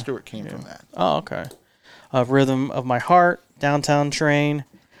 But Rod Stewart came from that. Oh, okay. Rhythm of My Heart, Downtown Train.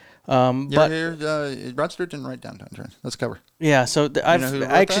 Rod Stewart didn't write Downtown Train. Let's cover. Yeah, so I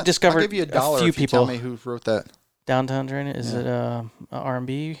actually discovered I'll give you $1 a few if you people. Tell me who wrote that. Downtown Train, is it a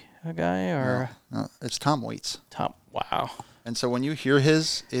R&B guy or? No, it's Tom Waits. Wow. And so when you hear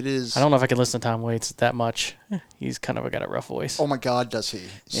his, it is... I don't know if I can listen to Tom Waits that much. He's kind of got a rough voice. Oh my God, does he?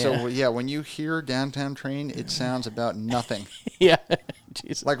 Yeah. So when you hear Downtown Train, it sounds about nothing. Yeah.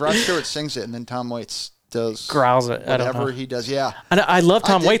 Jesus. Like Rod Stewart sings it and then Tom Waits does... growls it. Whatever he does, yeah. And I love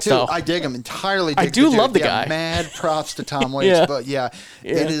Tom Waits, though. I dig him entirely. I do love the guy. Mad props to Tom Waits. But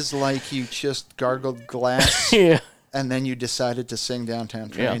it is like you just gargled glass. Yeah. And then you decided to sing Downtown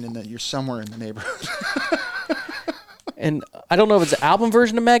Train and that you're somewhere in the neighborhood. And I don't know if it's the album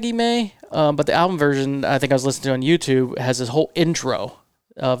version of Maggie May, but the album version I think I was listening to on YouTube has this whole intro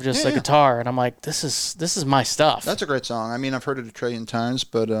of just a guitar, and I'm like, this is my stuff. That's a great song. I mean, I've heard it a trillion times,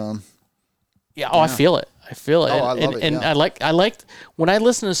 but I feel it. I feel it. Oh, I love it. And I like when I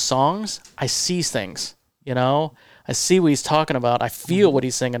listen to songs, I see things. I see what he's talking about. I feel what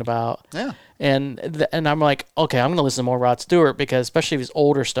he's singing about. Yeah. And I'm like, okay, I'm gonna listen to more Rod Stewart because especially his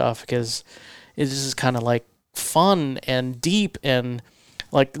older stuff because it's just kind of like fun and deep and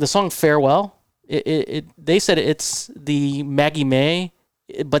like the song Farewell. They said it's the Maggie May,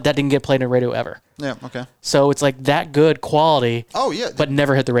 but that didn't get played on the radio ever. Yeah. Okay. So it's like that good quality. Oh yeah. But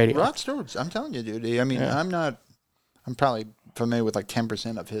never hit the radio. Rod Stewart. I'm telling you, dude. I mean, I'm probably familiar with like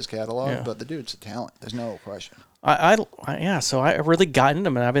 10% of his catalog, but the dude's a talent. There's no question. So I really got into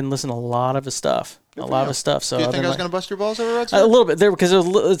him, and I've been listening to a lot of his stuff. So do you think I was going to bust your balls over Rod Stewart? A little bit there because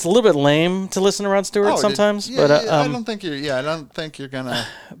it's a little bit lame to listen to Rod Stewart sometimes. I don't think you're gonna.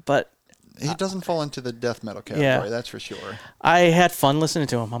 But he doesn't fall into the death metal category. That's for sure. I had fun listening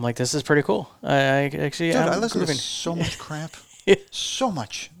to him. I'm like, this is pretty cool. I listen to so much crap. So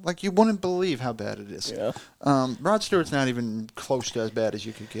much. Like, you wouldn't believe how bad it is. Yeah. Rod Stewart's not even close to as bad as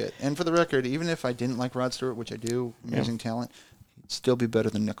you could get. And for the record, even if I didn't like Rod Stewart, which I do, amazing talent, he'd still be better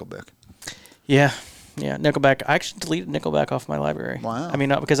than Nickelback. Yeah. Yeah, Nickelback. I actually deleted Nickelback off my library. Wow. I mean,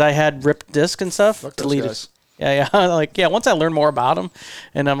 because I had ripped disc and stuff. Fuck deleted. Those guys. Once I learned more about them,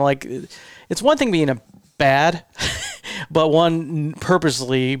 and I'm like, it's one thing being a bad, but one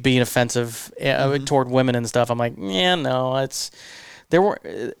purposely being offensive toward women and stuff. I'm like, yeah, no, it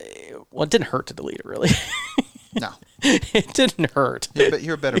didn't hurt to delete it, really. No. It didn't hurt.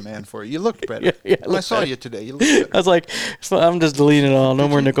 You're a better man for it. You looked better. When I saw you today, you looked better. I was like, I'm just deleting it all. No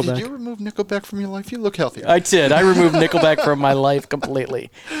more Nickelback. Did you remove Nickelback from your life? You look healthier. I did. I removed Nickelback from my life completely.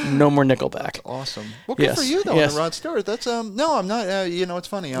 No more Nickelback. That's awesome. Well, good for you, though, on the Rod Stewart. That's, no, I'm not, it's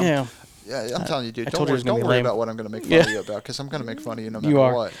funny. I'm telling you, dude, don't worry about what I'm going to make fun of you about, because I'm going to make fun of you no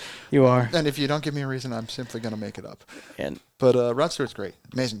matter what. You are. And if you don't give me a reason, I'm simply going to make it up. But Rod Stewart's great.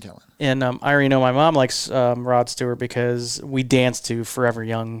 Amazing talent. And I already know my mom likes Rod Stewart because we danced to Forever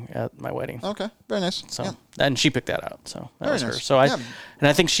Young at my wedding. Okay, very nice. So and she picked that out. So that was nice. her. So and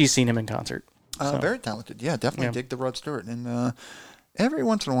I think she's seen him in concert. Very talented. Yeah, definitely dig the Rod Stewart. And every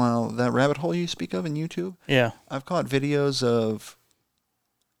once in a while, that rabbit hole you speak of in YouTube, I've caught videos of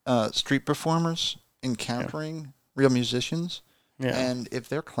street performers encountering real musicians, and if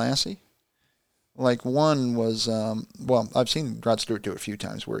they're classy, like one was, I've seen Rod Stewart do it a few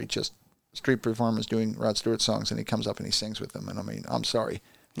times where he just street performers doing Rod Stewart songs and he comes up and he sings with them, and I mean, I'm sorry.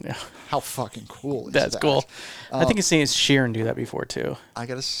 Yeah. How fucking cool is that? That's cool. I think I've seen Sheeran do that before too. I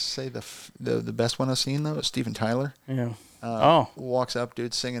gotta say the best one I've seen though is Steven Tyler. Yeah. Walks up,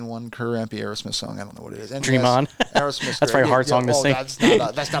 dude, singing one crappy Aerosmith song. I don't know what it is. And Dream On. Aerosmith. That's a very hard song to sing.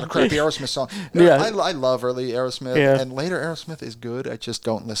 That's not a crappy Aerosmith song. I love early Aerosmith, and later Aerosmith is good. I just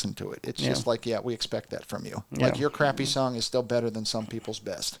don't listen to it. It's just like, we expect that from you. Like, your crappy song is still better than some people's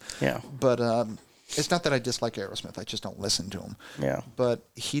best. Yeah. But it's not that I dislike Aerosmith. I just don't listen to him. Yeah. But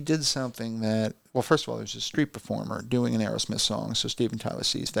he did something that, well, first of all, there's a street performer doing an Aerosmith song, so Steven Tyler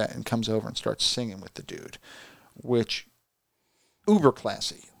sees that and comes over and starts singing with the dude, which... uber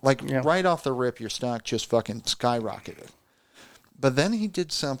classy. Like, right off the rip, your stock just fucking skyrocketed. But then he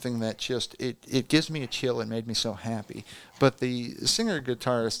did something that just, it gives me a chill and made me so happy. But the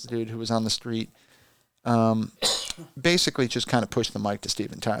singer-guitarist dude who was on the street basically just kind of pushed the mic to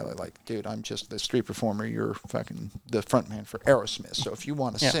Steven Tyler. Like, dude, I'm just the street performer. You're fucking the front man for Aerosmith. So if you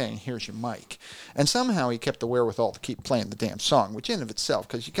want to sing, here's your mic. And somehow he kept the wherewithal to keep playing the damn song, which in and of itself,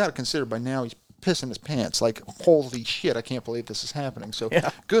 because you got to consider by now he's pissing his pants, like, holy shit, I can't believe this is happening. So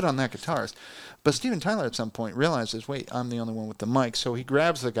good on that guitarist. But Steven Tyler at some point realizes, wait, I'm the only one with the mic. So he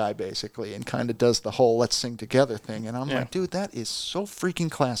grabs the guy basically and kind of does the whole let's sing together thing. And I'm like, dude, that is so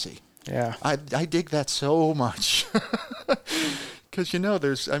freaking classy. Yeah. I dig that so much. Because,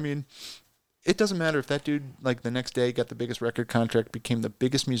 it doesn't matter if that dude, like, the next day got the biggest record contract, became the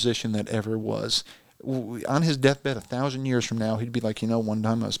biggest musician that ever was. On his deathbed 1,000 years from now, he'd be like, one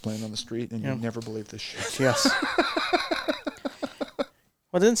time I was playing on the street and you'd never believe this shit. Yes.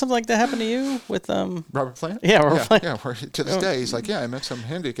 Well, didn't something like that happen to you with Robert Plant? Yeah, Robert Plant. Yeah, where to this day he's like, I met some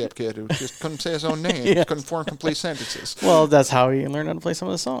handicapped kid who just couldn't say his own name, couldn't form complete sentences. Well, that's how he learned how to play some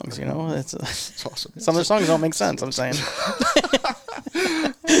of the songs. It's awesome. Some of the songs don't make sense. I'm saying.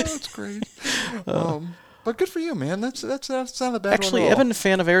 That's great. But good for you, man. That's not a bad Actually, one. I've been a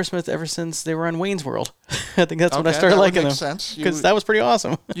fan of Aerosmith ever since they were on Wayne's World. I think that's when I started liking them. Because that was pretty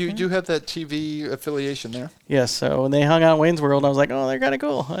awesome. You do have that TV affiliation there. Yes. So when they hung out in Wayne's World, I was like, oh, they're kind of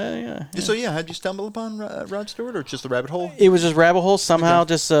cool. So how'd you stumble upon Rod Stewart, or just the rabbit hole? It was just rabbit hole somehow.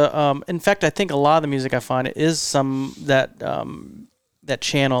 Okay. Just in fact, I think a lot of the music I find is some that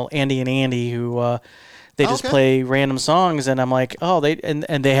channel Andy and Andy who they just play random songs, and I'm like, oh, they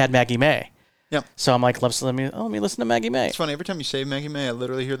had Maggie May. Yep. So I'm like, let me listen to Maggie May. It's funny. Every time you say Maggie May, I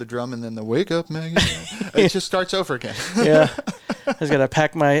literally hear the drum and then the wake up Maggie May. It just starts over again. Yeah.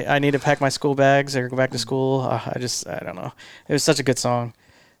 I need to pack my school bags or go back to school. I don't know. It was such a good song.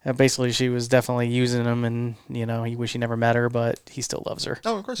 Basically, she was definitely using him, and he wish he never met her, but he still loves her.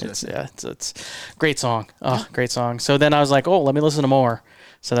 Oh, of course he does. Yeah, it's a great song. Oh, great song. So then I was like, let me listen to more.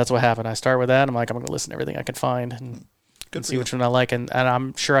 So that's what happened. I start with that. I'm like, I'm going to listen to everything I can find and see which one I like. And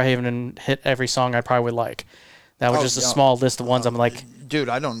I'm sure I haven't hit every song I probably would like. That was just a small list of ones I'm like... Dude,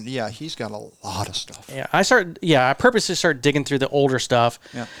 he's got a lot of stuff. Yeah, I purposely started digging through the older stuff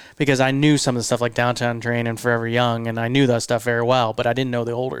because I knew some of the stuff like Downtown Train and Forever Young, and I knew that stuff very well, but I didn't know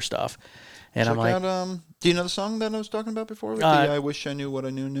the older stuff. And I'm like... do you know the song that I was talking about before? With I wish I knew what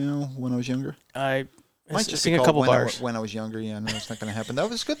I knew now when I was younger? Might just sing a couple bars. When I was younger, no, it's not going to happen. That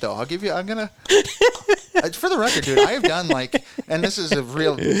was good, though. I'm going to... For the record, dude, I have done, and this is a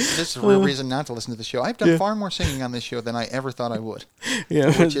real reason not to listen to the show. I've done far more singing on this show than I ever thought I would.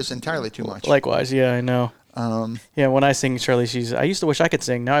 Yeah. Which is entirely too much. Likewise, yeah, I know. When I sing, Shirley, I used to wish I could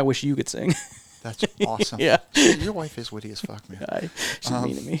sing. Now I wish you could sing. That's awesome. Yeah. Your wife is witty as fuck, man. She's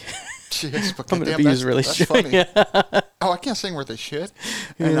mean to me. She is, but I'm going to be really that's funny. Yeah. Oh, I can't sing worth a shit.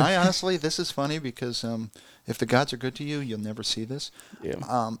 And I honestly, this is funny because if the gods are good to you, you'll never see this.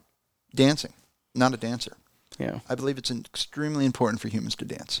 Yeah. Dancing. Not a dancer. Yeah. I believe it's extremely important for humans to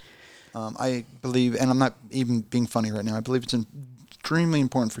dance. I believe, and I'm not even being funny right now, I believe it's extremely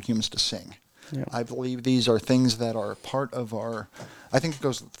important for humans to sing. Yeah. I believe these are things that are part of our, I think it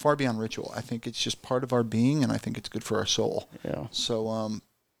goes far beyond ritual. I think it's just part of our being, and I think it's good for our soul. Yeah. So,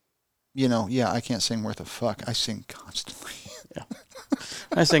 you know, yeah, I can't sing worth a fuck. I sing constantly. Yeah.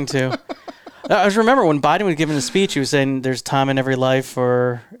 I sing too. I just remember when Biden was giving a speech, he was saying there's time in every life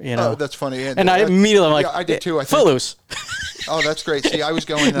for, you know. Oh, that's funny. And I immediately, I'm like, yeah, I did too. I think. Footloose. Oh, that's great. See, I was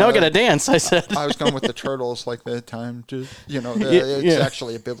going. Now I gotta dance, I said. I was going with the turtles, like the time to, you know, it's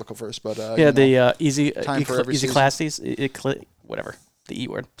actually a biblical verse, but. Easy Ecclesiastes, whatever. The E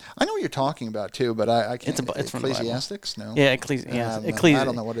word. I know what you're talking about too, but I can't. It's from Ecclesiastics? No. Yeah, Ecclesiastes. I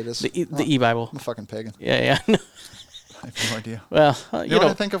don't know what it is. The E-Bible. I'm a fucking pagan. Yeah. I have no idea. Well, you know what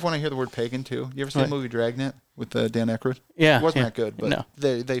I think of when I hear the word pagan too? You ever see the movie Dragnet with Dan Aykroyd? Yeah. It wasn't that good, but no.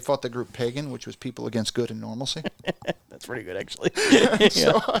 they fought the group pagan, which was people against good and normalcy. That's pretty good, actually.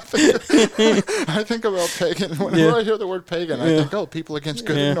 So I think about pagan. Whenever I hear the word pagan, I think, oh, people against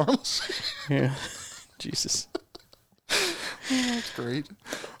good and normalcy. Yeah. Jesus. That's great.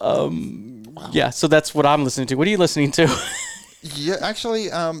 Wow. Yeah, so that's what I'm listening to. What are you listening to? Yeah, actually,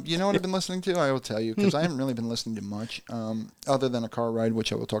 you know what I've been listening to? I will tell you, because I haven't really been listening to much, other than a car ride,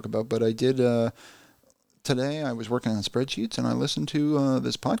 which I will talk about. But I did, today I was working on spreadsheets, and I listened to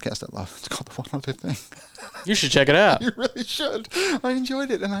this podcast I love. It's called The One Other Thing. You should check it out. You really should. I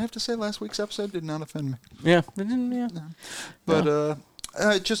enjoyed it, and I have to say last week's episode did not offend me. Yeah. It didn't, yeah. No. But,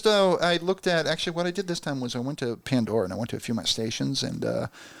 I looked at, actually what I did this time was I went to Pandora and I went to a few of my stations and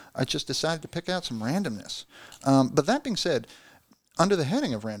I just decided to pick out some randomness. But that being said, under the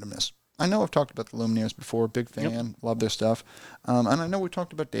heading of randomness, I know I've talked about the Lumineers before, big fan, love their stuff. And I know we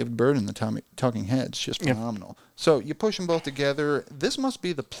talked about David Byrne and the Talking Heads, just phenomenal. So you push them both together, this must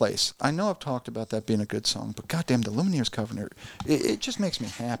be the place. I know I've talked about that being a good song, but goddamn, the Lumineers cover, it just makes me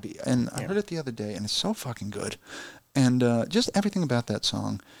happy. And I heard it the other day and it's so fucking good. And just everything about that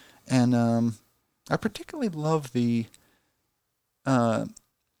song. And I particularly love the, at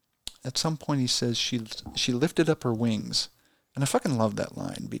some point he says she lifted up her wings. And I fucking love that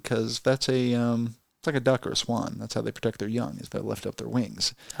line because that's it's like a duck or a swan. That's how they protect their young, is they lift up their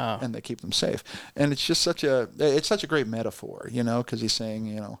wings and they keep them safe. And it's just such a great metaphor, you know, because he's saying,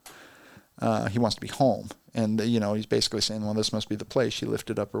 you know, he wants to be home. And, you know, he's basically saying, well, this must be the place. She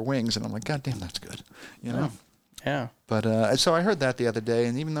lifted up her wings. And I'm like, God damn, that's good, you know. Yeah. But so I heard that the other day,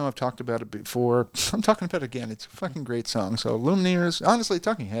 and even though I've talked about it before, I'm talking about it again. It's a fucking great song. So Lumineers, honestly,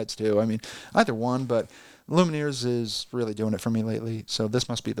 Talking Heads too. I mean, either one, but Lumineers is really doing it for me lately. So this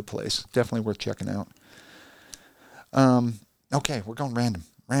must be the place. Definitely worth checking out. Okay, we're going random.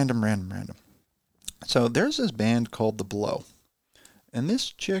 So there's this band called The Blow, and this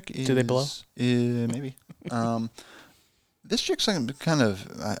chick is. Do they blow? Maybe. This chick's kind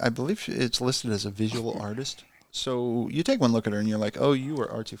of, I believe it's listed as a visual artist. So you take one look at her and you're like, oh, you are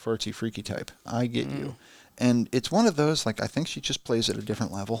artsy-fartsy freaky type. I get you. And it's one of those, like, I think she just plays at a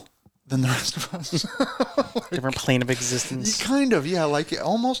different level than the rest of us. Like, different plane of existence. Kind of, yeah. Like,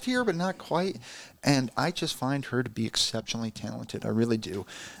 almost here, but not quite. And I just find her to be exceptionally talented. I really do.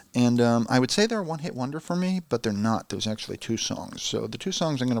 And I would say they're a one-hit wonder for me, but they're not. There's actually 2 songs. So the 2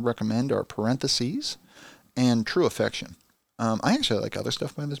 songs I'm going to recommend are Parentheses and True Affection. I actually like other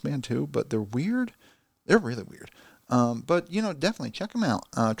stuff by this band too, but they're weird. They're really weird. But, you know, definitely check them out.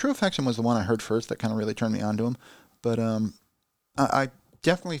 True Affection was the one I heard first that kind of really turned me on to them. But I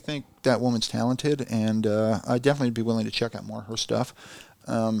definitely think that woman's talented, and I'd definitely be willing to check out more of her stuff.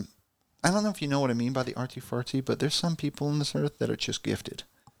 I don't know if you know what I mean by the artsy-fartsy, but there's some people on this earth that are just gifted.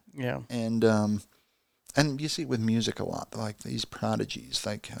 Yeah. And you see it with music a lot, like these prodigies,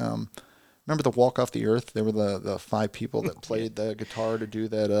 like... remember the Walk Off the Earth? They were the 5 people that played the guitar to do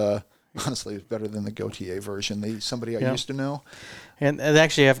that. Honestly, it's better than the Gautier version. Somebody I used to know. And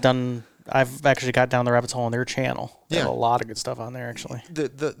actually, I've actually got down the rabbit hole on their channel. They have a lot of good stuff on there, actually.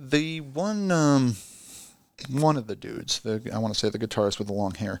 The one of the dudes, I want to say the guitarist with the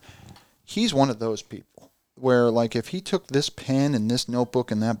long hair, he's one of those people where, like, if he took this pen and this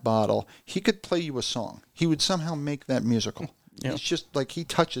notebook and that bottle, he could play you a song. He would somehow make that musical. Yeah. It's just like he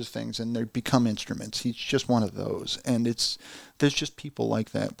touches things and they become instruments. He's just one of those. And there's just people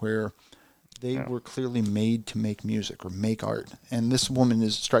like that where they were clearly made to make music or make art. And this woman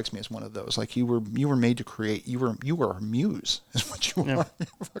strikes me as one of those. Like you were made to create. You were a muse is what you are. You're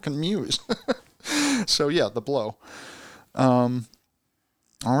a fucking muse. So yeah, The Blow. All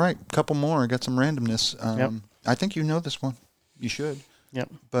right, couple more. I got some randomness. I think you know this one. You should. Yep.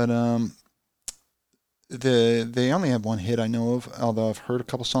 But they only have one hit I know of, although I've heard a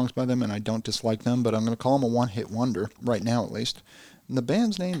couple songs by them and I don't dislike them, but I'm going to call them a one-hit wonder, right now at least. And the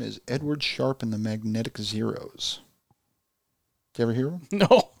band's name is Edward Sharpe and the Magnetic Zeros. Did you ever hear them?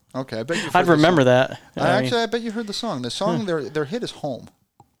 No. Okay, I bet you've heard I'd remember that. I bet you heard the song. The song, their hit is Home.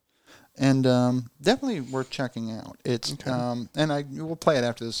 And definitely worth checking out. It's okay. And we'll play it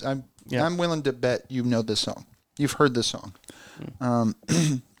after this. I'm willing to bet you know this song. You've heard this song.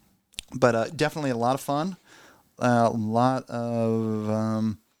 But definitely a lot of fun. A lot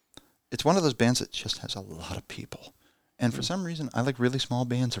of... it's one of those bands that just has a lot of people. And for some reason, I like really small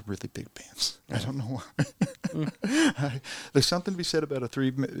bands or really big bands. I don't know why. There's something to be said about a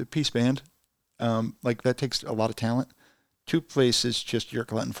 3-piece band. Like, that takes a lot of talent. 2-piece is just you're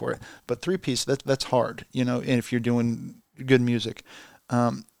glutton for it. But 3-piece, that's hard, and if you're doing good music.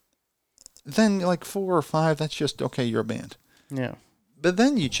 Then, like, 4 or 5, that's just, okay, you're a band. Yeah. But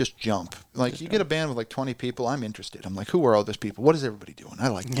then you just jump. Like, you get a band with, like, 20 people, I'm interested. I'm like, who are all those people? What is everybody doing? I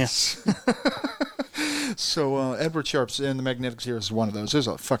like this. So, Edward Sharpe's and the Magnetic Zeros is one of those. There's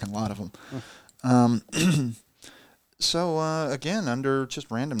a fucking lot of them. So, again, under just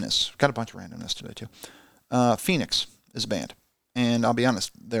randomness. Got a bunch of randomness today, too. Phoenix is a band. And I'll be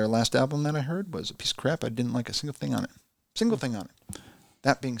honest, their last album that I heard was a piece of crap. I didn't like a single thing on it.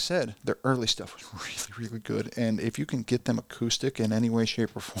 That being said, their early stuff was really, really good. And if you can get them acoustic in any way,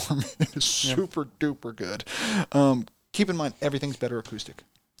 shape, or form, it is super duper good. Keep in mind, everything's better acoustic.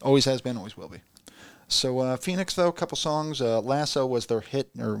 Always has been, always will be. So Phoenix, though, a couple songs. Lasso was their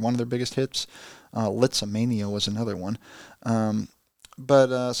hit, or one of their biggest hits. Litzomania was another one.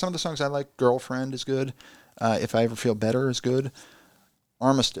 But some of the songs I like, Girlfriend is good. If I Ever Feel Better is good.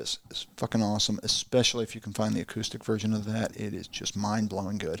 Armistice is fucking awesome, especially if you can find the acoustic version of that. It is just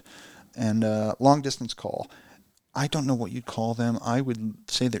mind-blowing good. And Long Distance Call. I don't know what you'd call them. I would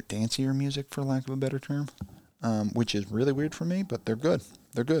say they're dancier music, for lack of a better term, which is really weird for me, but they're good.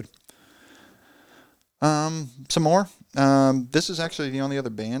 They're good. Some more. This is actually the only other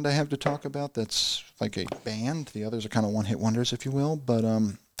band I have to talk about that's like a band. The others are kind of one-hit wonders, if you will. But I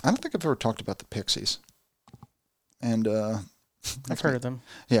don't think I've ever talked about the Pixies. And I've heard of them.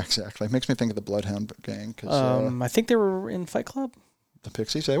 Yeah, exactly. It makes me think of the Bloodhound Gang. I think they were in Fight Club. The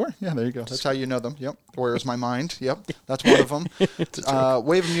Pixies, they were? Yeah, there you go. That's how you know them. Yep. Where is my mind? Yep. That's one of them.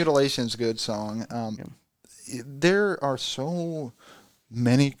 Wave of Mutilation is a good song. There are so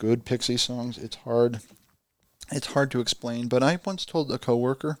many good Pixie songs. It's hard to explain. But I once told a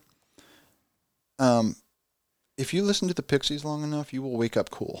coworker, if you listen to the Pixies long enough, you will wake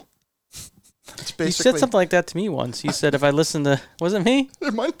up cool. You said something like that to me once. You said if I listen to... Was it me?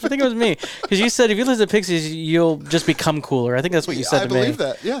 It might be. I think it was me. Because you said if you listen to Pixies, you'll just become cooler. I think that's what you said to me. I believe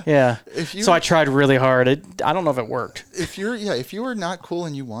that, yeah. Yeah. So I tried really hard. I don't know if it worked. If you are not cool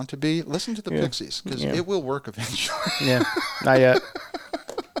and you want to be, listen to the Pixies. Because it will work eventually. Yeah. Not yet.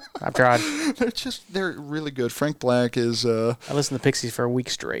 I've tried. They're really good. Frank Black is... I listened to Pixies for a week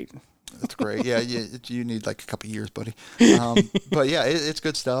straight. That's great. Yeah, you need like a couple years, buddy. But yeah, it's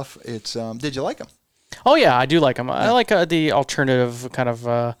good stuff. It's did you like them? Oh yeah, I do like them. Yeah. I like the alternative kind of.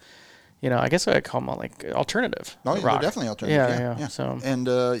 I guess I call them like alternative. Oh yeah, they're definitely alternative. Yeah. So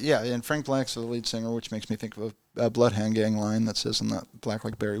and Frank Black's the lead singer, which makes me think of a Bloodhound Gang line that says, "I'm not black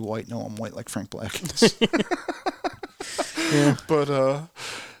like Barry White. No, I'm white like Frank Black." Yeah. But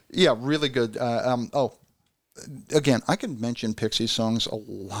yeah, really good. Again, I can mention Pixie songs a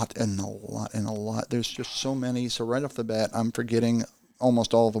lot. There's just so many. So right off the bat, I'm forgetting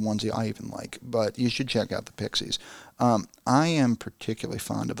almost all the ones I even like. But you should check out the Pixies. I am particularly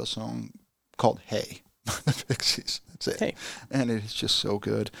fond of a song called "Hey" by the Pixies. That's it. Hey. And it's just so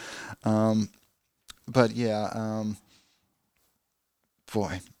good. But yeah,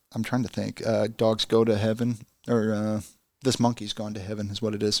 boy, I'm trying to think. Dogs Go to Heaven, or This Monkey's Gone to Heaven is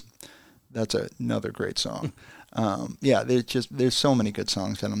what it is. That's another great song. There's so many good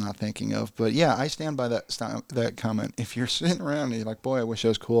songs that I'm not thinking of. But yeah, I stand by that comment. If you're sitting around and you're like, boy, I wish I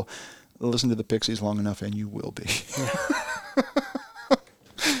was cool, listen to the Pixies long enough and you will be.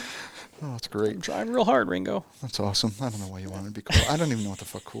 Oh, that's great. I'm trying real hard, Ringo. That's awesome. I don't know why you want to be cool. I don't even know what the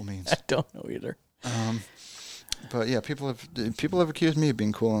fuck cool means. I don't know either. But yeah, people have accused me of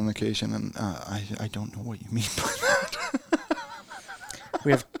being cool on occasion, and I don't know what you mean by that.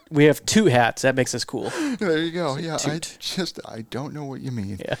 We have two hats. That makes us cool. There you go. Yeah, I don't know what you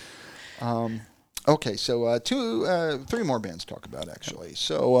mean. Yeah. Okay, so 3 more bands to talk about, actually.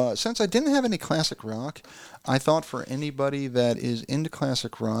 So since I didn't have any classic rock, I thought for anybody that is into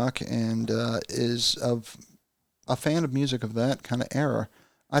classic rock and is a fan of music of that kind of era,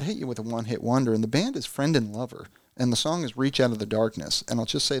 I'd Hit You With a One-Hit Wonder, and the band is Friend and Lover, and the song is Reach Out of the Darkness. And I'll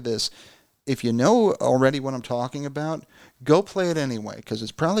just say this. If you know already what I'm talking about, go play it anyway, because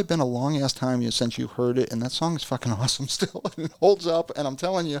it's probably been a long-ass time since you heard it, and that song is fucking awesome still. It holds up, and I'm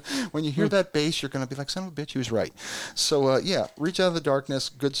telling you, when you hear that bass, you're going to be like, son of a bitch, he was right. So, Reach Out of the Darkness,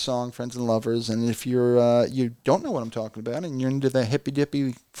 good song, Friends and Lovers, and if you're you don't know what I'm talking about, and you're into that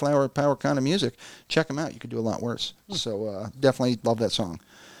hippy-dippy flower power kind of music, check them out. You could do a lot worse. So, definitely love that song.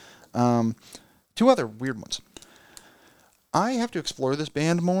 Two other weird ones. I have to explore this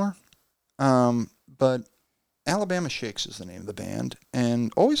band more. But Alabama Shakes is the name of the band,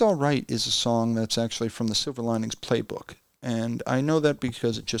 and Always All Right is a song that's actually from the Silver Linings Playbook. And I know that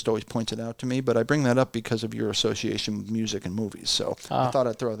because it just always points it out to me, but I bring that up because of your association with music and movies, so I thought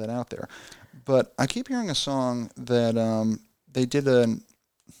I'd throw that out there. But I keep hearing a song that they did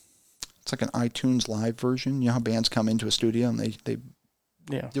it's like an iTunes live version. You know how bands come into a studio and they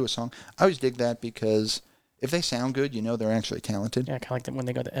do a song? I always dig that because if they sound good, you know they're actually talented. Yeah, kind of like when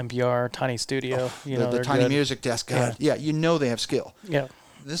they go to NPR, Tiny Studio. The Tiny good. Music Desk. God. Yeah, you know they have skill. Yeah.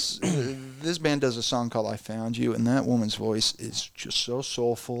 This band does a song called I Found You, and that woman's voice is just so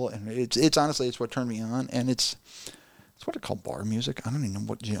soulful, and it's honestly, it's what turned me on, and it's what I call bar music. I don't even know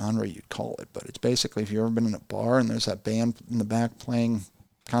what genre you'd call it, but it's basically if you've ever been in a bar and there's that band in the back playing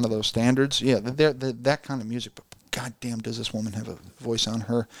kind of those standards, they're that kind of music, but goddamn, does this woman have a voice on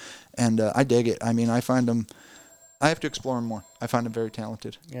her. And I dig it. I mean, I have to explore them more. I find them very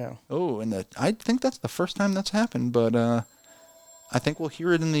talented. Yeah. Oh, and I think that's the first time that's happened, but I think we'll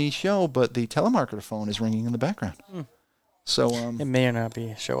hear it in the show, but the telemarketer phone is ringing in the background. So it may or not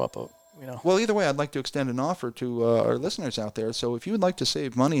be show up, Well, either way, I'd like to extend an offer to our listeners out there. So if you would like to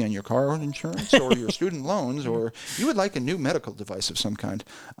save money on your car insurance or your student loans, or you would like a new medical device of some kind,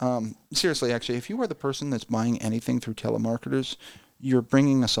 seriously, actually, if you are the person that's buying anything through telemarketers, you're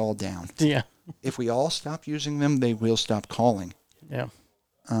bringing us all down. Yeah. If we all stop using them, they will stop calling. Yeah.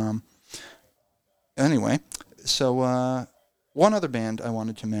 Anyway, so one other band I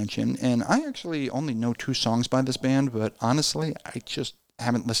wanted to mention, and I actually only know 2 songs by this band, but honestly, I just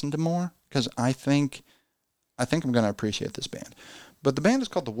haven't listened to more because I think I'm going to appreciate this band. But the band is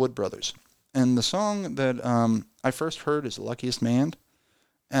called the Wood Brothers, and the song that I first heard is Luckiest Man,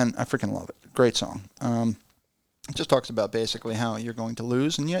 and I freaking love it. Great song. It just talks about basically how you're going to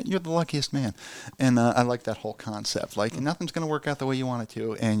lose, and yet you're the luckiest man. And I like that whole concept. Like, nothing's going to work out the way you want it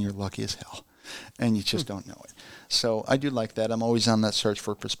to, and you're lucky as hell. And you just don't know it. So I do like that. I'm always on that search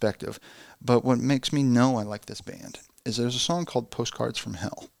for perspective. But what makes me know I like this band is there's a song called Postcards from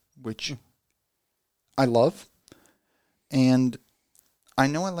Hell, which I love. And I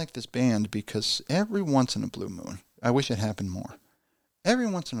know I like this band because every once in a blue moon, I wish it happened more. Every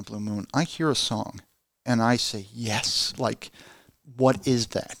once in a blue moon, I hear a song. And I say, yes, like, what is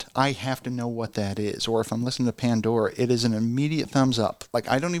that? I have to know what that is. Or if I'm listening to Pandora, it is an immediate thumbs up. Like,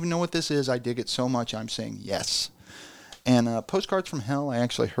 I don't even know what this is. I dig it so much, I'm saying yes. And Postcards from Hell, I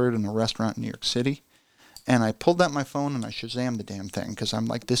actually heard in a restaurant in New York City. And I pulled out my phone and I Shazammed the damn thing because I'm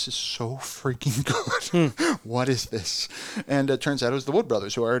like, this is so freaking good. What is this? And it turns out it was the Wood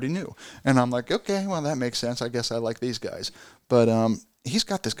Brothers, who I already knew. And I'm like, okay, well, that makes sense. I guess I like these guys. But he's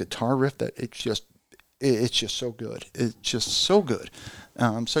got this guitar riff that it's just so good. It's just so good.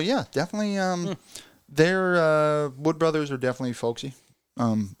 So yeah, definitely. Their Wood Brothers are definitely folksy.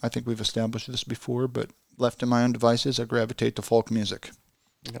 I think we've established this before, but left to my own devices, I gravitate to folk music.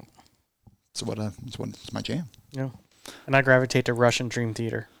 Yeah. It's my jam. Yeah. And I gravitate to Russian Dream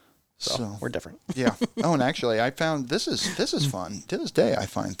Theater. So we're different. Yeah. Oh, and actually, I found this is fun. To this day, I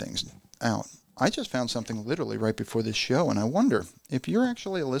find things out. I just found something literally right before this show, and I wonder if you're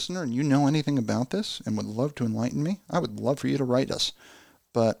actually a listener and you know anything about this and would love to enlighten me. I would love for you to write us.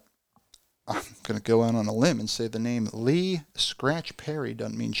 But I'm going to go out on a limb and say the name Lee Scratch Perry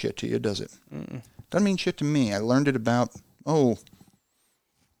doesn't mean shit to you, does it? Doesn't mean shit to me. I learned it about,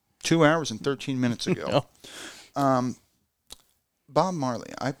 2 hours and 13 minutes ago. Bob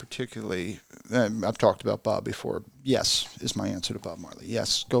Marley, I particularly, I've talked about Bob before. Yes, is my answer to Bob Marley.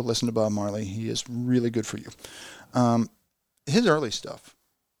 Yes, go listen to Bob Marley. He is really good for you. His early stuff,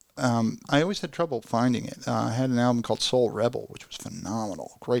 I always had trouble finding it. I had an album called Soul Rebel, which was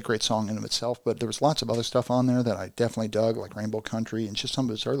phenomenal. Great song in of itself, but there was lots of other stuff on there that I definitely dug, like Rainbow Country and just some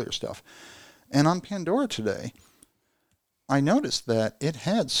of his earlier stuff. And on Pandora today, I noticed that it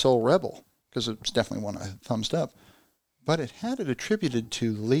had Soul Rebel, because it's definitely one I thumbs up, but it had it attributed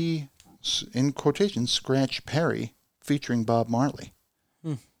to Lee, in quotations, Scratch Perry, featuring Bob Marley.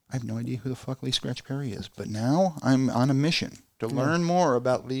 I have no idea who the fuck Lee Scratch Perry is, but now I'm on a mission to learn more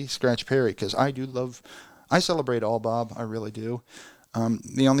about Lee Scratch Perry, because I celebrate all Bob, I really do.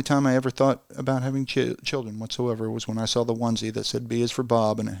 The only time I ever thought about having children whatsoever was when I saw the onesie that said B is for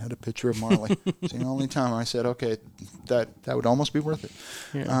Bob and it had a picture of Marley. It's the only time I said, okay, that would almost be worth it.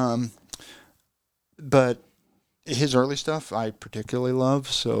 Yeah. But his early stuff I particularly love.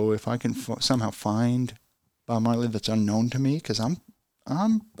 So if I can somehow find Bob Marley that's unknown to me, because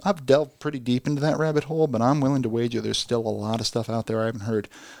I've delved pretty deep into that rabbit hole, but I'm willing to wager there's still a lot of stuff out there I haven't heard.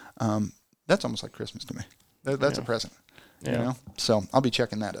 That's almost like Christmas to me. That's a present. Yeah. You know? So I'll be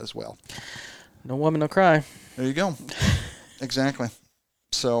checking that as well. No woman, no cry. There you go. Exactly.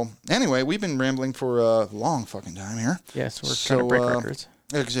 So anyway, we've been rambling for a long fucking time here. Yes, we're trying to break records.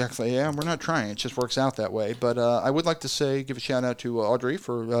 Exactly. Yeah, we're not trying. It just works out that way. But I would like to give a shout out to Audrey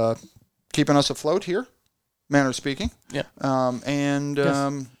for keeping us afloat here, manner of speaking. Yeah.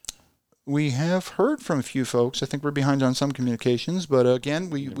 Yes. We have heard from a few folks. I think we're behind on some communications, but again,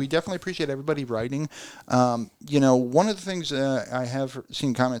 we definitely appreciate everybody writing. One of the things I have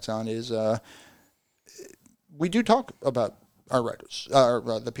seen comments on is we do talk about our writers,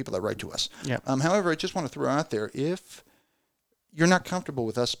 the people that write to us. Yeah. However, I just want to throw out there, if you're not comfortable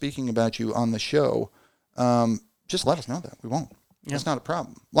with us speaking about you on the show, just let us know that. We won't. Yeah. It's not a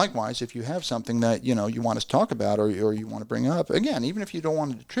problem. Likewise, if you have something that you want us to talk about or you want to bring up, again, even if you don't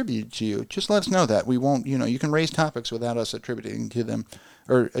want to attribute it to you, just let us know that. We won't. You can raise topics without us attributing them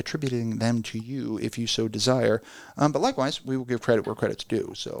to you if you so desire. But likewise, we will give credit where credit's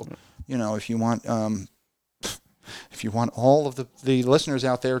due. So, if you want. If you want all of the listeners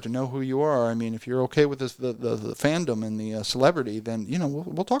out there to know who you are, I mean, if you're okay with this, the fandom and the celebrity, then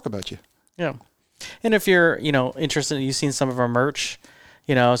we'll talk about you. Yeah. And if you're, interested, you've seen some of our merch,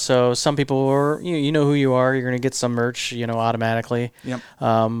 so some people are, you know who you are, you're going to get some merch, automatically. Yep.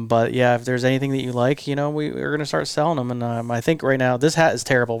 But yeah, if there's anything that you like, we're going to start selling them. And I think right now, this hat is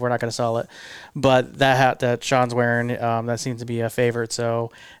terrible. We're not going to sell it. But that hat that Sean's wearing, that seems to be a favorite.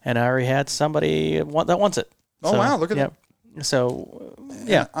 So, and I already had somebody that wants it. Oh, so, wow. Look at that. So,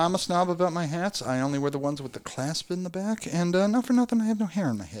 yeah. I'm a snob about my hats. I only wear the ones with the clasp in the back. And not for nothing, I have no hair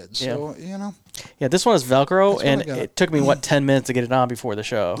in my head. So, Yeah, this one is Velcro, and it took me, 10 minutes to get it on before the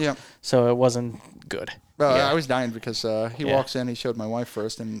show. Yeah. So it wasn't good. I was dying because he walks in, he showed my wife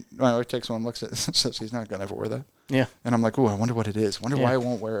first, and my wife takes one, looks at it, says he's not going to ever wear that. Yeah. And I'm like, ooh, I wonder what it is. Wonder why I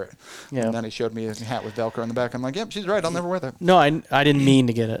won't wear it. Yeah. And then he showed me a hat with Velcro in the back. I'm like, yep, she's right. I'll never wear that. No, I didn't mean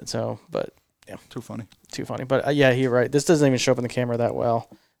to get it, but... Yeah. Too funny. But you're right. This doesn't even show up in the camera that well.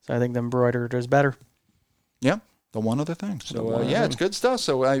 So I think the embroidered is better. Yeah. The one other thing. So, it's good stuff.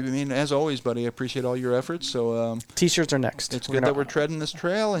 So, I mean, as always, buddy, I appreciate all your efforts. So, T-shirts are next. It's good that we're treading this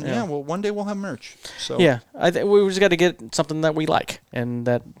trail. And, one day we'll have merch. So yeah. I think we just got to get something that we like and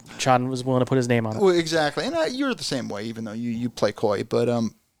that Sean was willing to put his name on it. Well, exactly. And you're the same way, even though you play coy. But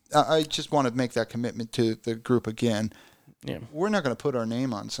I just want to make that commitment to the group again. Yeah. We're not going to put our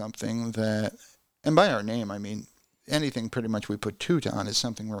name on something that, and by our name, I mean anything pretty much we put Toot on is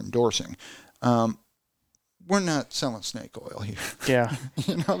something we're endorsing. We're not selling snake oil here. Yeah.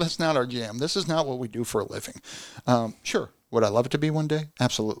 That's not our jam. This is not what we do for a living. Sure. Would I love it to be one day?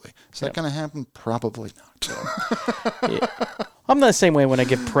 Absolutely. Is that going to happen? Probably not. Yeah. I'm the same way when I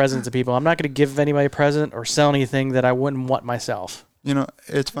give presents to people. I'm not going to give anybody a present or sell anything that I wouldn't want myself.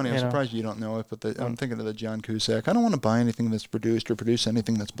 It's funny. I'm surprised you don't know it, but I'm thinking of the John Cusack. I don't want to buy anything that's produced or produce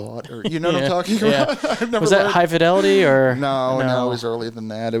anything that's bought. Or what I'm talking about? I've never was that High Fidelity or? No, it was earlier than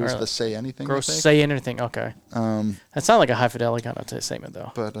that. It was the Say Anything. Gross Say Anything. Okay. That sounded like a High Fidelity kind of statement,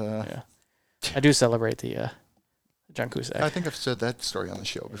 though. But I do celebrate the John Cusack. I think I've said that story on the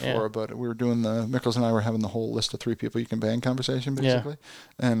show before, but we were doing Mickles and I were having the whole list of 3 people you can bang conversation, basically.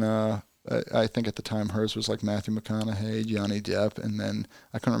 Yeah. And I think at the time hers was like Matthew McConaughey, Johnny Depp, and then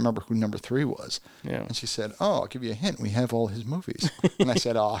I couldn't remember who number 3 was. Yeah. And she said, I'll give you a hint. We have all his movies. And I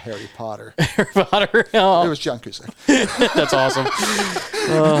said, Harry Potter. Harry Potter? Oh. It was John Cusack. That's awesome.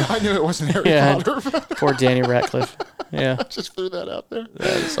 I knew it wasn't Harry Potter. Poor Danny Ratcliffe. Yeah. I just threw that out there.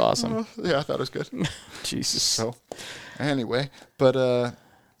 That is awesome. I thought it was good. Jesus. So, anyway, but...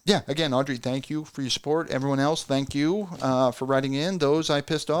 yeah, again, Audrey, thank you for your support. Everyone else, thank you for writing in. Those I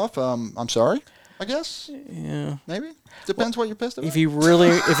pissed off, I'm sorry, I guess. Yeah. Maybe. Depends what you're pissed about. If you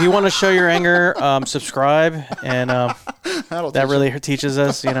want to show your anger, subscribe, and that really teaches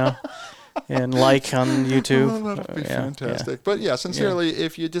us, and like on YouTube. That'd be fantastic. Yeah. But yeah, sincerely,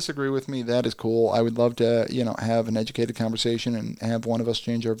 if you disagree with me, that is cool. I would love to, have an educated conversation and have one of us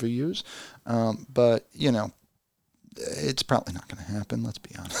change our views. But, it's probably not going to happen. Let's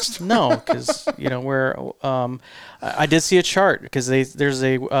be honest. No, because we're. I did see a chart because there's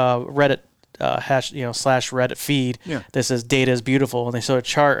a Reddit slash Reddit feed that says data is beautiful, and they show a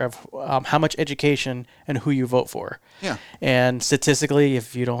chart of how much education and who you vote for. Yeah. And statistically,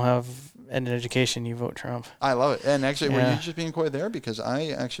 if you don't have an education, you vote Trump. I love it. And actually, were you just being coy there? Because I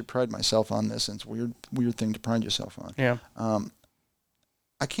actually pride myself on this, and it's a weird thing to pride yourself on. Yeah.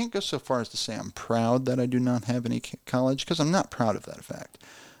 I can't go so far as to say I'm proud that I do not have any college, because I'm not proud of that fact.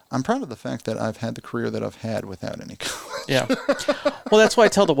 I'm proud of the fact that I've had the career that I've had without any college. Yeah. Well, that's why I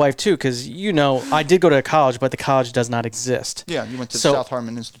tell the wife, too, because, I did go to college, but the college does not exist. Yeah, you went to the South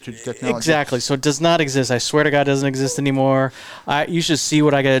Harmon Institute of Technology. Exactly. So it does not exist. I swear to God, it doesn't exist anymore. You should see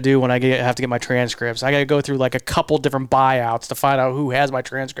what I got to do when I have to get my transcripts. I got to go through like a couple different buyouts to find out who has my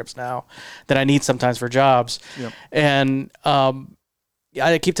transcripts now that I need sometimes for jobs. Yep. And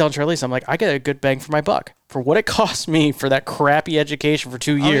I keep telling Charlize, I'm like, I get a good bang for my buck. For what it cost me for that crappy education for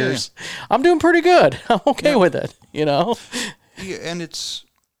 2 years, I'm doing pretty good. I'm okay with it, Yeah, and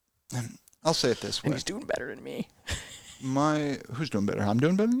I'll say it this way. And he's doing better than me. Who's doing better? I'm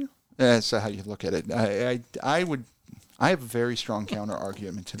doing better than you? That's how you look at it. I have a very strong counter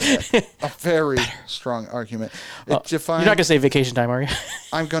argument to that. A very strong argument. You're not going to say vacation time, are you?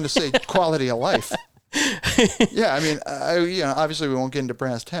 I'm going to say quality of life. Yeah, I mean, obviously we won't get into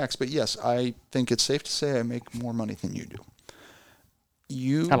brass tacks, but yes, I think it's safe to say I make more money than you do.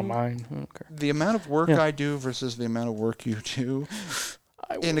 I don't mind. I don't care. The amount of work I do versus the amount of work you do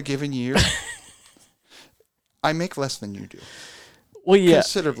in a given year, I make less than you do. Well, yeah.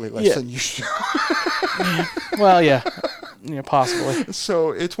 Considerably less than you do. Well, yeah. Possibly.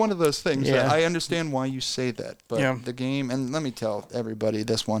 So it's one of those things that I understand why you say that, but the game, and let me tell everybody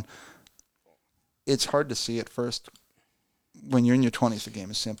this one, it's hard to see at first. When you're in your 20s, the game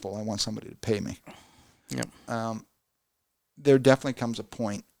is simple. I want somebody to pay me. Yep. There definitely comes a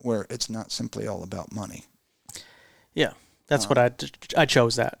point where it's not simply all about money. Yeah. That's what I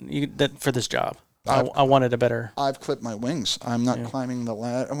chose that for this job. I wanted a better. I've clipped my wings. I'm not climbing the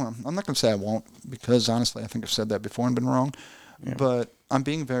ladder. Well, I'm not going to say I won't, because honestly, I think I've said that before and been wrong. Yeah. But I'm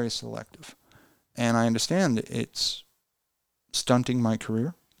being very selective. And I understand it's stunting my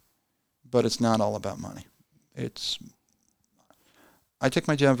career. But it's not all about money. I take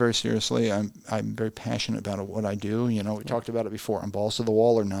my job very seriously. I'm very passionate about what I do. We talked about it before. I'm balls to the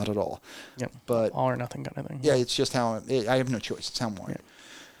wall or not at all. Yep. But all or nothing kind of thing. Yeah, it's just how I have no choice. It's how I'm wired.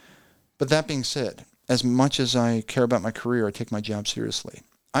 But that being said, as much as I care about my career, I take my job seriously.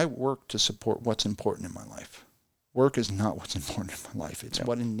 I work to support what's important in my life. Work is not what's important in my life. It's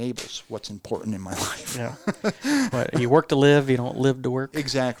what enables what's important in my life. Yeah. But you work to live, you don't live to work.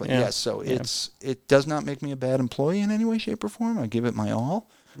 Exactly. Yeah. Yes. So it does not make me a bad employee in any way, shape, or form. I give it my all.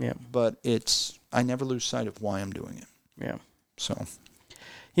 Yeah. But I never lose sight of why I'm doing it. Yeah. So.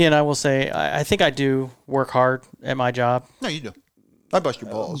 Yeah, and I will say, I think I do work hard at my job. No, you do. I bust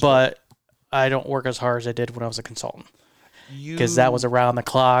your balls. But I don't work as hard as I did when I was a consultant. Because that was around the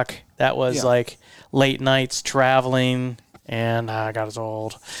clock. That was like late nights traveling, and I got as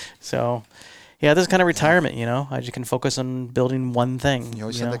old. So, this is kind of retirement, I just can focus on building one thing. You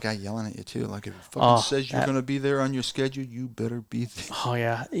always have that guy yelling at you, too. Like, if it fucking says you're going to be there on your schedule, you better be there. Oh,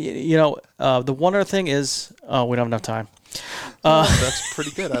 yeah. The one other thing is, we don't have enough time. That's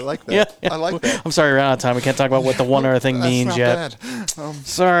pretty good. I like that. I like that. I'm sorry, we're out of time. We can't talk about what the one other thing means yet. Bad.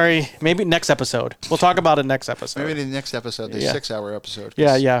 Sorry. Maybe next episode. We'll talk about it next episode. Maybe the next episode, the 6-hour episode.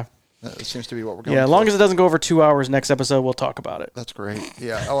 Yeah. That seems to be what we're going for. Yeah, as long as it doesn't go over 2 hours, next episode, we'll talk about it. That's great.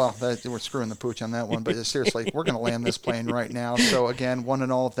 Yeah. Oh, well, we're screwing the pooch on that one. But seriously, we're going to land this plane right now. So, again, one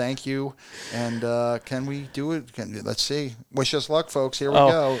and all, thank you. And can we do it? Let's see. Wish us luck, folks. Here we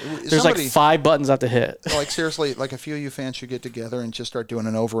go. There's like 5 buttons I have to hit. Like, seriously, like a few of you fans should get together and just start doing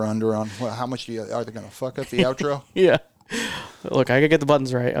an over-under on how much are they going to fuck up the outro? Yeah. Look, I got to get the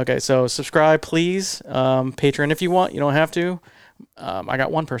buttons right. Okay, so subscribe, please. Patreon if you want. You don't have to. I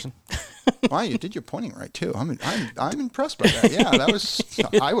got one person. Wow, you did your pointing right too. I'm impressed by that. Yeah, that was.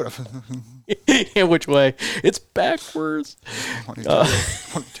 I would have. Yeah, which way? It's backwards. I want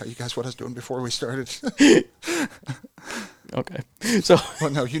to tell you guys what I was doing before we started. Okay, so. Well,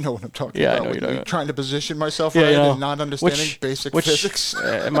 no, you know what I'm talking about. Yeah, I know you know. Trying to position myself right and not understanding basic physics.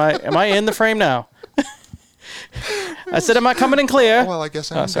 Am I in the frame now? I said, am I coming in clear? Well, I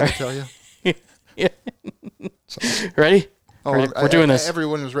guess I'm going to tell you. Yeah. Ready? We're doing this.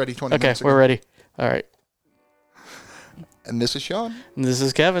 Everyone was ready 20 minutes ago. Okay, we're ready. All right. And this is Sean. And this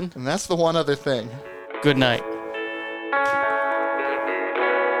is Kevin. And that's the one other thing. Good night.